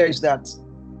out here is that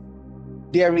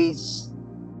there is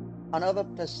another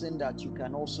person that you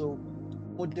can also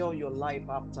model your life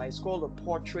after. It's called a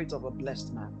portrait of a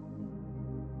blessed man.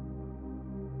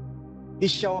 He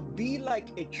shall be like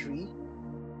a tree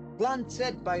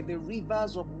planted by the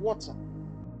rivers of water.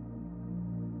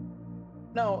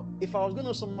 Now, if I was going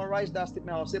to summarize that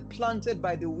statement, I would say planted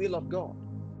by the will of God,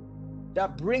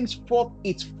 that brings forth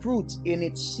its fruit in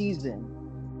its season.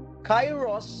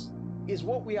 Kairos is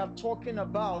what we are talking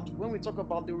about when we talk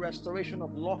about the restoration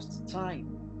of lost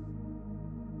time,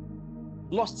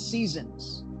 lost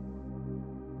seasons.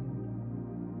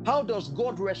 How does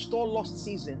God restore lost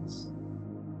seasons?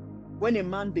 When a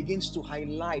man begins to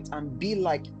highlight and be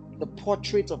like the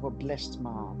portrait of a blessed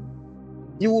man.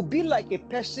 You will be like a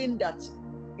person that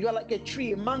you are like a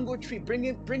tree, a mango tree,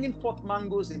 bringing forth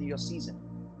mangoes in your season.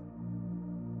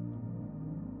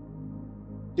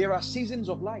 There are seasons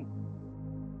of life.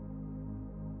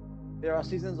 There are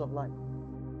seasons of life.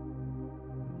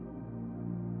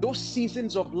 Those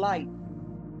seasons of life,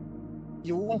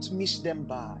 you won't miss them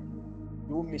by.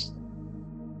 You won't miss them.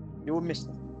 You won't miss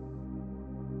them.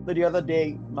 So the other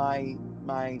day, my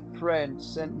friend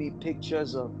sent me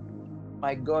pictures of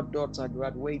my goddaughter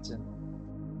graduating.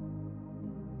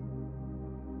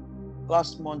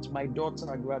 Last month, my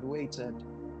daughter graduated.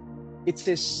 It's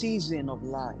a season of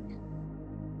life.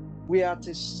 We are at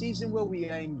a season where we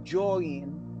are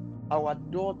enjoying our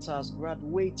daughters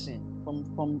graduating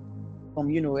from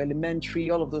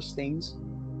elementary, all of those things.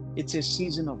 It's a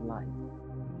season of life.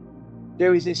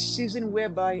 There is a season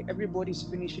whereby everybody's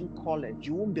finishing college.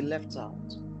 You won't be left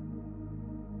out.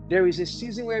 There is a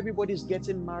season where everybody's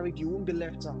getting married. You won't be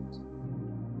left out.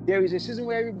 There is a season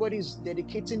where everybody's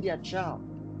dedicating their child.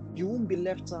 You won't be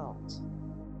left out.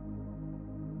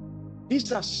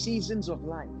 These are seasons of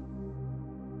life.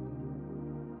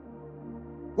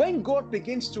 When God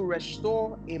begins to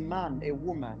restore a man, a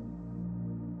woman,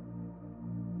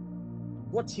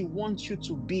 what he wants you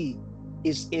to be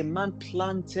is a man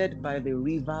planted by the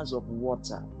rivers of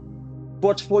water.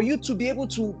 But for you to be able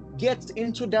to get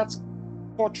into that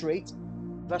portrait,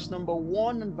 verse number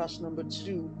 1 and verse number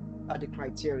 2 are the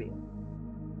criteria.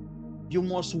 You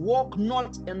must walk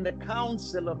not in the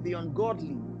counsel of the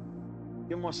ungodly.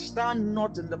 You must stand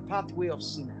not in the pathway of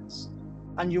sinners.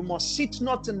 And you must sit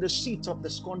not in the seat of the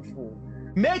scornful.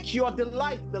 Make your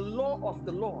delight the law of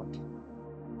the Lord,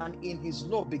 and in his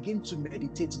law begin to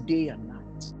meditate day and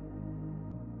night.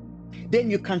 Then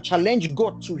you can challenge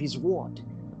God to his word.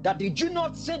 That did you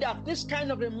not say that this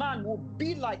kind of a man will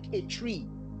be like a tree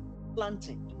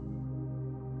planted?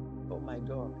 Oh my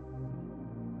God.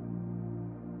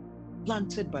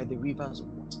 Planted by the rivers of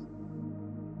water.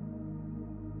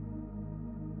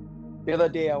 The other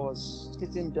day I was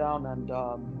sitting down and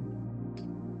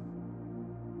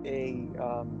it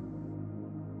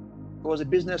was a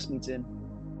business meeting,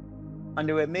 and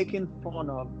they were making fun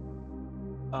of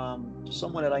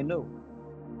someone that I know.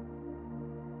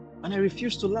 And I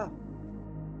refused to laugh.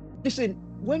 Listen,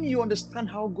 when you understand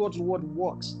how God's word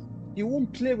works, you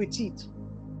won't play with it.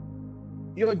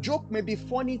 Your joke may be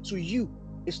funny to you.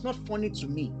 It's not funny to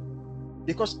me,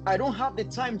 because I don't have the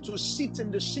time to sit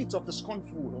in the seat of the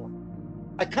scornful.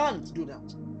 I can't do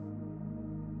that.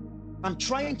 I'm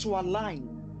trying to align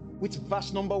with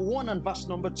verse number 1 and verse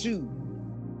number 2.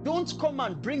 Don't come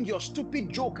and bring your stupid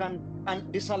joke and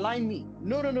disalign me.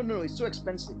 No, it's too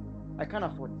expensive. I can't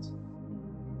afford it.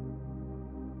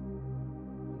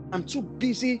 I'm too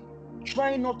busy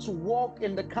trying not to walk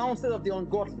in the counsel of the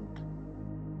ungodly.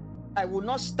 I will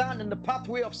not stand in the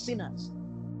pathway of sinners,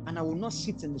 and I will not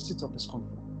sit in the seat of the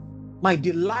scornful. My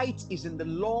delight is in the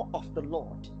law of the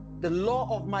Lord, the law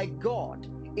of my God.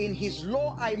 In his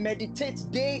law I meditate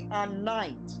day and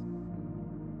night.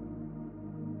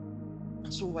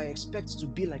 And so I expect to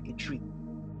be like a tree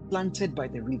planted by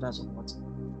the rivers of water.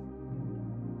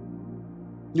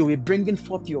 You will be bringing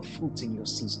forth your fruit in your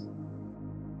season.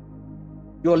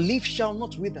 Your leaf shall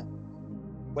not wither.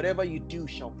 Whatever you do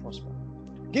shall prosper.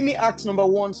 Give me Acts number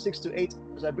 1, 6 to 8,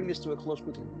 as I bring this to a close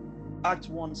quickly. Acts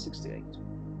 1, 6 to 8.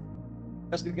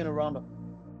 Let's begin a roundup.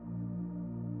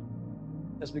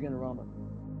 Let's begin to round up.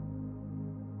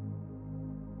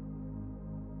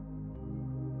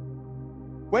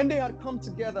 When they had come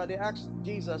together, they asked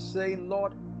Jesus, saying,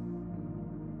 Lord,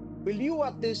 will you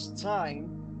at this time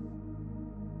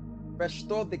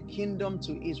restore the kingdom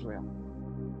to Israel?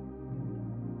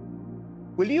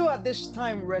 Will you at this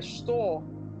time restore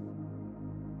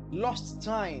lost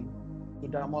time to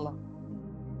Damola?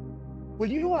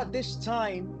 Will you at this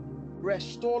time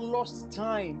restore lost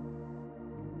time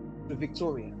to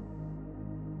Victoria?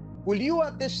 Will you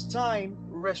at this time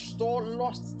restore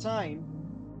lost time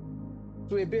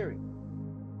to Iberi?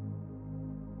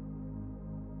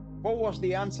 What was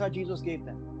the answer Jesus gave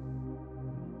them?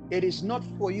 It is not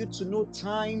for you to know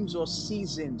times or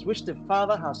seasons which the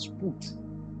Father has put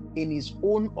in his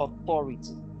own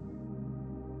authority,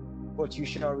 but you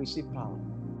shall receive power.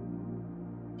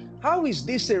 How is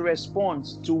this a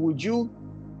response to would you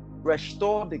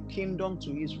restore the kingdom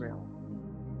to Israel?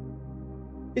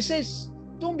 It says,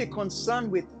 don't be concerned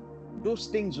with those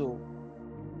things. What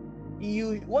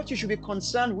you should be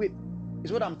concerned with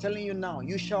is what I'm telling you now.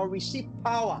 You shall receive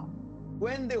power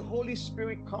when the Holy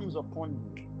Spirit comes upon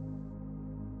you.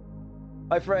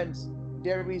 My friends,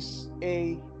 there is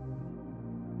a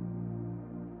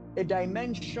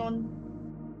dimension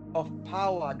of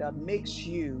power that makes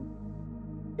you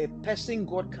a person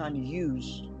God can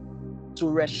use to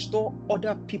restore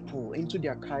other people into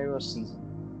their Kairos season.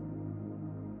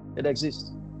 It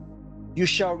exists. You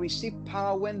shall receive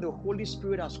power when the Holy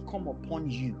Spirit has come upon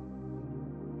you.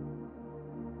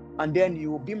 And then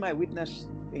you will be my witness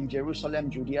in Jerusalem,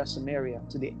 Judea, Samaria,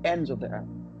 to the ends of the earth.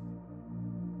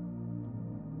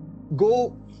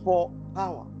 Go for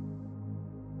power.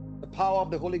 The power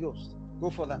of the Holy Ghost. Go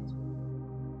for that.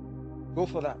 Go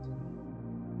for that.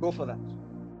 Go for that.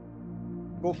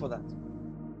 Go for that.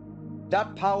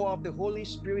 That power of the Holy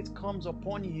Spirit comes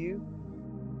upon you.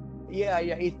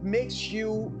 It makes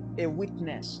you a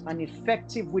witness, an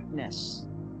effective witness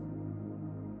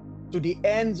to the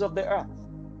ends of the earth.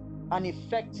 An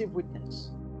effective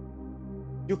witness.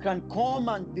 You can come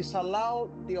and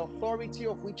disallow the authority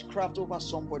of witchcraft over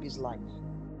somebody's life.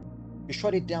 You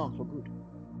shut it down for good.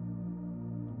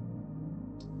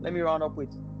 Let me round up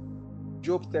with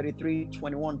Job 33,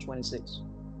 21, 26.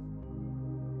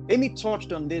 Amy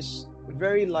touched on this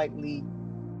very lightly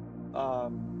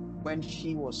when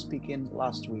she was speaking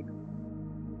last week.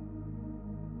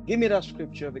 Give me that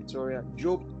scripture, Victoria.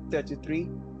 Job 33,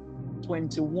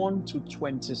 21 to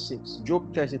 26.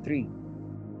 Job 33,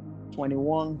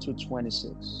 21 to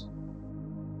 26.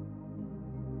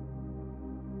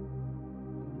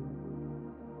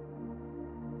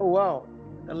 Oh, wow.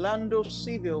 Orlando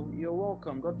Civil, you're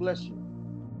welcome. God bless you.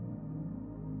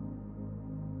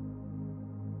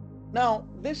 Now,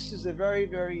 this is a very,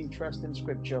 very interesting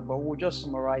scripture, but we'll just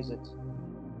summarize it.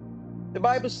 The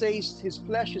Bible says his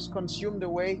flesh is consumed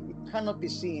away, it cannot be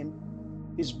seen.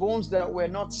 His bones that were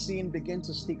not seen begin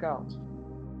to stick out.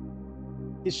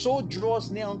 His soul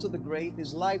draws near unto the grave,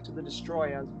 his life to the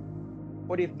destroyers.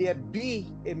 But if there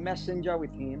be a messenger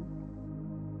with him,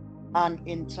 an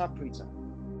interpreter,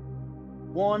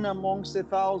 one amongst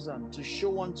 1,000 to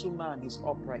show unto man his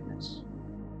uprightness,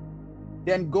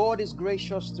 then God is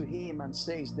gracious to him and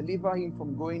says, deliver him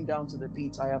from going down to the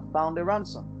pit. I have found a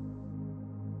ransom.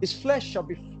 His flesh shall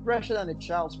be fresher than a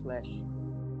child's flesh.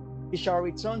 He shall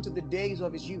return to the days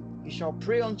of his youth. He shall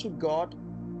pray unto God,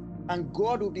 and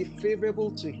God will be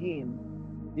favorable to him.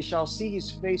 He shall see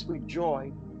his face with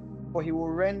joy, for he will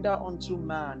render unto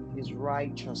man his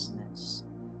righteousness.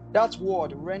 That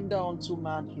word, render unto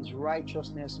man his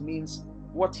righteousness, means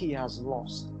what he has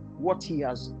lost, what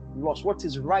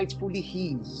is rightfully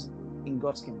his in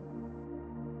God's kingdom.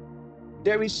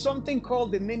 There is something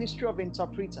called the ministry of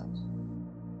interpreters.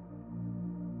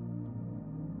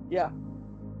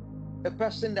 A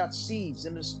person that sees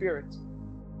in the spirit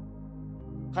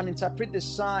can interpret the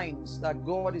signs that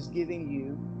God is giving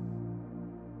you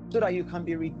so that you can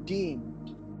be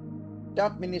redeemed.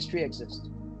 That ministry exists.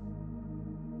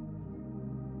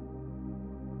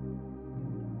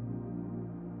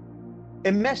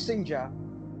 A messenger,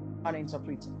 an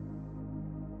interpreter,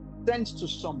 sent to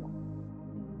someone,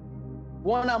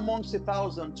 one amongst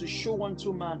 1,000 to show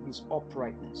unto man his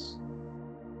uprightness.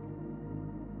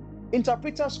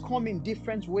 Interpreters come in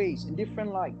different ways, in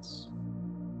different lights.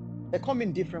 They come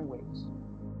in different ways.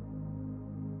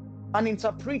 An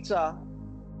interpreter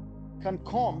can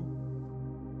come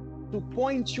to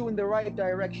point you in the right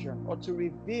direction or to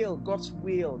reveal God's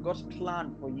will, God's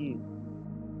plan for you.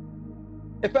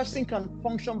 A person can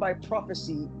function by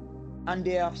prophecy and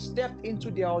they have stepped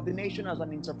into their ordination as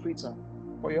an interpreter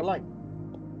for your life.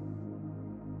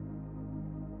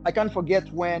 I can't forget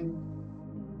when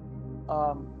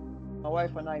My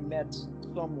wife and I met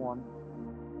someone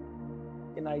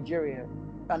in Nigeria,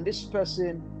 and this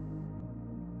person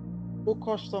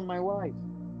focused on my wife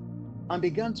and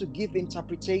began to give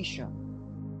interpretation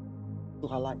to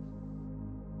her life.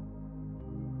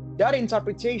 That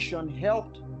interpretation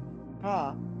helped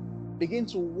her begin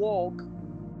to walk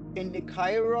in the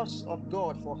kairos of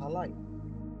God for her life.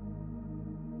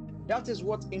 That is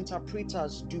what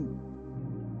interpreters do.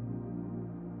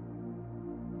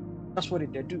 That's what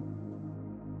they do.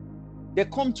 They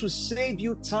come to save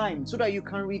you time so that you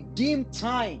can redeem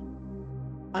time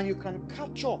and you can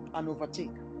catch up and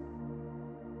overtake.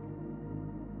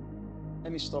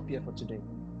 Let me stop here for today.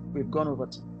 We've gone over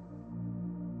time.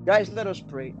 Guys, let us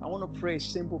pray. I want to pray a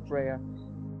simple prayer.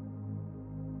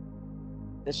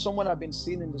 There's someone I've been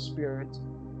seeing in the spirit.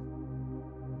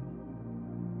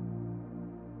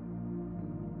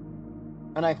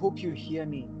 And I hope you hear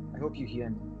me. I hope you hear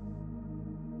me.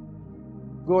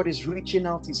 God is reaching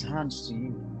out his hands to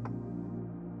you.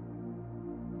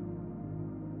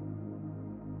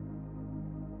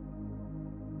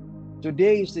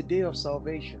 Today is the day of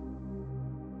salvation.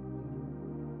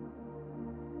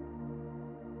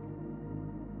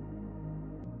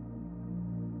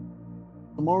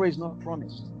 Tomorrow is not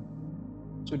promised.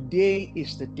 Today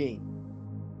is the day.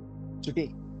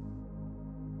 Today.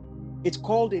 It's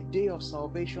called a day of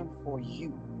salvation for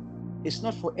you. It's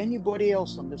not for anybody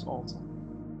else on this altar.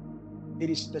 It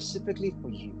is specifically for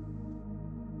you.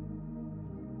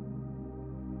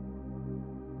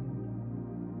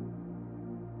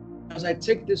 As I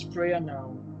take this prayer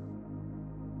now,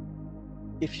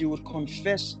 if you would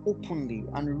confess openly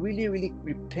and really, really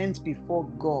repent before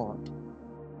God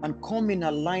and come in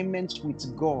alignment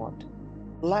with God,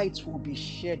 light will be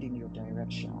shed in your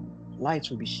direction. Light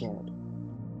will be shed.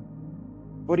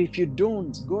 But if you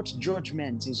don't, God's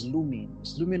judgment is looming.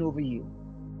 It's looming over you.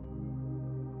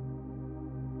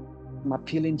 I'm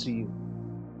appealing to you.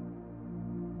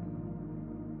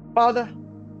 Father,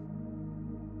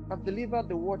 I've delivered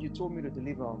the word you told me to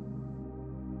deliver.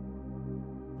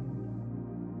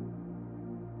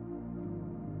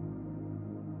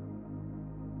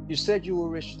 You said you will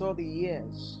restore the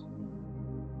years.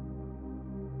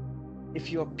 If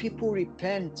your people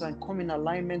repent and come in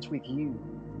alignment with you,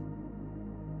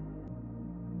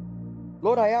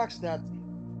 Lord, I ask that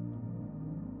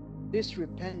this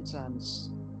repentance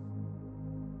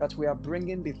that we are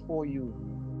bringing before you,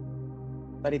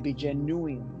 that it be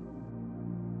genuine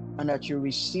and that you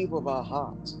receive of our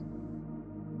hearts.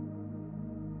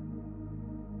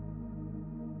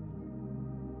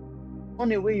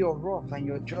 Turn away your wrath and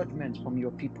your judgment from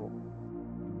your people.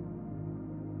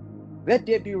 Let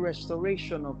there be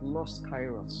restoration of lost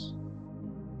kairos.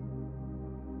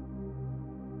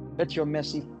 Let your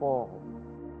mercy fall.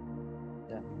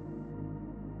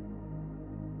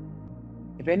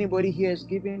 If anybody here is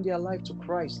giving their life to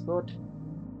Christ, Lord,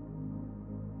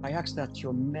 I ask that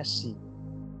your mercy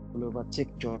will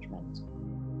overtake judgment.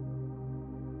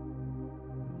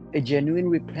 A genuine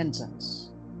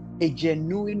repentance. A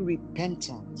genuine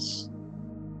repentance.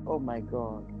 Oh my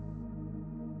God.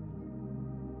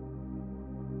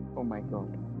 Oh my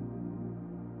God.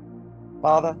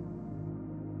 Father,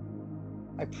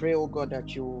 I pray, oh God,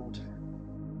 that you would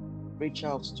reach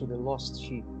out to the lost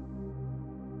sheep.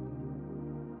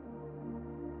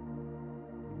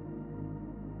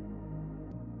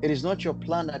 It is not your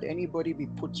plan that anybody be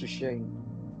put to shame.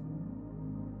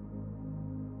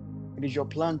 It is your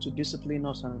plan to discipline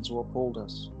us and to uphold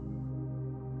us.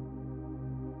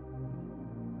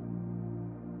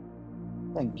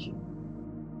 Thank you.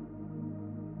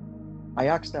 I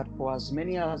ask that for as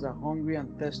many as are hungry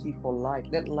and thirsty for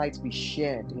light, let light be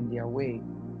shared in their way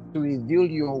to reveal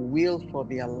your will for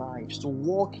their lives, to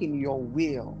walk in your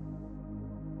will,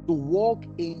 to walk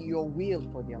in your will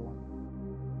for their life.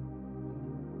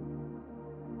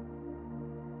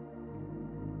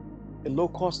 The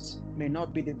locust may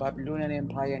not be the Babylonian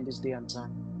Empire in this day and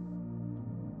time.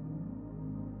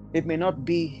 It may not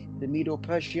be the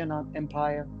Medo-Persian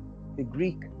Empire, the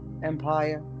Greek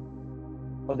Empire,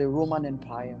 or the Roman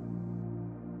Empire.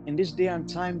 In this day and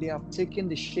time, they have taken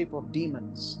the shape of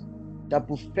demons that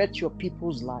buffet your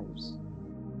people's lives.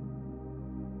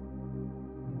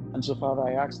 And so, Father,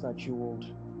 I ask that you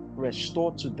would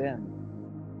restore to them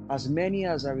as many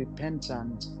as are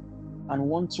repentant and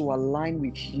want to align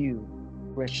with you.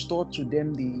 Restore to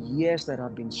them the years that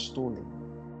have been stolen.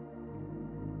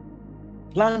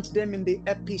 Plant them in the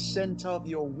epicenter of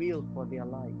your will for their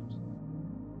lives,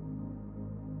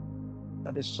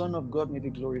 that the Son of God may be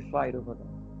glorified over them.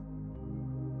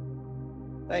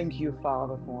 Thank you,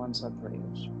 Father, for answered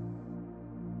prayers.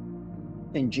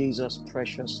 In Jesus'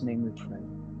 precious name we pray.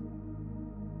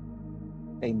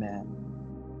 Amen.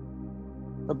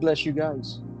 God bless you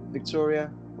guys.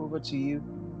 Victoria, over to you.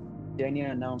 If there are any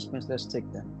announcements, let's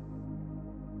take them.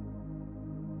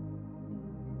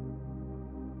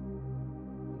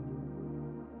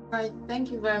 Right.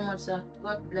 Thank you very much, sir.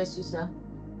 God bless you, sir.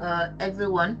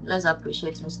 Everyone, let's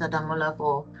appreciate Mr. Damola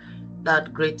for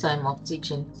that great time of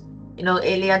teaching. You know,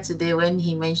 earlier today when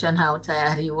he mentioned how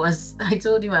tired he was, I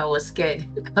told him I was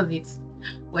scared because it's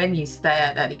when he's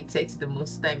tired that it takes the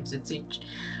most time to teach.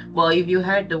 But if you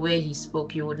heard the way he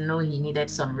spoke, you would know he needed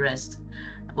some rest.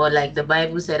 But like the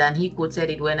Bible said, and he quoted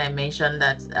it when I mentioned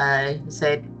that, he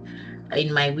said,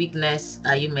 in my weakness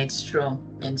are you made strong.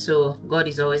 And so God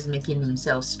is always making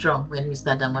himself strong when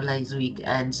Mr. Damola is weak.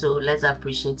 And so let's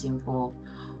appreciate him for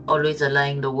always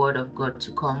allowing the word of God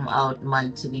to come out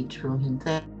mightily through him.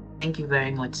 Thank you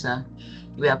very much, sir.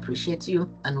 We appreciate you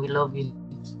and we love you.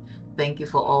 Thank you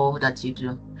for all that you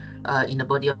do in the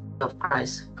body of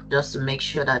Christ, just to make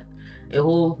sure that a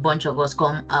whole bunch of us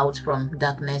come out from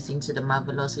darkness into the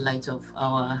marvelous light of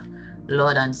our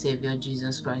Lord and Savior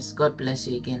Jesus Christ. God bless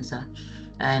you again, sir.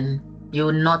 And you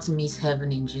will not miss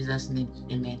heaven in Jesus' name.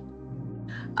 Amen.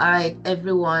 All right,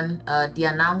 everyone. The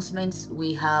announcements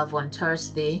we have on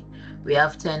Thursday, we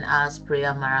have 10 hours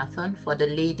prayer marathon. For the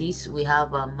ladies, we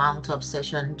have a mount up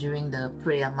session during the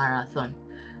prayer marathon.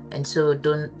 And so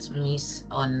don't miss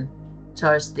on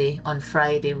Thursday. On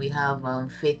Friday, we have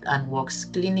Faith and Works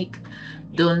Clinic.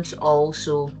 Don't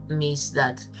also miss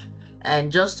that.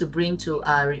 And just to bring to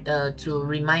our to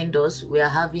remind us, we are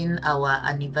having our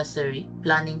anniversary,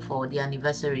 planning for the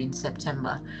anniversary in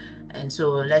September. And so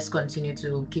let's continue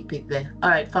to keep it there. All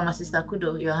right, Pharmacist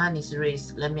Akudo, your hand is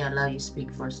raised. Let me allow you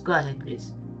speak first. Go ahead,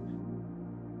 please.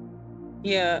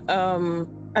 Yeah,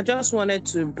 I just wanted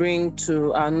to bring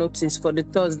to our notice for the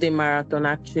Thursday marathon.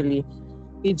 Actually,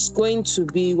 it's going to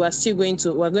be, we're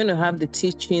going to have the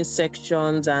teaching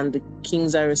sections and the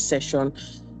King's Arrow session,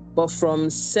 but from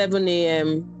 7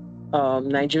 a.m.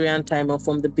 Nigerian time, or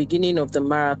from the beginning of the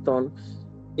marathon,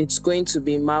 it's going to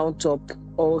be mount up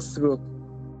all through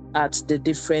at the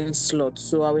different slots.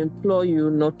 So I'll implore you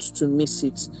not to miss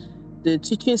it. The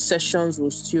teaching sessions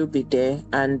will still be there,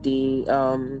 and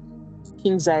the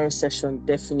King's Arrow session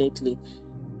definitely.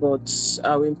 But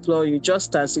I'll implore you,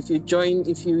 just as if you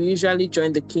usually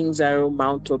join the King's Arrow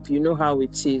mount up, you know how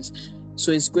it is.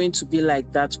 So it's going to be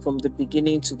like that from the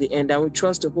beginning to the end. And we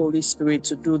trust the Holy Spirit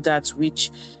to do that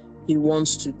which He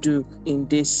wants to do in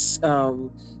this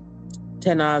 10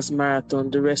 hours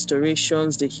marathon, the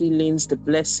restorations, the healings, the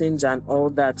blessings, and all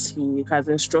that. He has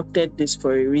instructed this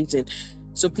for a reason.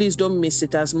 So please don't miss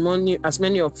it. As many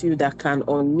of you that can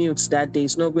unmute that day,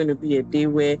 it's not going to be a day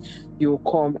where you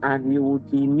come and you would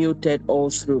be muted all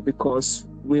through, because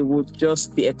we would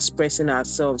just be expressing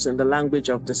ourselves in the language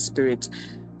of the Spirit.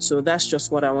 So that's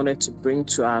just what I wanted to bring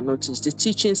to our notice. The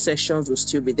teaching sessions will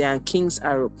still be there, and King's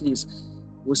Arrow, please,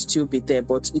 will still be there,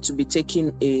 but it will be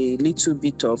taking a little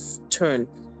bit of turn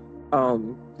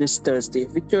this Thursday.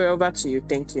 Victoria, over to you.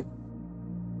 Thank you.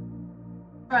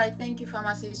 All right, thank you,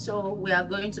 Pharmacist. So we are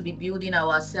going to be building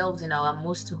ourselves in our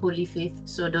most holy faith,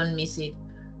 so don't miss it.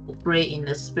 We'll pray in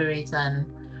the Spirit, and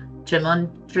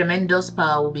tremendous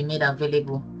power will be made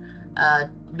available.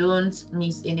 Don't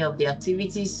miss any of the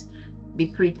activities. Be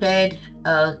prepared.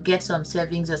 Get some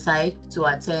savings aside to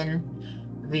attend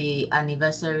the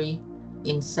anniversary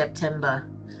in September.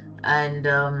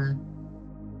 And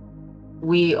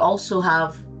we also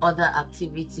have other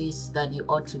activities that you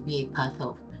ought to be a part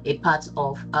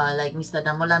of. Like Mr.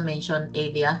 Damola mentioned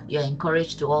earlier, you're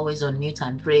encouraged to always unmute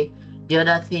and pray. The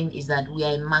other thing is that we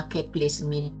are a marketplace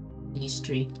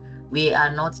ministry. We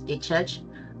are not a church,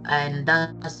 and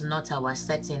that's not our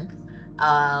setting.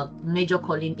 Our major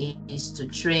calling is to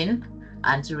train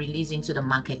and to release into the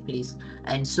marketplace.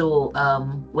 And so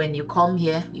when you come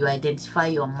here, you identify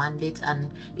your mandate,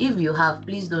 and if you have,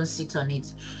 please don't sit on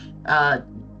it.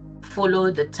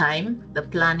 Follow the time, the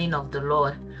planning of the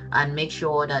Lord, and make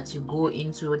sure that you go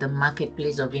into the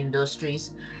marketplace of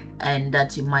industries and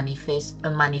that you manifest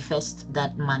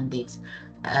that mandate,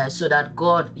 so that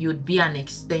you'd be an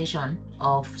extension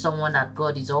of someone that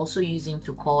God is also using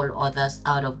to call others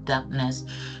out of darkness.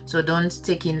 So don't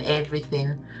take in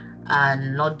everything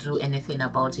and not do anything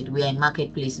about it. We are a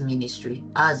marketplace ministry.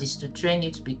 Ours is to train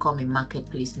you to become a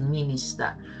marketplace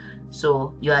minister.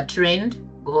 So you are trained,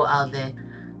 go out there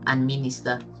and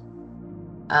minister.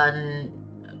 And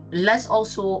let's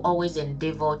also always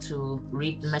endeavor to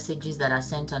read messages that are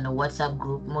sent on the WhatsApp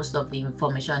group. Most of the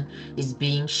information is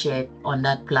being shared on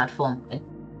that platform.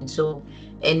 And so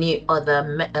any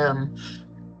other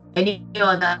Any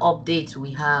other updates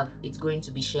we have, it's going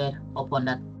to be shared upon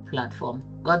that platform.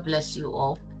 God bless you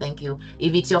all. Thank you.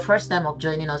 If it's your first time of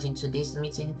joining us in today's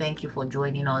meeting, thank you for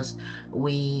joining us.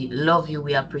 We love you.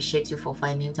 We appreciate you for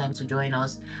finding time to join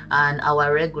us. And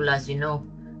our regulars,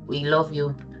 we love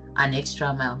you an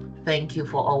extra mile. Thank you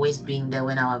for always being there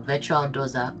when our virtual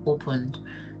doors are opened.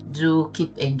 Do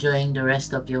keep enjoying the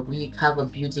rest of your week. Have a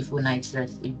beautiful night's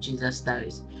rest if Jesus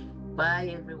tarries.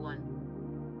 Bye, everyone.